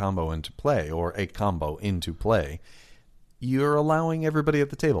infinite combo into play, or a combo into play, you're allowing everybody at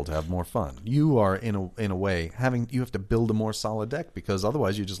the table to have more fun. You are in a way you have to build a more solid deck, because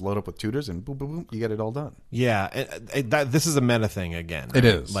otherwise you just load up with tutors and boom, boom, boom, you get it all done. Yeah, this is a meta thing again. Right? It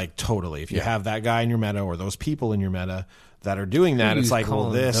is. Like, totally. If you have that guy in your meta or those people in your meta that are doing that, it's like,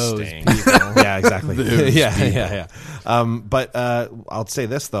 well, this stinks. Yeah, exactly. Yeah. But I'll say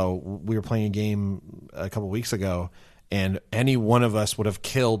this, though. We were playing a game a couple weeks ago, and any one of us would have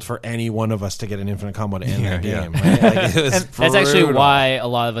killed for any one of us to get an infinite combo to end the game. Right? Like, that's actually why a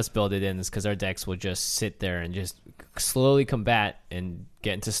lot of us build it in, is because our decks will just sit there and just slowly combat and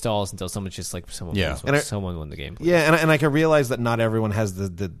get into stalls until someone's just like, someone won the game. Yeah, and I can realize that not everyone has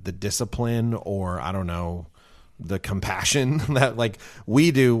the discipline, or I don't know, the compassion that like we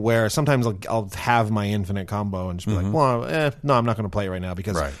do, where sometimes I'll have my infinite combo and just be like, well, no, I'm not going to play it right now,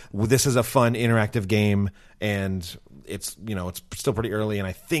 because this is a fun interactive game, and it's still pretty early, and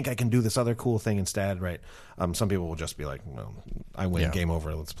I think I can do this other cool thing instead, right? Some people will just be like, well, I win, game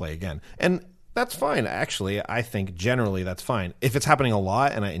over, let's play again. And that's fine. Actually, I think generally that's fine. If it's happening a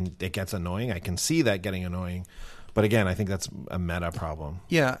lot and it gets annoying, I can see that getting annoying. But again, I think that's a meta problem.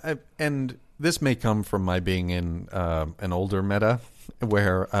 Yeah, and this may come from my being in an older meta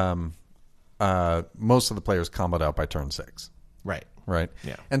where most of the players comboed out by turn 6. Right.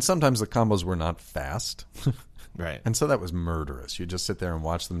 Yeah. And sometimes the combos were not fast. Right. And so that was murderous. You just sit there and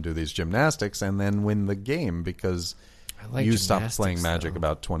watch them do these gymnastics and then win the game because you stopped playing Magic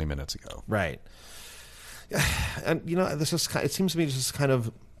about 20 minutes ago. Right. And, it seems to me just kind of...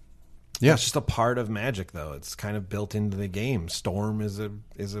 Yeah, it's just a part of Magic, though. It's kind of built into the game. Storm is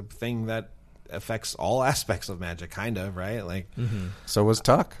a thing that affects all aspects of Magic, kind of, right? Like, so was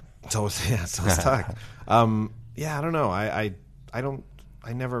Tuck. So was Tuck. I don't know. I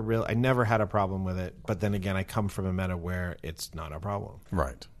never had a problem with it. But then again, I come from a meta where it's not a problem.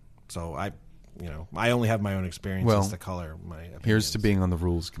 Right. So I only have my own experiences to color my opinions. Here's to being on the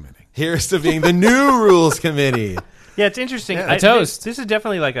rules committee. Here's to being the new rules committee. Yeah, it's interesting. Yeah, this is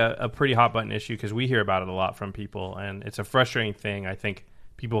definitely like a pretty hot button issue, because we hear about it a lot from people, and it's a frustrating thing. I think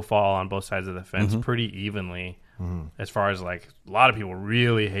people fall on both sides of the fence pretty evenly, as far as like a lot of people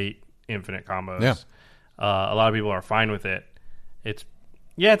really hate infinite combos. Yeah. A lot of people are fine with it. It's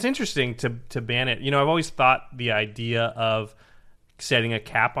interesting to ban it. I've always thought the idea of setting a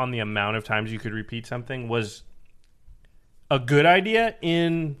cap on the amount of times you could repeat something was a good idea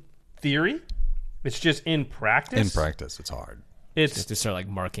in theory. It's just in practice. In practice, it's hard. It's to start like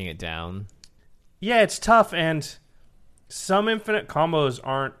marking it down. Yeah, it's tough, and some infinite combos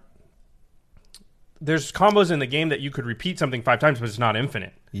aren't. There's combos in the game that you could repeat something 5 times, but it's not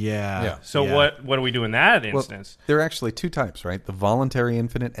infinite. Yeah. So what do we do in that instance? There are actually 2 types, right? The voluntary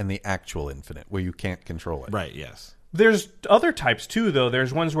infinite and the actual infinite, where you can't control it. Right. Yes. There's other types too, though.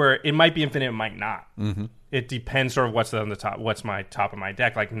 There's ones where it might be infinite, it might not. Mm-hmm. It depends sort of what's on the top. What's my top of my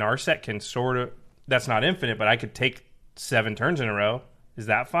deck? Like Narset can sort of. That's not infinite, but I could take 7 turns in a row. Is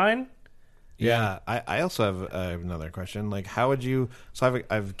that fine? Yeah. I also have another question. Like, how would you? So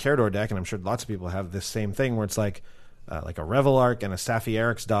I have a Carador deck, and I'm sure lots of people have this same thing where it's like a Revelark and a Safi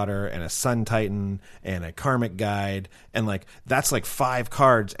Eric's Daughter and a Sun Titan and a Karmic Guide, and like that's like 5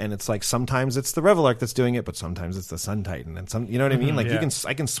 cards, and it's like sometimes it's the Revelark that's doing it, but sometimes it's the Sun Titan, and you know what I mean? Like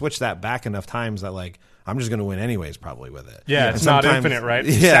I can switch that back enough times that like I'm just going to win anyways, probably with it. Yeah, it's not infinite, right?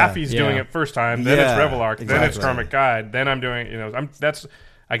 Safi's doing it first time, then it's Revelark, then it's Karmic Guide, then I'm doing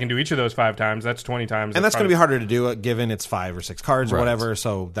I can do each of those 5 times. That's 20 times. And that's going to be harder to do given it's 5 or 6 cards or whatever.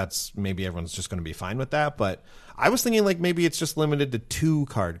 So that's maybe everyone's just going to be fine with that. But I was thinking like maybe it's just limited to 2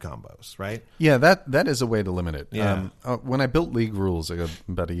 card combos, right? Yeah, that is a way to limit it. Yeah. When I built League Rules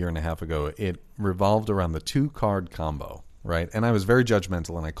about a year and a half ago, it revolved around the 2 card combo. Right, and I was very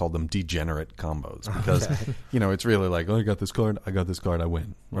judgmental, and I called them degenerate combos because, it's really like, I got this card, I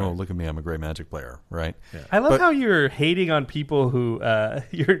win. Right. Oh, look at me, I'm a great Magic player, right? Yeah. I love how you're hating on people who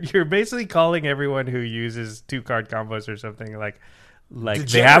you're basically calling everyone who uses 2 card combos or something like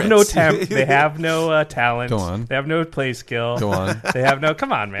they have no they have no talent. Go on. They have no play skill. Go on. They have no.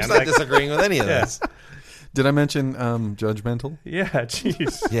 Come on, man. I'm not disagreeing with any of this. Did I mention judgmental? Yeah,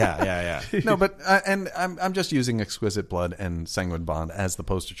 jeez. Yeah. No, but and I'm just using Exquisite Blood and Sanguine Bond as the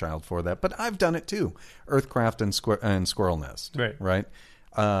poster child for that. But I've done it too. Earthcraft and Squirrel Nest. Right.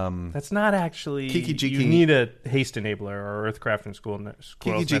 That's not actually. Kiki-Jiki. You need a haste enabler or Earthcraft and Squirrel Nest.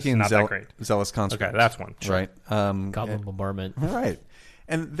 Kiki-Jiki Not that great. Zealous Conscript. Okay, that's one. Right. Goblin Bombardment. Right.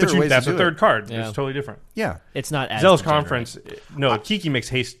 And there But are ways that's to a do third it. card. Yeah. It's totally different. Yeah. It's not as Zealous degenerate. Conference. No, Kiki makes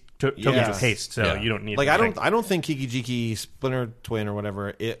haste tokens with haste, so you don't need. Like the I thing. don't think Kiki-Jiki, Splinter Twin, or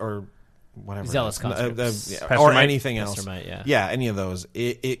whatever or whatever Zealous it is, Conscripts. or Pestermite? anything else. Pestermite, yeah, any of those.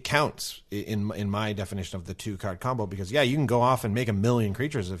 It counts in my definition of the 2-card combo because you can go off and make 1,000,000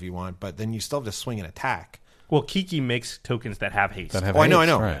 creatures if you want, but then you still have to swing and attack. Well, Kiki makes tokens that have haste. That have I know,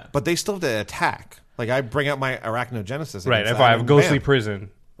 haste, right. but they still have to attack. Like I bring out my Arachnogenesis, Right. against If that, I have and Ghostly bam. Prison.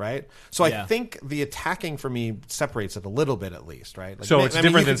 Right, so Yeah. I think the attacking for me separates it a little bit, at least, right? Like, So it's I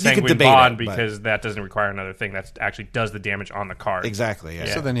mean, different you than could- you could Sanguine debate Bond it, but- because that doesn't require another thing. That actually does the damage on the card. exactly,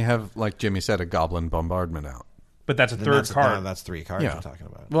 yeah. So then you have, like Jimmy said, a Goblin Bombardment out. But that's a Then third that's, card. that's 3 cards Yeah. I'm talking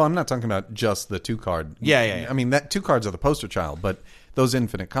about. Well, I'm not talking about just the 2-card. Yeah. I mean, that 2 cards are the poster child, but those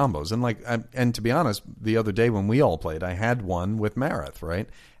infinite combos. And and to be honest, the other day when we all played, I had one with Marith, right?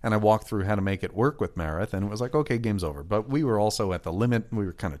 And I walked through how to make it work with Marith, and it was like, okay, game's over. But we were also at the limit. We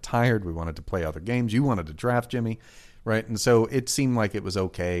were kind of tired. We wanted to play other games. You wanted to draft, Jimmy, right? And so it seemed like it was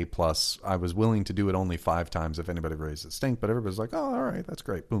okay. Plus, I was willing to do it only 5 times if anybody raised a stink. But everybody's like, oh, all right, that's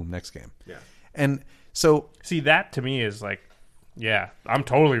great. Boom, next game. Yeah. And so See, that to me is like, yeah, I'm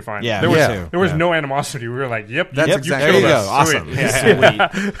totally fine. Yeah, there me was, too. there was Yeah. no animosity. We were like, yep, That's you exactly- killed there you us. go. Awesome. Sweet.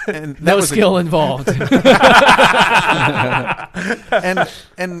 Yeah. and that No was a- skill involved.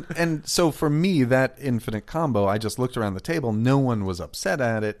 and so for me, that infinite combo, I just looked around the table. No one was upset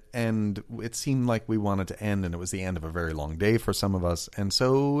at it, and it seemed like we wanted to end, and it was the end of a very long day for some of us, and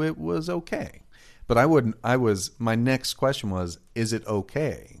so it was okay. But my next question was, is it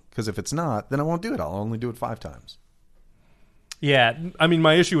okay? Because if it's not, then I won't do it. I'll only do it 5 times. Yeah, I mean,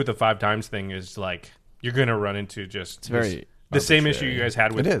 my issue with the 5 times thing is like you're going to run into just very the same issue you guys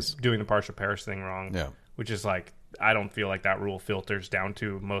had with It is. doing the partial perish thing wrong. Yeah. Which is like, I don't feel like that rule filters down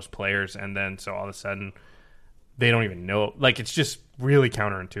to most players, and then so all of a sudden they don't even know. Like, it's just really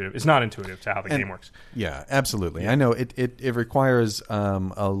counterintuitive. It's not intuitive to how the game works. Yeah, absolutely. I know it requires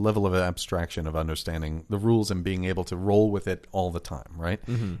a level of abstraction of understanding the rules and being able to roll with it all the time, right?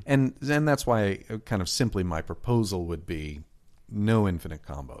 Mm-hmm. And that's why kind of simply my proposal would be no infinite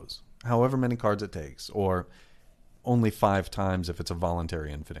combos, however many cards it takes, or only 5 times if it's a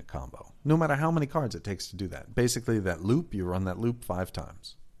voluntary infinite combo. No matter how many cards it takes to do that. Basically, that loop, you run that loop 5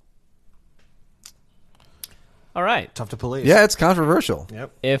 times. All right. Tough to police. Yeah, it's controversial.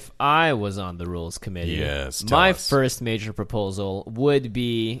 Yep. If I was on the rules committee, Yes, tell my us. first major proposal would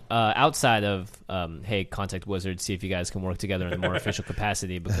be outside of, hey, contact Wizards, see if you guys can work together in a more official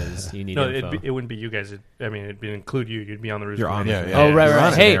capacity because you need No, info. it wouldn't be you guys. it'd include you. You'd be on the roof. You're on Yeah, it. yeah. Oh, right, You're right.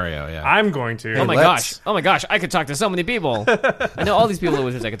 on it. Hey, Scenario, yeah. I'm going to. oh my let's- gosh, I could talk to so many people. I know all these people at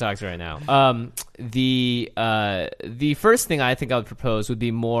Wizards I could talk to right now. The first thing I think I would propose would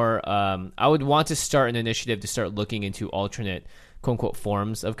be more. I would want to start an initiative to start looking into alternate quote unquote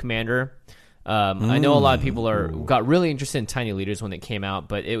forms of Commander. I know a lot of people got really interested in Tiny Leaders when it came out,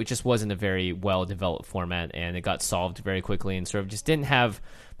 but it just wasn't a very well developed format, and it got solved very quickly, and sort of just didn't have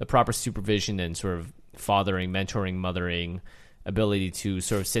the proper supervision and sort of fathering, mentoring, mothering ability to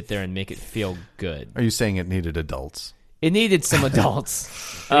sort of sit there and make it feel good. Are you saying it needed adults? It needed some adults.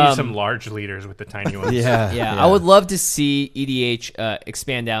 We need some large leaders with the tiny ones. Yeah, I would love to see EDH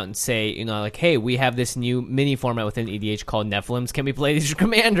expand out and say, like, hey, we have this new mini format within EDH called Nephilims. Can we play as your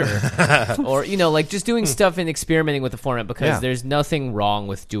commander? Or, like just doing stuff and experimenting with the format because there's nothing wrong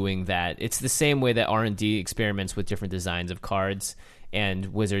with doing that. It's the same way that R&D experiments with different designs of cards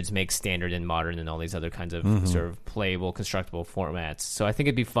and Wizards make standard and modern and all these other kinds of sort of playable, constructible formats. So I think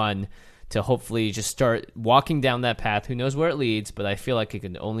it'd be fun to hopefully just start walking down that path. Who knows where it leads, but I feel like it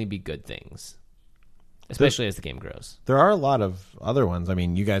can only be good things, especially as the game grows. There are a lot of other ones. I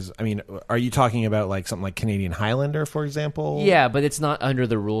mean, are you talking about like something like Canadian Highlander, for example? Yeah, but it's not under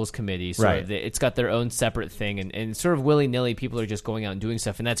the rules committee. So Right. it's got their own separate thing, and sort of willy-nilly people are just going out and doing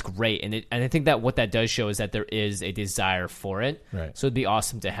stuff, and that's great. And I think that what that does show is that there is a desire for it. Right. So it'd be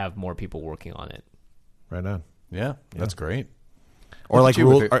awesome to have more people working on it. Right on. Yeah, that's great. Or Look like at you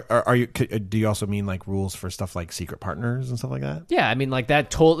rules? with Are you? Do you also mean like rules for stuff like secret partners and stuff like that? Yeah, I mean, like that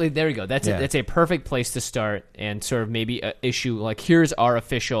totally, there you go. That's Yeah. that's a perfect place to start and sort of maybe issue, like, here's our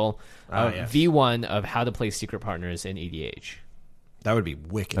official Yes. V1 of how to play secret partners in EDH. That would be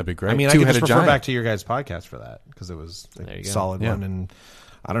wicked. That'd be great. I mean, I could just Two-headed refer giant. back to your guys' podcast for that because it was There a you go. solid Yeah. one. And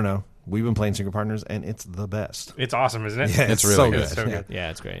I don't know. we've been playing Secret Partners, and it's the best. It's awesome, isn't it? Yeah, It's really so good. It's so good. Yeah,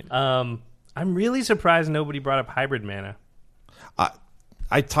 it's great. I'm really surprised nobody brought up hybrid mana.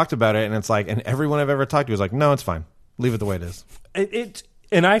 I talked about it, and it's like, and everyone I've ever talked to is like, no, it's fine. Leave it the way it is.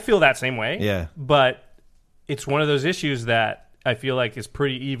 And I feel that same way. Yeah. But it's one of those issues that I feel like is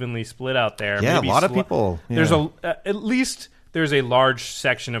pretty evenly split out there. Yeah, Maybe a lot of people. Yeah. There's at least there's a large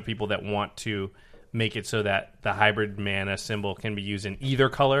section of people that want to make it so that the hybrid mana symbol can be used in either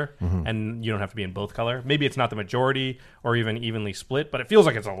color, and you don't have to be in both color. Maybe it's not the majority or even evenly split, but it feels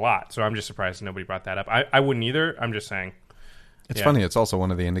like it's a lot. So I'm just surprised nobody brought that up. I wouldn't either. I'm just saying. It's funny. It's also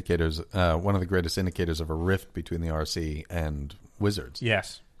one of the indicators, one of the greatest indicators of a rift between the RC and Wizards.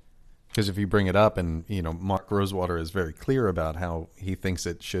 Yes. Because if you bring it up, and Mark Rosewater is very clear about how he thinks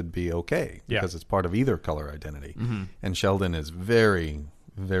it should be okay because it's part of either color identity, and Sheldon is very,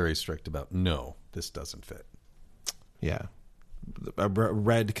 very strict about no, this doesn't fit. Yeah. A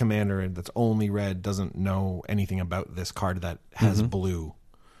red commander that's only red doesn't know anything about this card that has blue.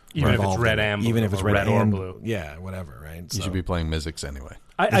 Even if it's involved red in it. and blue. Even if it's or red or and blue. Yeah, whatever, right? You should be playing Mizzix anyway.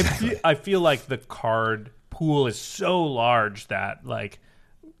 I feel like the card pool is so large that, like,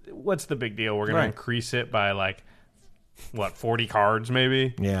 what's the big deal? We're going to increase it by, like, 40 cards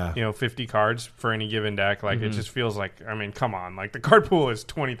maybe? Yeah. 50 cards for any given deck. Like, it just feels like, I mean, come on. Like, the card pool is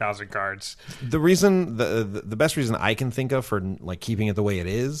 20,000 cards. The reason, the best reason I can think of for, like, keeping it the way it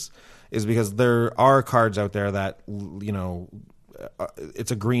is because there are cards out there that,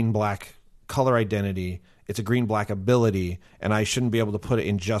 it's a green-black color identity, it's a green-black ability, and I shouldn't be able to put it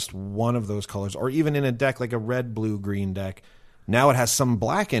in just one of those colors, or even in a deck like a red-blue-green deck. Now it has some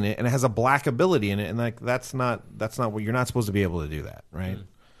black in it, and it has a black ability in it, and like that's not what you're not supposed to be able to do that, right?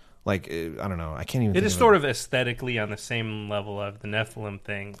 Like, I don't know, I can't even. It is sort of aesthetically on the same level of the Nephilim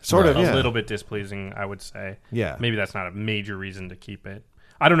thing. Sort of, a little bit displeasing, I would say. Yeah, maybe that's not a major reason to keep it.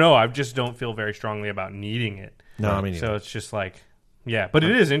 I don't know. I just don't feel very strongly about needing it. No, I mean, so it's just like. Yeah, but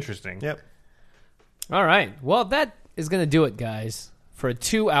it is interesting. Yep. All right. Well, that is going to do it, guys, for a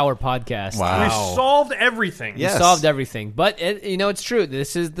 2-hour podcast. Wow. We solved everything. Yes. We solved everything. But, it's true.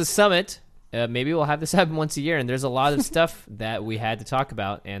 This is the summit. Maybe we'll have this happen once a year, and there's a lot of stuff that we had to talk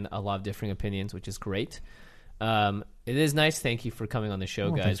about and a lot of different opinions, which is great. It is nice. Thank you for coming on the show,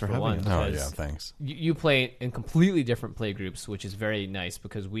 guys, for for having one. us. Oh, yeah, thanks. You play in completely different play groups, which is very nice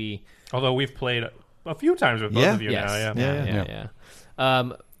because we... Although we've played a few times with both of you now. Yeah.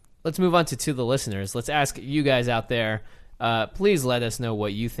 Let's move on to the listeners. Let's ask you guys out there. Please let us know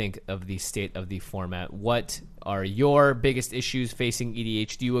what you think of the state of the format. What are your biggest issues facing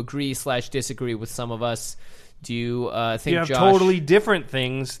EDH? Do you agree/disagree with some of us? Do you think you have Josh... totally different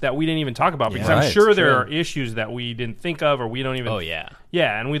things that we didn't even talk about? Because I'm sure there are issues that we didn't think of or we don't even... Oh, yeah.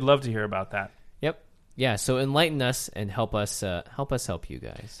 Yeah, and we'd love to hear about that. Yep. Yeah, so enlighten us and help us help you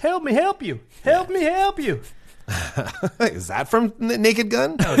guys. Help me help you. Help me help you. Is that from Naked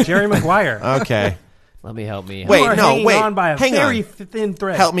Gun? Oh, Jerry Maguire. Okay. Let me help me. Wait, You are no, hanging wait. on by a Hang very on. thin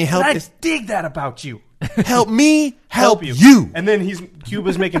thread. Help me help And I this- dig that about you. Help me help you. And then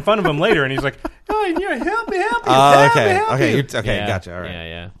Cuba's making fun of him later, and he's like, "Oh, yeah, help me help you. Oh, help okay. me help Okay. you." Okay. Yeah, Gotcha. All right.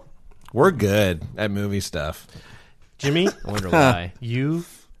 Yeah. We're good at movie stuff. Jimmy, I wonder why. you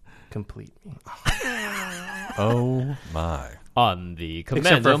complete me. Oh, my. On the Command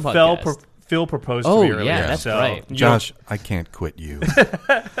Except for Zone podcast. Phil proposed Oh, to me earlier. yeah, that's so right. you Josh, I can't quit you.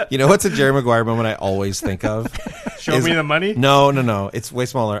 You know what's a Jerry Maguire moment I always think of? show me the money. No. It's way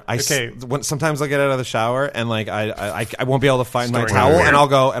smaller. Okay. Sometimes I'll get out of the shower and like I won't be able to find my Story towel, weird. and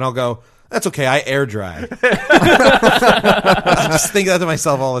I'll go. That's okay. I air dry. I just think that to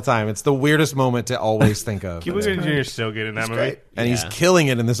myself all the time. It's the weirdest moment to always think of. Cuba Gooding Jr. is so good in that movie. Great. And he's Yeah. killing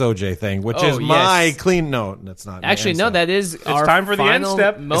it in this OJ thing, which Oh, is my yes. clean. No, that's not. my Actually, end no, step. that is our time for the end final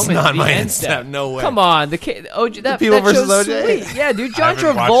step. It's moment. not the my end end step. No way. Come on, OJ, that People that versus show's OJ? sweet. Yeah, dude. John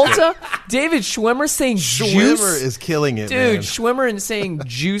haven't watched Travolta, David Schwimmer saying Schwimmer juice. is killing it, Dude, man. Schwimmer and saying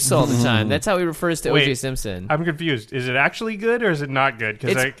juice all the time. That's how he refers to Wait, OJ Simpson. I'm confused. Is it actually good or is it not good?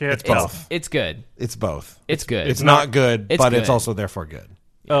 Because I can't it's tell. both. It's good. It's both. It's good. It's not good, It's but it's good. also therefore good.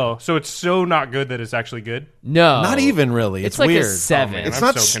 Oh, so it's so not good that it's actually good? No. Not even really. It's like weird. a 7. man. It's I'm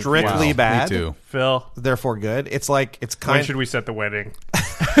not so confused. strictly Wow, bad. Me too. Phil, Therefore good. It's like it's when kind. should we set the wedding?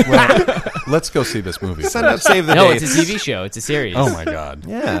 Well, let's go see this movie. Save the No, dates. it's a TV show. It's a series. Oh, my God.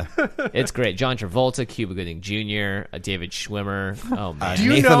 Yeah. It's great. John Travolta, Cuba Gooding Jr., David Schwimmer. Oh, man. Do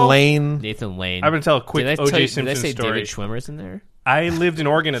you Nathan know- Lane. Nathan Lane. I'm going to tell a quick Did I O.J. tell you- Simpson Did I say story. David Schwimmer's in there? I lived in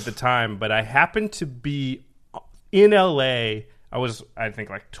Oregon at the time, but I happened to be in L.A. I was, I think,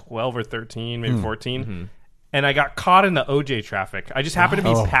 like 12 or 13, maybe 14. And I got caught in the OJ traffic. I just happened to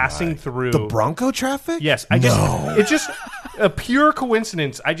be passing through The Bronco traffic? Yes, I just it just a pure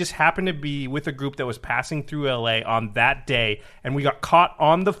coincidence. I just happened to be with a group that was passing through LA on that day, and we got caught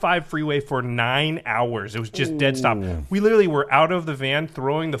on the 5 freeway for 9 hours. It was just dead stop. We literally were out of the van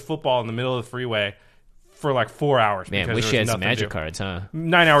throwing the football in the middle of the freeway for like 4 hours. Man, wish you had some magic cards, huh?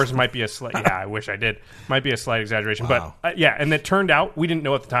 9 hours might be a slight... Yeah, I wish I did. Might be a slight exaggeration. Wow. But yeah, and it turned out, we didn't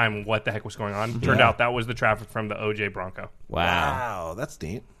know at the time what the heck was going on. Turned out that was the traffic from the OJ Bronco. Wow. That's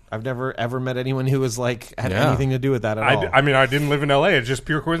neat. I've never ever met anyone who was like had anything to do with that at all. I mean, I didn't live in LA. It's just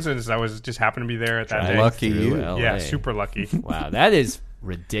pure coincidence. I was just happened to be there at that day. Lucky you. LA. Yeah, super lucky. Wow, that is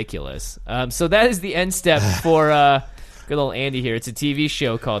ridiculous. So that is the end step for good old Andy here. It's a TV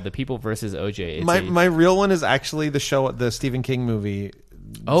show called The People vs. OJ. It's My real one is actually the Stephen King movie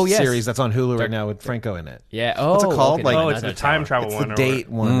series that's on Hulu right now with Franco in it. Yeah. What's it called? Okay, Like- no, It's the not time travel It's one. the date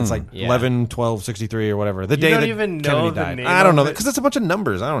one. It's like 11/12/63 or whatever. The day don't that even know Kennedy the died. name I don't know of it? because it's a bunch of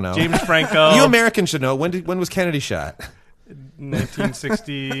numbers. I don't know. James Franco. You Americans should know. When was Kennedy shot?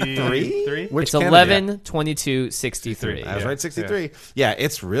 1963. It's Kennedy? 11/22/63. I was right, 63. Yeah,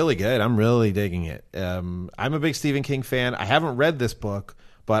 it's really good. I'm really digging it. I'm a big Stephen King fan. I haven't read this book,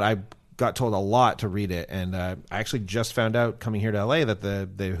 but I got told a lot to read it, and I actually just found out coming here to LA that the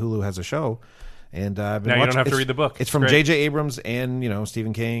Hulu has a show. And I've been Now you don't watching- have to it's- read the book. It's from Great. J.J. Abrams and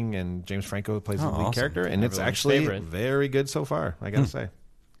Stephen King, and James Franco plays the lead awesome. character, and it's Everyone's actually favorite. very good so far. I gotta say,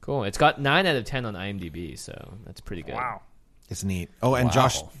 Cool. It's got 9 out of 10 on IMDb, so that's pretty good. Wow. it's neat. Oh, and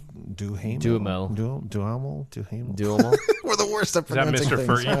Josh Duhamel. Duhamel. Duhamel. Doable. We're the worst at that pronouncing Mr. things.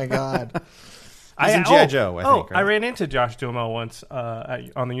 Fergie? Oh my god. He's in G.I. Joe, I think, right? I ran into Josh Duhamel once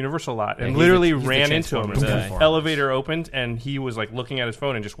on the Universal lot, and he's literally the ran into him. Transformers The guy. elevator opened, and he was like looking at his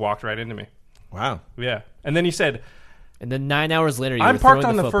phone and just walked right into me. Wow. Yeah, and then he said, And then 9 hours later, you "I'm were parked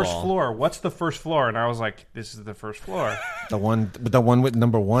throwing on the football. first floor. What's the first floor?" And I was like, "This is the first floor." The one with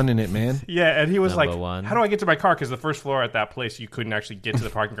number 1 in it, man. Yeah, and he was Number like, one. "How do I get to my car?" Because the first floor at that place, you couldn't actually get to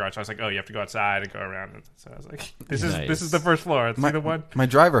the parking garage. So I was like, "Oh, you have to go outside and go around." And so I was like, "This Nice. is the first floor. It's the one." My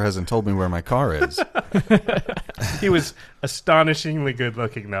driver hasn't told me where my car is. He was astonishingly good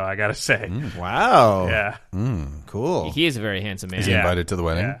looking, though. I gotta say, Wow. yeah, Cool. He is a very handsome man. Is he invited to the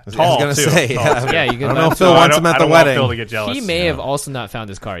wedding? yeah. I was Tall gonna too. say, Tall, yeah. too. Yeah, you can I don't know if laugh. Phil So wants him at I the don't want wedding. Phil to get jealous. He may have also not found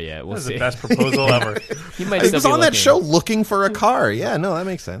his car yet. We'll This is see. the best proposal ever. He might He still was be on that looking. show looking for a car. Yeah, no, that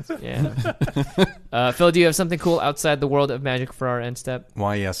makes sense. Yeah. Phil, do you have something cool outside the world of magic for our end step?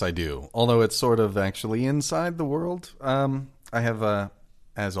 Why, yes, I do. Although it's sort of actually inside the world. I have,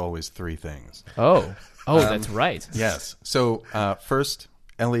 as always, 3 things. Oh, that's right. Yes. So, first,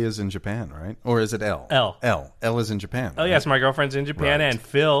 Ellie is in Japan, right? Or is it Elle? Elle. Elle is in Japan. Oh yes, my girlfriend's in Japan, Right. and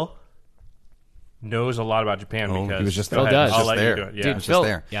Phil knows a lot about Japan Oh, because he was just Go there. ahead. Phil does. I'll Just let there. you do it. Yeah. Dude, just Phil,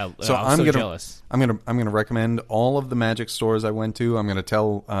 there. yeah, So I'm so gonna, jealous. I'm gonna recommend all of the magic stores I went to. I'm gonna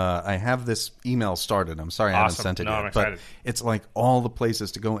tell. I have this email started. I'm sorry I haven't Awesome. sent it No, yet, I'm excited. but it's like all the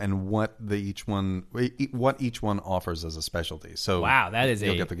places to go and what each one offers as a specialty. So Wow, that is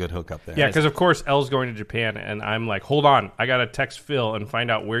you'll a- get the good hookup there. Yeah, because of course Elle's going to Japan, and I'm like, hold on, I gotta text Phil and find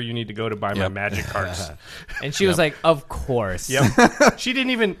out where you need to go to buy my Yep. magic cards. And she was like, "Of course." Yep. She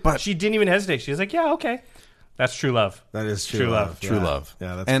didn't even hesitate. She was like, yeah, okay. That's true love. That is True love. True Yeah. love.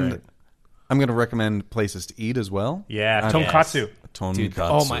 Yeah, that's and great. I'm going to recommend places to eat as well. Yeah, Yes. tonkatsu. Tonkatsu. Dude,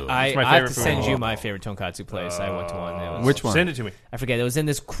 oh my! I my have favorite to food. send you my favorite tonkatsu place. I went to one. It was, Which one? Send it to me. I forget. It was in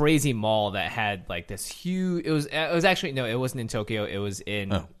this crazy mall that had like this huge. It was actually no. It wasn't in Tokyo. It was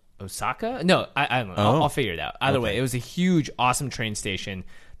in Osaka. No, I don't know. I'll figure it out. Either way, it was a huge, awesome train station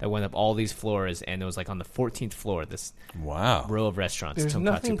that went up all these floors, and it was like on the 14th floor. This Wow. row of restaurants. There's tonkatsu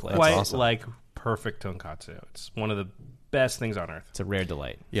nothing place. quite awesome. like perfect tonkatsu. It's one of the best things on earth. It's a rare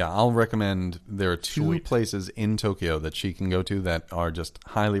delight. Yeah, I'll recommend. There are 2 places in Tokyo that she can go to that are just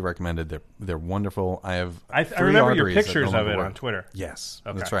highly recommended. They're wonderful. I have. I 3 remember your arteries that pictures no of longer it work. on Twitter. Yes,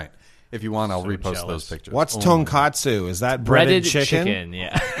 Okay. that's right. If you want, I'll So repost jealous. those pictures. What's Oh. tonkatsu? Is that breaded chicken?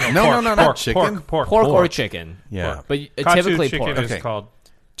 Yeah, No, not pork, chicken. Pork or chicken. Yeah. But Katsu typically chicken pork. is Okay. called.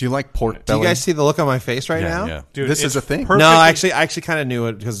 Do you like pork Do belly? you guys see the look on my face right now? Yeah. Dude, this it's is a thing. perfect- No, I actually kind of knew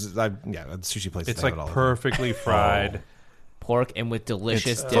it because the sushi place. It's have like it all the time. perfectly fried. Pork and with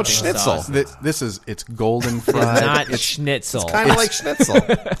delicious It's dipping schnitzel. sauce. This is it's golden It's fried. not schnitzel. Kind of like schnitzel.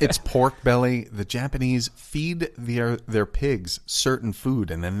 It's pork belly. The Japanese feed their pigs certain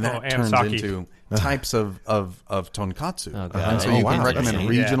food, and then that and turns sake. into types of tonkatsu. Oh, God. And so Oh, you wow. can recommend Yeah.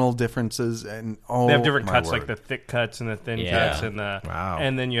 regional differences, and They have different my cuts, word. like the thick cuts and the thin Yeah. cuts, and the Wow.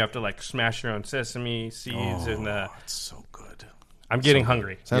 and then you have to like smash your own sesame seeds, and It's so good. I'm getting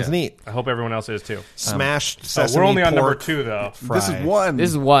hungry. Sounds neat. I hope everyone else is too. Smashed Oh, sesame we're only on number pork 2 though. This is fried. one. This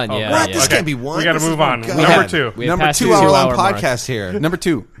is one. Oh, Yeah, What? yeah. This Okay. can't be one. We got to This is- move oh, on. God. Number 2. We have Number passed the 2 2-hour long 2-hour mark. podcast here. Number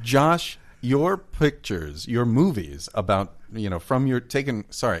 2, Josh your pictures, your movies about, from your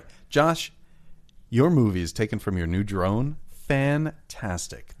Josh, your movies taken from your new drone,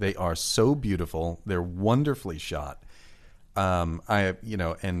 fantastic. They are so beautiful. They're wonderfully shot.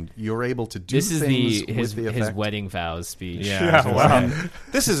 And you're able to do this things is with the effect. his wedding vows speech. Wow.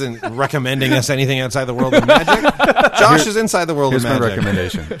 This isn't recommending us anything outside the world of magic. Josh is inside the world of Here's my magic.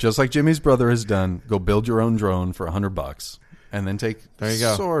 recommendation. Just like Jimmy's brother has done, go build your own drone for $100 and then take There you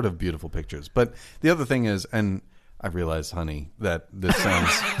go. sort of beautiful pictures. But the other thing is, and I realize, honey, that this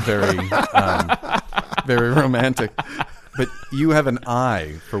sounds very, very romantic, but you have an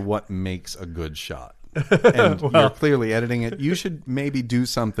eye for what makes a good shot. And you're clearly editing it. You should maybe do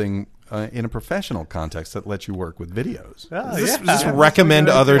something in a professional context that lets you work with videos. Does this recommend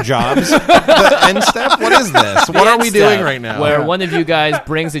other jobs? The end step? What is this? What are we doing right now? Where one of you guys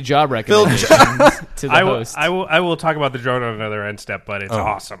brings a job recommendation to the host. I will talk about the drone on another end step, but it's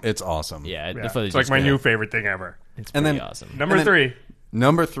awesome. It's awesome. Yeah, the Yeah. footage It's like is my great. new favorite thing ever. It's And pretty then- awesome. Number 3.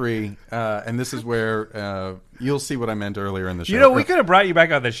 Number 3, and this is where you'll see what I meant earlier in the show. You know, we could have brought you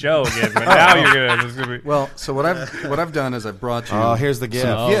back on the show again, but now this is gonna be. Well, so what I've done is I've brought you. Oh, here's the gift.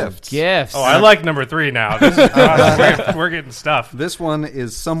 some gifts. Gifts. Oh, I like number 3 now. This is awesome. We're getting stuff. This one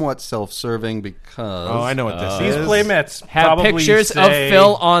is somewhat self-serving because Oh, I know what this These is. playmats Have probably pictures say, of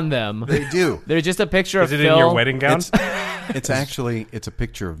Phil on them. they do. They're just a picture Is of it Phil. in your wedding gown? It's actually a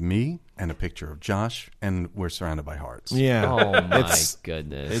picture of me and a picture of Josh, and we're surrounded by hearts. Yeah. Oh my It's-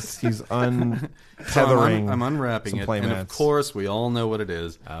 goodness. He's So untethering. I'm unwrapping some it, playmats. and of course, we all know what it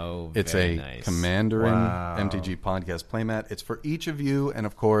is. Oh, It's very a nice. Commanderin Wow. MTG podcast playmat. It's for each of you, and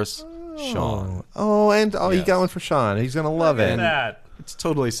of course, Sean. You Yes. got one for Sean. He's gonna love Look at it. that. It's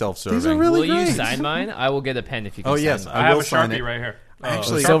totally self-serving. These are really Will you great. sign mine? I will get a pen if you can. Oh, sign yes, mine. I have will a sign Sharpie it. right here.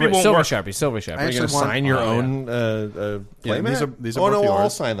 Actually, Sharpie Silver won't work. Sharpie. Silver Sharpie. I Are you gonna actually want- sign your oh, own Yeah, playmat? these are oh both no, I'll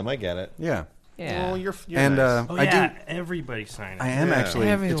yours. sign them. I get it. Yeah. Yeah. Oh, you're And nice. Oh, I yeah. do. Everybody sign it. I am Yeah. actually.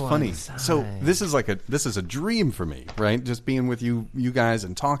 It's Everyone funny. sign. So this is a dream for me, right? Just being with you guys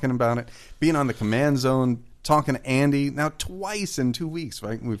and talking about it, being on the Command Zone, talking to Andy now twice in 2 weeks.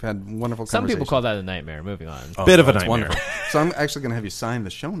 Right? We've had wonderful. Some people conversations. call that a nightmare. Moving on. Oh, Bit of a it's nightmare. wonderful. So I'm actually going to have you sign the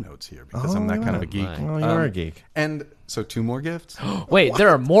show notes here because I'm that kind of a geek. my. Oh, you are a geek. And so 2 more gifts. Wait, there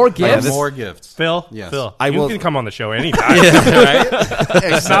are more I have gifts. more gifts. Phil, Yes. Phil, I you will- can come on the show anytime.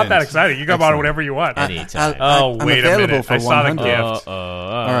 It's not that exciting. You come on whenever you want. Anytime. Oh, I'm wait a available minute. for I saw the 100. gift.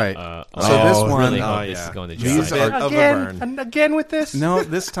 All right. So Oh, this one. Really hope Oh, this yeah. is going to These Josh. are- of a burn. And again with this? No,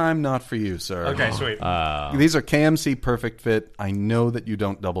 this time not for you, sir. Okay, sweet. These are KMC Perfect Fit. I know that you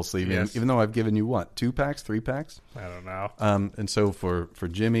don't double sleeve in, Yes. even though I've given you what, 2 packs, 3 packs? I don't know. And so for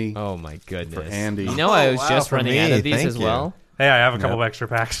Jimmy, Oh my goodness. For Andy. You know I was wow, just for running me. out of these Thank as you. well. Hey, I have a couple of extra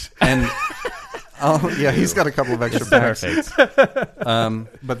packs. and he's got a couple of extra packs. Perfect.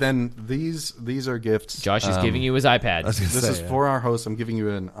 But then these are gifts. Josh is giving you his iPad. This is for our host. I'm giving you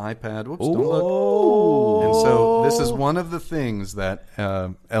an iPad. Whoops, don't look. And so this is one of the things that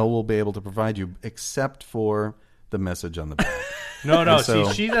Elle will be able to provide you, except for the message on the back. No, And see,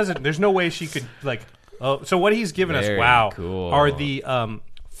 so- she doesn't. There's no way she could, like. Oh, so what he's given us, Very wow, cool. are the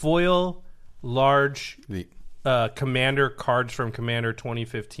foil large The- Commander cards from Commander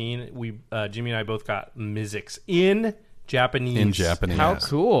 2015. We Jimmy and I both got Mizzix in Japanese. in Japanese. How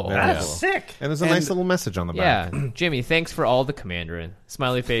cool. That's sick. And there's a nice little message on the back. Yeah. Jimmy, thanks for all the Commanderin.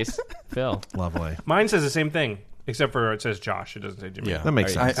 Smiley face. Phil. Lovely. Mine says the same thing, except for it says Josh. It doesn't say Jimmy. Yeah, That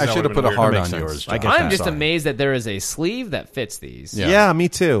makes sense. I That should have would've put a been heart weird. on That makes yours. sense. I John. get I'm that. just amazed that there is a sleeve that fits these. Yeah. Yeah, me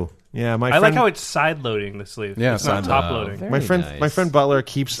too. Yeah, my I friend, like how it's side loading the sleeve. Yeah, it's not side top loading. loading. Very my friend nice. my friend Butler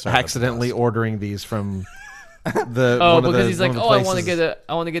keeps accidentally ordering these from the Oh, one of because the- he's like, one of the oh, I want to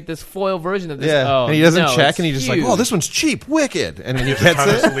places. get this foil version of this. Yeah, Oh, and he doesn't no, check, it's and he's just like, huge. "Oh, this one's cheap, wicked," and then he Ton gets of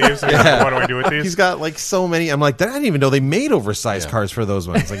it. sleeves. Like, Yeah. what do I do with these? He's got like so many. I'm like, I didn't even know they made oversized cards for those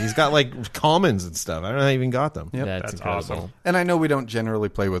ones. Like he's got like commons and stuff. I don't know how he even got them. Yep. That's That's incredible. awesome. And I know we don't generally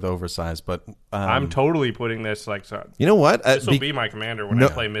play with oversized, but I'm totally putting this like so. You know what? This will be my commander when I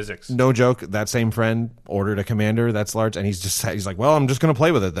play Mizzix. No joke. That same friend ordered a commander that's large, and he's like, "Well, I'm just going to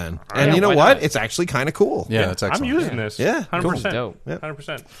play with it then." And Yeah, you know why what? not? It's actually kind of cool. yeah, that's I'm excellent. using this. Yeah, 100%. Dope.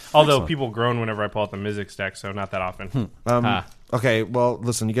 100%. Although people groan whenever I pull out the Mizzix deck, so not that often. Okay, well,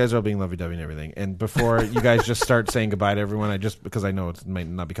 listen, you guys are all being lovey-dovey and everything. And before you guys just start saying goodbye to everyone, because I know it might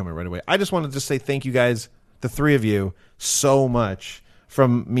not be coming right away, I just wanted to say thank you guys, the three of you, so much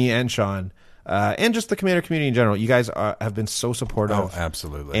from me and Sean, and just the Commander community in general. You guys have been so supportive. Oh,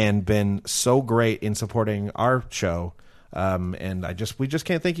 absolutely. And been so great in supporting our show. And we just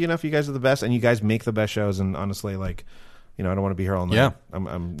can't thank you enough. You guys are the best, and you guys make the best shows. And honestly, like, I don't want to be here all night. Yeah.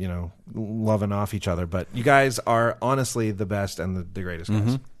 I'm loving off each other, but you guys are honestly the best and the greatest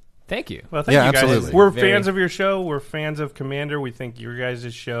guys. Thank you. Well, thank Yeah, you guys. absolutely. We're Very- fans of your show. We're fans of Commander. We think your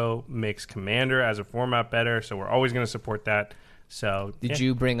guys' show makes Commander as a format better, so we're always going to support that. So, Did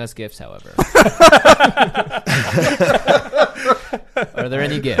you bring us gifts, however? Are there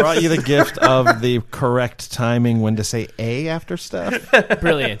any gifts? Brought you the gift of the correct timing when to say A after stuff,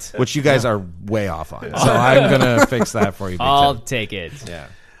 Brilliant. which you guys are way off on. So I'm gonna fix that for you. big I'll time. take it.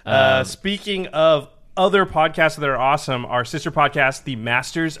 Yeah. Speaking of other podcasts that are awesome, our sister podcast, The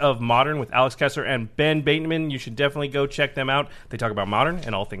Masters of Modern with Alex Kessler and Ben Bateman. You should definitely go check them out. They talk about modern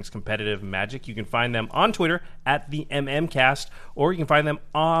and all things competitive Magic. You can find them on Twitter at the MMCast, or you can find them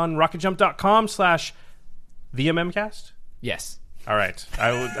on rocketjump.com/TheMMCast. Yes. All right.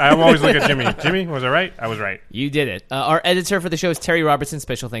 I always look at Jimmy. Jimmy, was I right? I was right. You did it. Our editor for the show is Terry Robertson.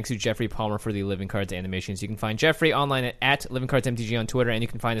 Special thanks to Jeffrey Palmer for the Living Cards animations. You can find Jeffrey online at LivingCardsMTG on Twitter, and you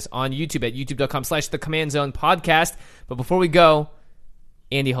can find us on YouTube at youtube.com/The Command Zone Podcast. But before we go,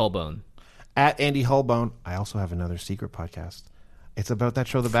 Andy Hullbone. At Andy Hullbone, I also have another secret podcast. It's about that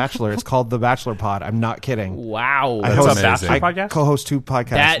show, The Bachelor. It's called The Bachelor Pod. I'm not kidding. Wow. I What's host, up, Bachelor I podcast? co-host 2 podcasts.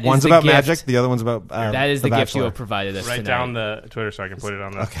 That is One's the about gift. magic. The other one's about That is the gift you Bachelor. have provided us Write tonight. down the Twitter so I can put it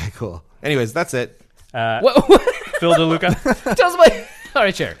on the Okay, cool. Anyways, that's it. What? Phil DeLuca. Tell us about... All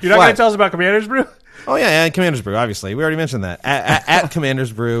right, sure. You're not What? going to tell us about Commander's Brew? Oh, yeah, and Commander's Brew, obviously. We already mentioned that. At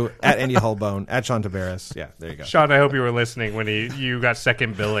Commander's Brew, at Andy Hullbone, at Sean Tabaris. Yeah, there you go. Sean, I hope you were listening when you got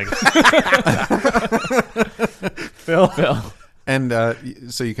second billing. Phil. And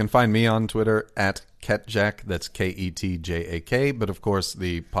so you can find me on Twitter at Ketjack. That's KETJAK. But of course,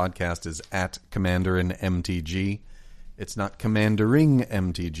 the podcast is at Commanderin MTG. It's not Commandering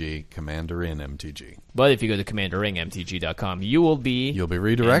MTG, Commanderin MTG. But if you go to commanderingmtg.com, you'll be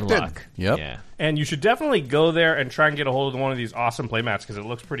redirected. in luck. Yep. Yeah. And you should definitely go there and try and get a hold of one of these awesome playmats because it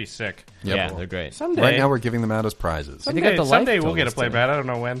looks pretty sick. Yep. Yeah, they're great. Someday, Right now, we're giving them out as prizes. I think at the life someday we'll get a totals playmat. I don't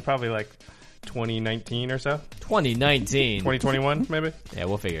know when. Probably like 2019 or so. 2019. 2021, maybe. Yeah,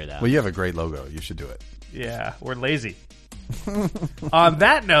 we'll figure it out. Well, you have a great logo. You should do it. Yeah, we're lazy. On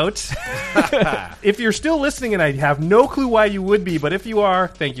that note, if you're still listening, and I have no clue why you would be, but if you are,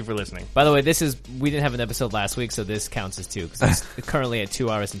 thank you for listening. By the way, we didn't have an episode last week, so this counts as 2 because it's currently at 2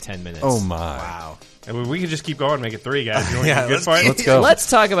 hours and 10 minutes. Oh, my. Wow. And we could just keep going and make it 3, guys. You want Yeah, a good let's part? Let's go. Let's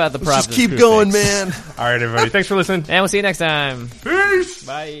talk about the props. Just keep going, man. All right, everybody. Thanks for listening. And we'll see you next time. Peace.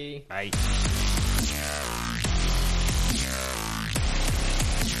 Bye. Bye.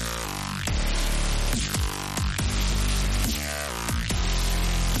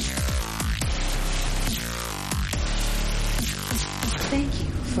 Thank you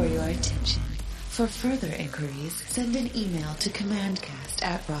for your attention. For further inquiries, send an email to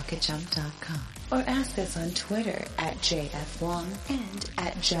commandcast@rocketjump.com or ask us on Twitter at JFWong and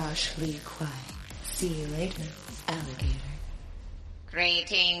at Josh Lee Kwai. See you later, alligator.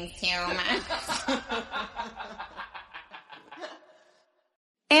 Greetings, humans.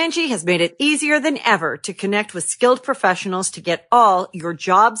 Angie has made it easier than ever to connect with skilled professionals to get all your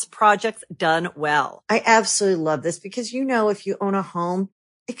jobs projects done well. I absolutely love this because, if you own a home,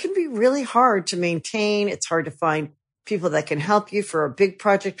 it can be really hard to maintain. It's hard to find people that can help you for a big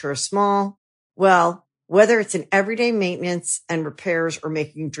project or a small. Well, whether it's in everyday maintenance and repairs or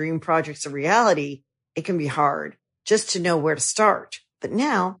making dream projects a reality, it can be hard just to know where to start. But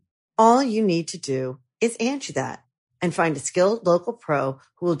now all you need to do is Angie that and find a skilled local pro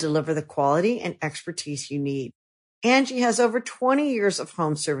who will deliver the quality and expertise you need. Angie has over 20 years of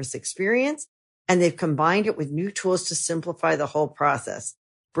home service experience, and they've combined it with new tools to simplify the whole process.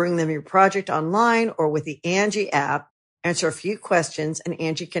 Bring them your project online or with the Angie app, answer a few questions, and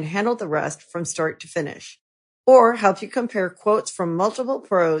Angie can handle the rest from start to finish. Or help you compare quotes from multiple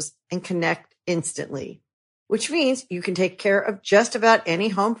pros and connect instantly, which means you can take care of just about any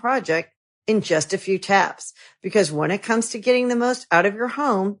home project in just a few taps. Because when it comes to getting the most out of your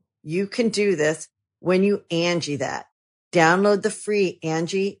home, you can do this when you Angie that. Download the free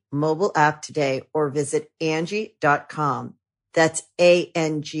Angie mobile app today or visit Angie.com. That's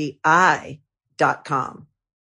ANGI.com.